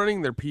 who's ever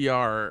running their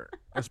PR,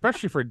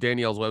 especially for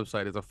Danielle's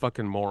website, is a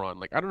fucking moron.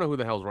 Like, I don't know who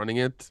the hell's running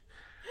it.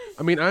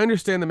 I mean, I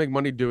understand they make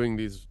money doing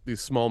these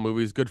small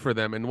movies. Good for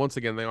them. And once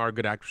again, they are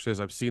good actresses.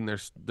 I've seen their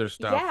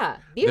stuff. Yeah,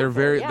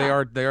 beautiful.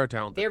 Yeah, They are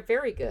talented. they're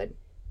very good.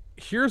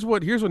 Here's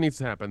what needs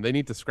to happen. They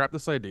need to scrap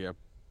this idea.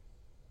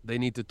 They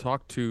need to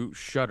talk to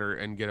Shutter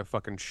and get a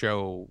fucking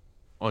show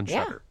on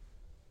Yeah. Shutter.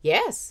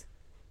 Yes.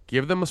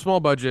 Give them a small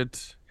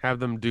budget, have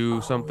them do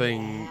Oh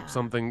yeah.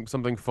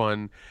 something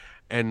fun,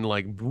 and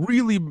like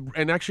really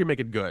and actually make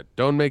it good.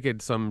 Don't make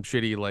it some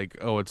shitty like,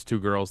 oh, it's two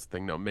girls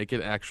thing. No, make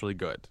it actually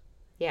good.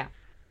 Yeah.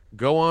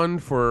 Go on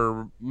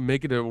for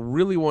make it a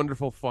really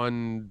wonderful,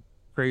 fun,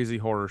 crazy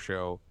horror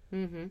show.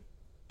 Mm-hmm.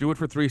 Do it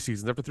for 3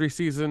 seasons. After 3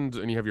 seasons,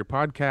 and you have your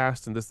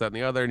podcast and this, that, and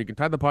the other, and you can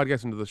tie the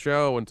podcast into the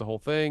show, and it's a whole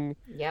thing.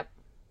 Yep.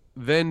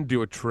 Then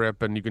do a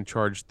trip, and you can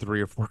charge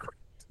 3 or 4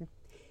 grand.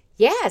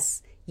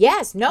 Yes.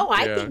 Yes. No,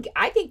 Yeah.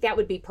 I think that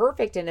would be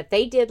perfect. And if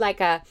they did like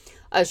a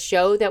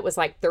show that was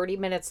like 30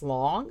 minutes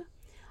long,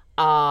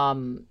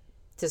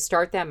 to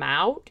start them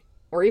out,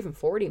 or even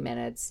 40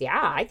 minutes, yeah,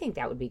 I think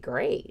that would be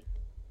great.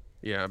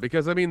 Yeah,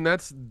 because I mean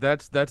that's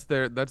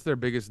their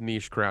biggest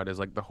niche crowd is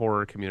like the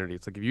horror community.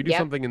 It's like if you do Yep.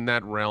 something in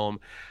that realm,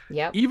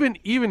 Yep.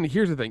 even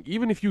here's the thing,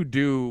 even if you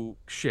do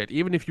shit,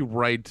 even if you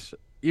write,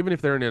 even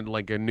if they're in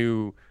like a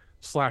new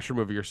slasher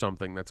movie or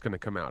something that's going to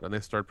come out and they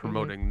start Mm-hmm.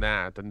 promoting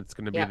that and it's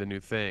going to be Yep. the new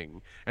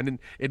thing and then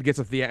it gets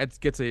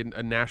a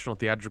national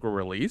theatrical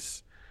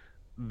release,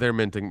 they're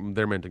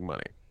minting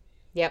money.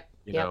 Yep.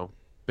 You Yep. know,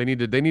 they need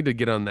to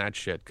get on that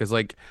shit because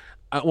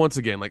once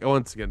again,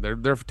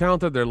 they're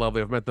talented, they're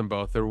lovely. I've met them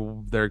both.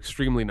 They're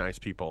extremely nice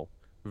people,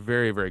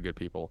 very very good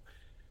people.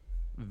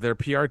 Their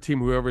PR team,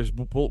 whoever's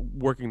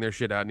working their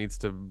shit out, needs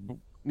to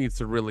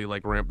really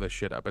like ramp this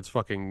shit up.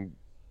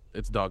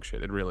 It's dog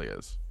shit. It really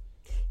is.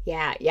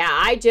 Yeah. Yeah.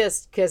 I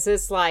just, because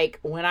it's like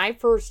when I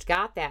first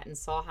got that and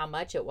saw how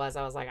much it was,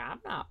 I was like, I'm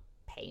not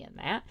paying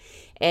that.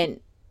 And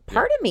Yeah,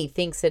 part of me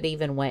thinks it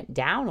even went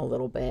down a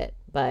little bit,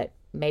 but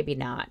maybe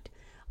not.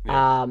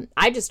 yeah.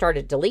 I just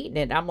started deleting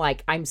it. I'm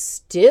like, I'm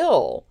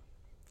still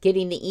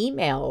getting the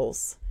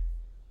emails.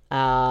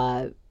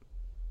 Uh,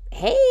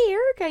 hey,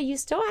 Erica, you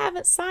still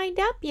haven't signed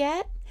up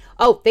yet.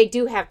 Oh, they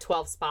do have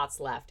 12 spots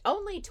left.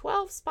 Only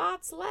 12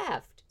 spots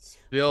left.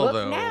 Still Book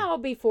though, now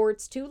before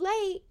it's too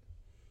late.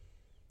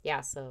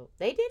 Yeah, so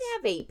they did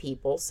have 8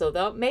 people,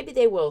 so maybe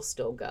they will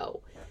still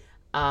go.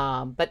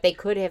 But they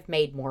could have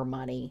made more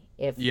money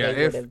if yeah.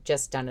 they would have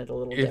just done it a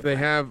little If they different.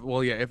 have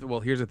yeah, if well,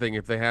 here's the thing.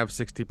 If they have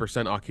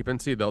 60%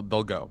 occupancy, they'll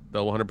go.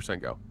 They'll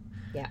 100% go.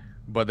 Yeah,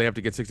 But they have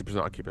to get 60%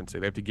 occupancy.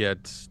 They have to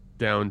get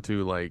down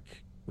to like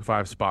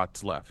 5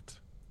 spots left.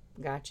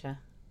 gotcha.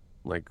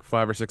 Like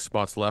 5 or 6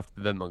 spots left,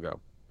 then they'll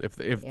go. Yeah.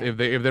 If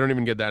they don't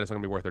even get that, it's not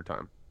gonna be worth their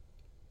time.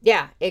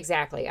 Yeah,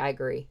 exactly. I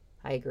agree.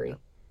 I agree.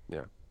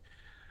 Yeah.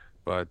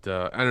 But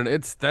I don't know.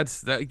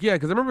 That's that. Yeah,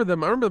 because I remember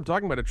them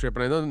talking about a trip,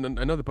 and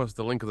I know they posted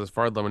the link of this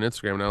Fard Love on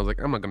Instagram, and I was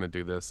like, I'm not gonna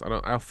do this. I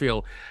don't. I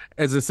feel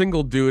as a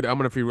single dude, I'm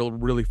gonna feel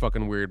really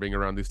fucking weird being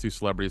around these two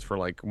celebrities for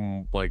like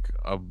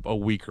a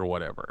week or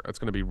whatever. It's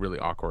gonna be really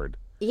awkward.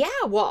 Yeah,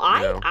 well, You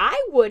I know?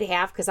 I would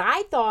have because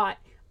I thought,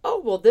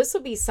 oh well, this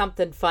will be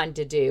something fun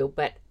to do.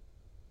 But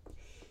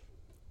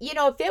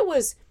if it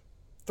was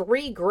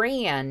 3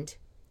 grand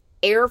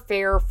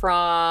airfare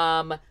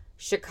from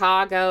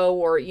Chicago,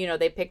 or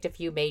they picked a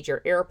few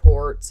major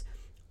airports,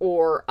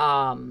 or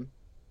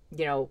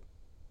you know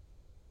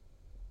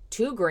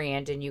 2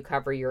 grand and you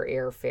cover your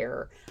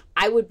airfare,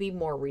 I would be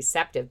more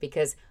receptive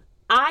because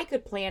I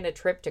could plan a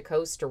trip to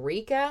Costa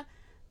Rica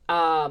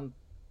um,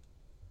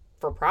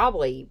 for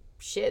probably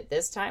shit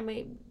this time of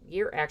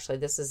year. Actually,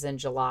 this is in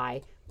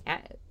July. Uh,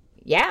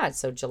 Yeah,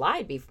 so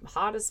July'd be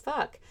hot as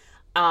fuck.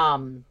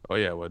 Um, Oh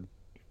yeah, it would.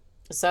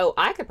 so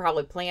I could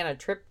probably plan a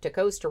trip to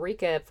Costa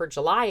Rica for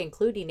July,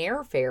 including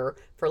airfare,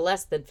 for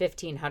less than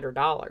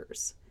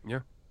 $1,500 Yeah,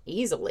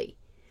 easily.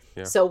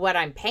 yeah, So what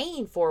I'm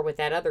paying for with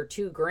that other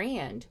 2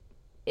 grand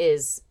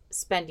is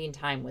spending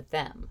time with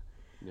them.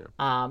 yeah,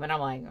 And I'm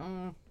like,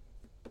 no,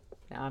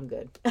 I'm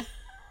good.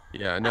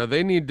 yeah. No,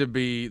 they need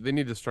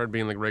to start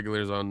being like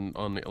regulars on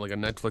like a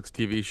Netflix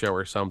TV show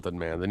or something,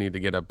 man. They need to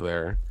get up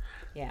there.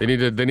 Yeah. They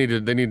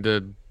need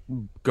to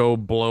go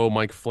blow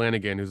Mike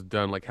Flanagan, who's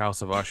done like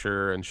House of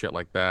Usher and shit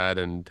like that,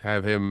 and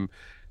have them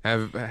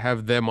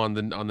on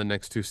the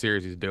next two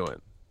series he's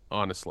doing.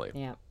 Honestly,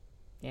 Yeah.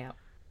 Yeah.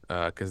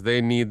 because they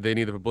need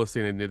the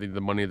publicity, they need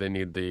the money, they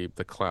need the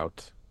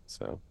clout.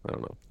 So I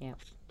don't know. Yeah.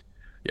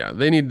 Yeah,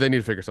 they need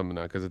to figure something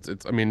out because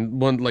it's. I mean,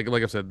 one like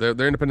I said, their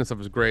independent stuff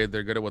is great.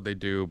 They're good at what they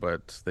do,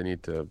 but they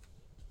need to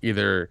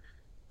either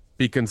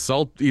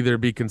either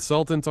be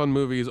consultants on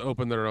movies,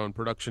 open their own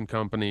production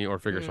company, or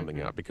figure something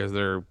Hmm. out because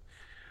they're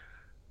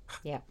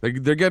Yeah. they're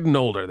getting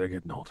older. They're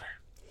getting older.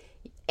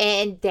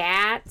 And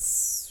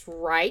that's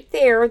right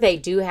there. They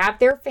do have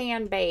their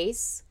fan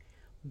base,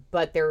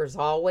 but there's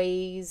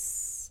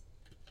always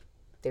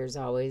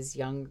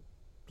young,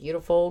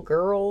 beautiful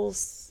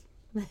girls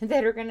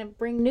that are going to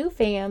bring new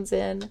fans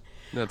in.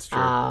 That's true.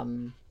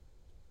 Um,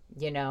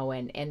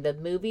 and the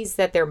movies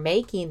that they're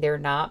making, they're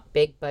not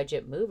big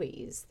budget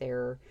movies.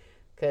 They're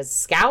because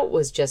Scout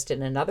was just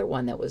in another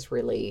one that was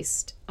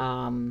released.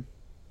 I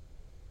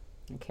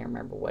can't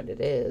remember what it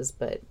is,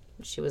 but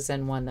she was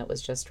in one that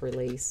was just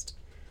released.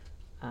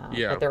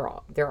 Yeah, But they're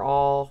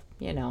all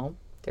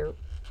they're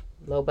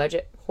low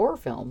budget horror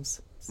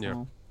films. yeah,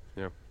 So,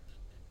 yeah,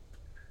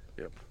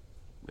 yeah,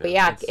 but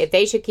yeah. yeah, It's if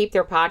they should keep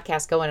their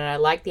podcast going, and I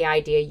like the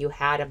idea you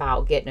had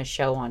about getting a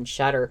show on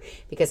Shutter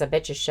because I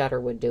bet you Shutter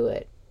would do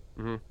it.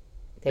 hmm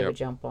They would Yep.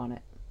 jump on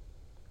it.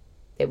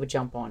 They would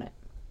jump on it.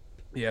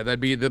 Yeah, that'd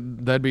be the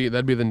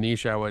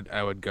niche I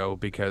would go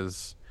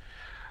because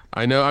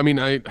I know. I mean,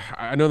 I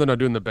know they're not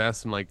doing the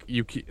best, and like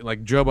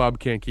like Joe Bob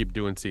can't keep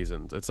doing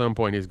seasons. At some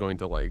point, he's going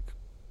to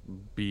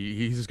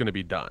he's just going to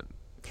be done.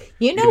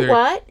 You know Either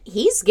what?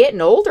 He's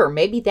getting older.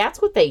 Maybe that's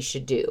what they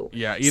should do.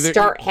 yeah,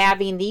 Start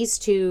having these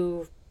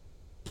two.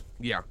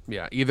 yeah.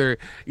 Either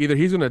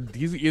he's gonna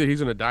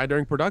die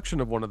during production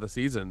of one of the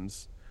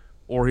seasons,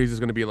 or he's just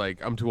gonna be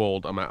like, I'm too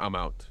old. I'm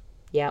out.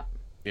 Yep.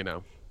 You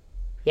know.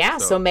 Yeah,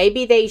 so So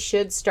maybe they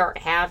should start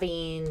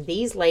having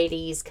these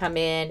ladies come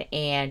in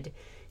and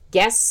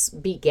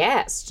be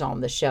guests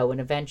on the show and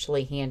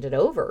eventually hand it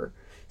over.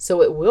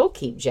 So it will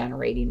keep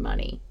generating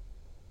money.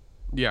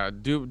 yeah,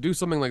 do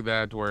something like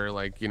that where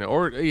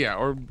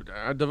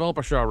or develop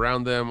a show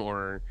around them,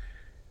 or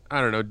I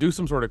don't know, do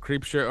some sort of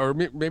creep show, or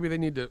maybe they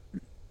need to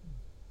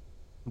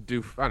I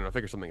don't know,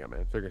 figure something out,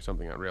 man. Figure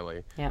something out,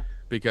 really, Yeah.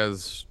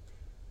 because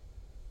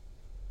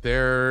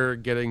they're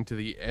getting to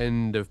the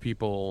end of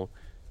people.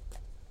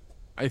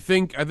 I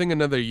think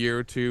another year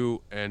or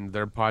two, and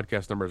their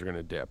podcast numbers are going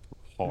to dip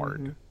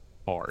hard, Mm-hmm.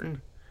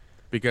 hard.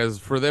 Because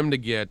for them to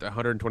get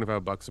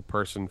 $125 a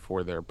person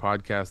for their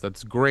podcast,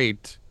 that's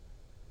great.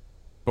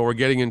 But we're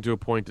getting into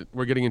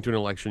an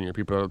election year.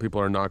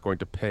 People are not going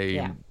to pay.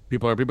 Yeah.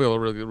 People are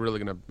really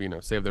going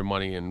to save their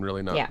money and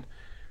really not Yeah.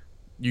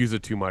 use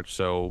it too much.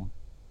 So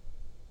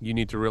you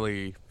need to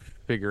really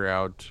figure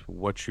out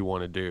what you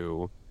want to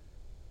do,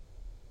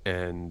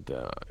 and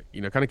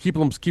kind of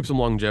keep some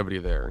longevity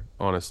there.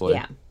 Honestly.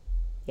 Yeah.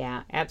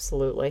 Yeah,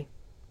 absolutely.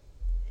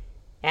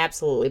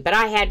 Absolutely. But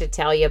I had to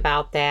tell you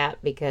about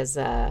that because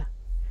I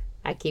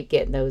keep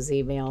getting those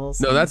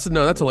emails. No, And that's we've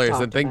hilarious.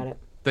 And talked about it.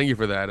 thank you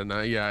for that. And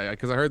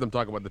because I heard them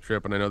talk about the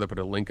trip, and I know they put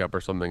a link up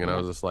or something, and I Yeah.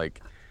 was just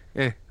like,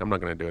 I'm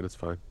not gonna do it. It's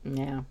fine.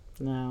 Yeah.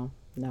 No,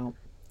 no.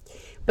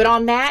 But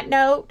on that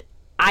note,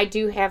 I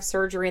do have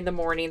surgery in the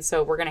morning,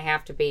 so we're going to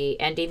have to be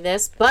ending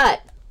this,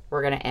 but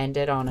we're going to end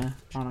it on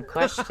a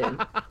question.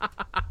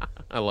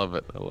 I love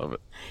it. I love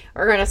it.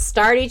 We're going to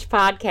start each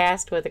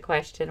podcast with a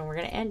question, and we're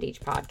going to end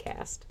each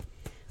podcast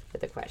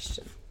with a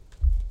question.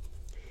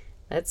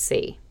 Let's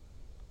see.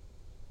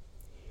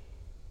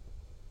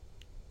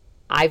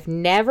 I've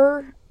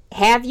never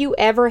Have you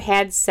ever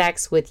had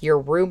sex with your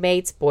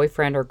roommate's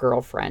boyfriend or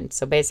girlfriend?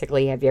 So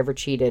basically, have you ever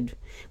cheated?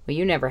 Well,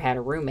 you never had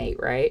a roommate,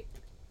 right?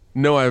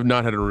 No, I have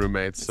not had a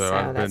roommate, so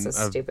So that's a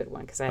stupid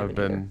one because I I've haven't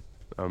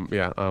either. been,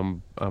 yeah,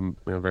 I'm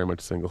very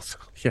much single. So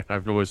yeah,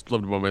 I've always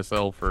lived by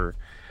myself, or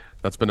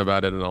that's been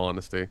about it in all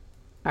honesty.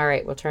 All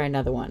right, we'll try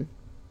another one.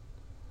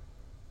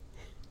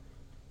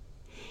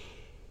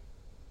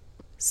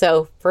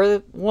 So for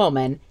the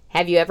woman,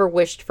 have you ever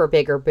wished for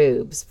bigger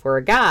boobs? For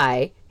a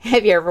guy,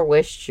 have you ever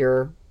wished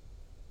your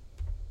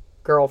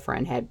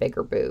girlfriend had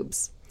bigger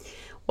boobs?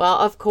 Well,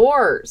 of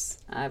course.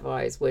 I've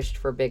always wished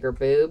for bigger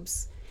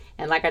boobs.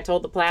 And like I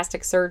told the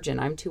plastic surgeon,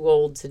 I'm too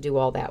old to do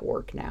all that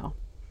work now.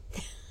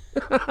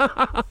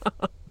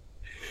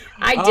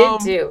 I did Um,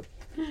 too.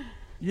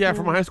 yeah,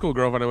 for my high school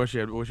girlfriend, I wish she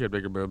had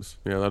bigger boobs.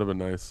 Yeah, that'd have been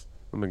nice.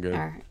 That'd been good.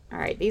 All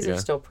right. These are Yeah.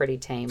 still pretty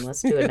tame.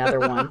 Let's do another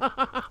one.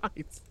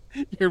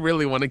 You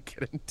really want to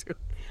get into it.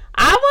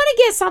 I want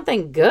to get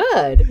something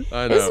good.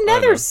 I This is know, I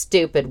another know.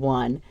 stupid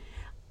one.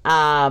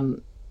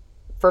 Um,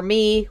 for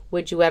me,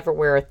 would you ever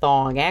wear a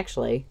thong?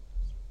 Actually,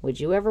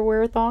 would you ever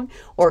wear a thong?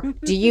 Or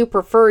do you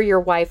prefer your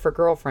wife or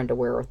girlfriend to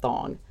wear a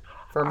thong?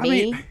 For I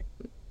mean, me,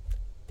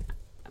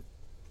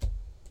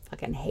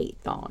 fucking hate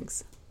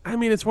thongs.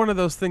 it's one of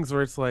those things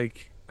where it's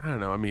like, I don't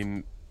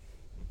know.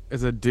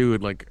 As a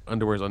dude, like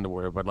underwear's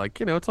underwear, but like,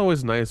 it's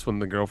always nice when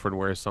the girlfriend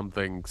wears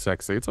something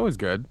sexy. It's always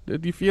good.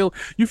 You feel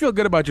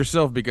good about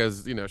yourself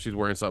because, she's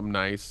wearing something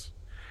nice.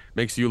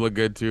 Makes you look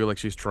good too, like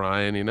she's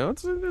trying,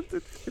 it's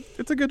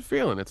a good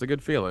feeling. It's a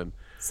good feeling.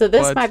 So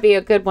this But might be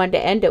a good one to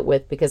end it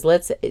with because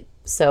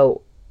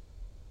so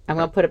I'm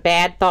going to put a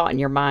bad thought in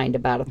your mind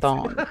about a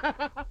thong.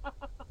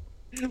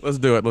 let's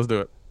do it. Let's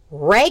do it.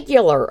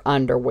 Regular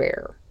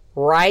underwear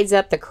rides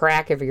up the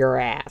crack of your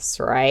ass,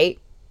 right?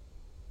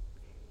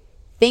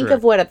 Think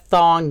of Correct. what a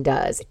thong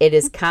does. It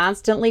is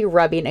constantly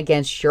rubbing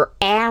against your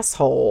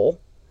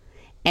asshole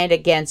and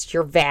against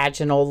your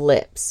vaginal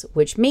lips,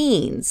 which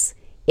means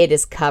it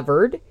is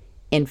covered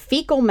in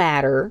fecal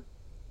matter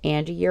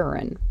and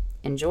urine.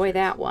 Enjoy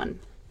that one.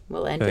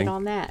 We'll end it Thank,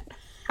 on that.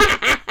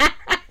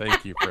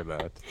 thank you for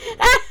that.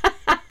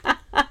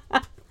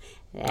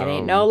 That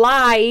ain't no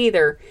lie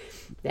either.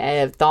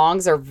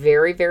 Thongs are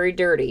very, very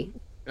dirty.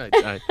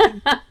 I,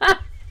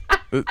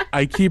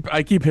 I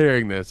keep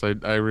hearing this.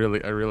 I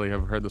really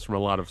have heard this from a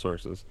lot of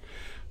sources.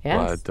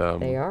 Yes, But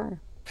they are.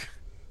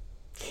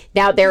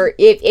 Now,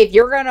 if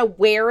you're gonna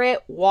wear it,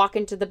 walk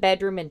into the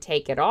bedroom and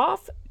take it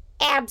off.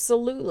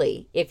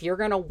 Absolutely. If you're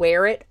gonna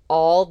wear it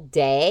all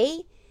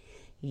day,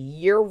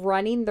 you're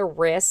running the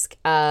risk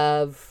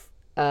of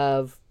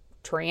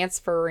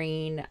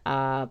transferring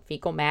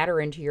fecal matter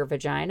into your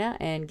vagina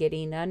and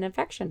getting an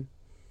infection.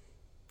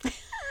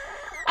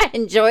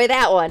 Enjoy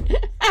that one.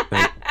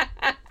 thank,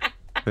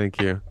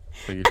 thank you.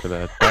 Thank you for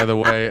that. By the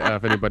way,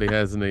 if anybody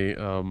has any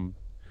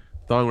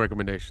thong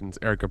recommendations,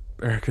 Erica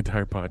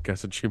Dyer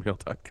podcast at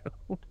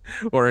gmail.com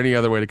or any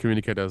other way to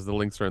communicate us, the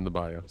links are in the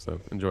bio. So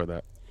enjoy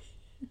that.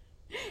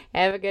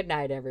 Have a good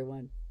night,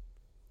 everyone.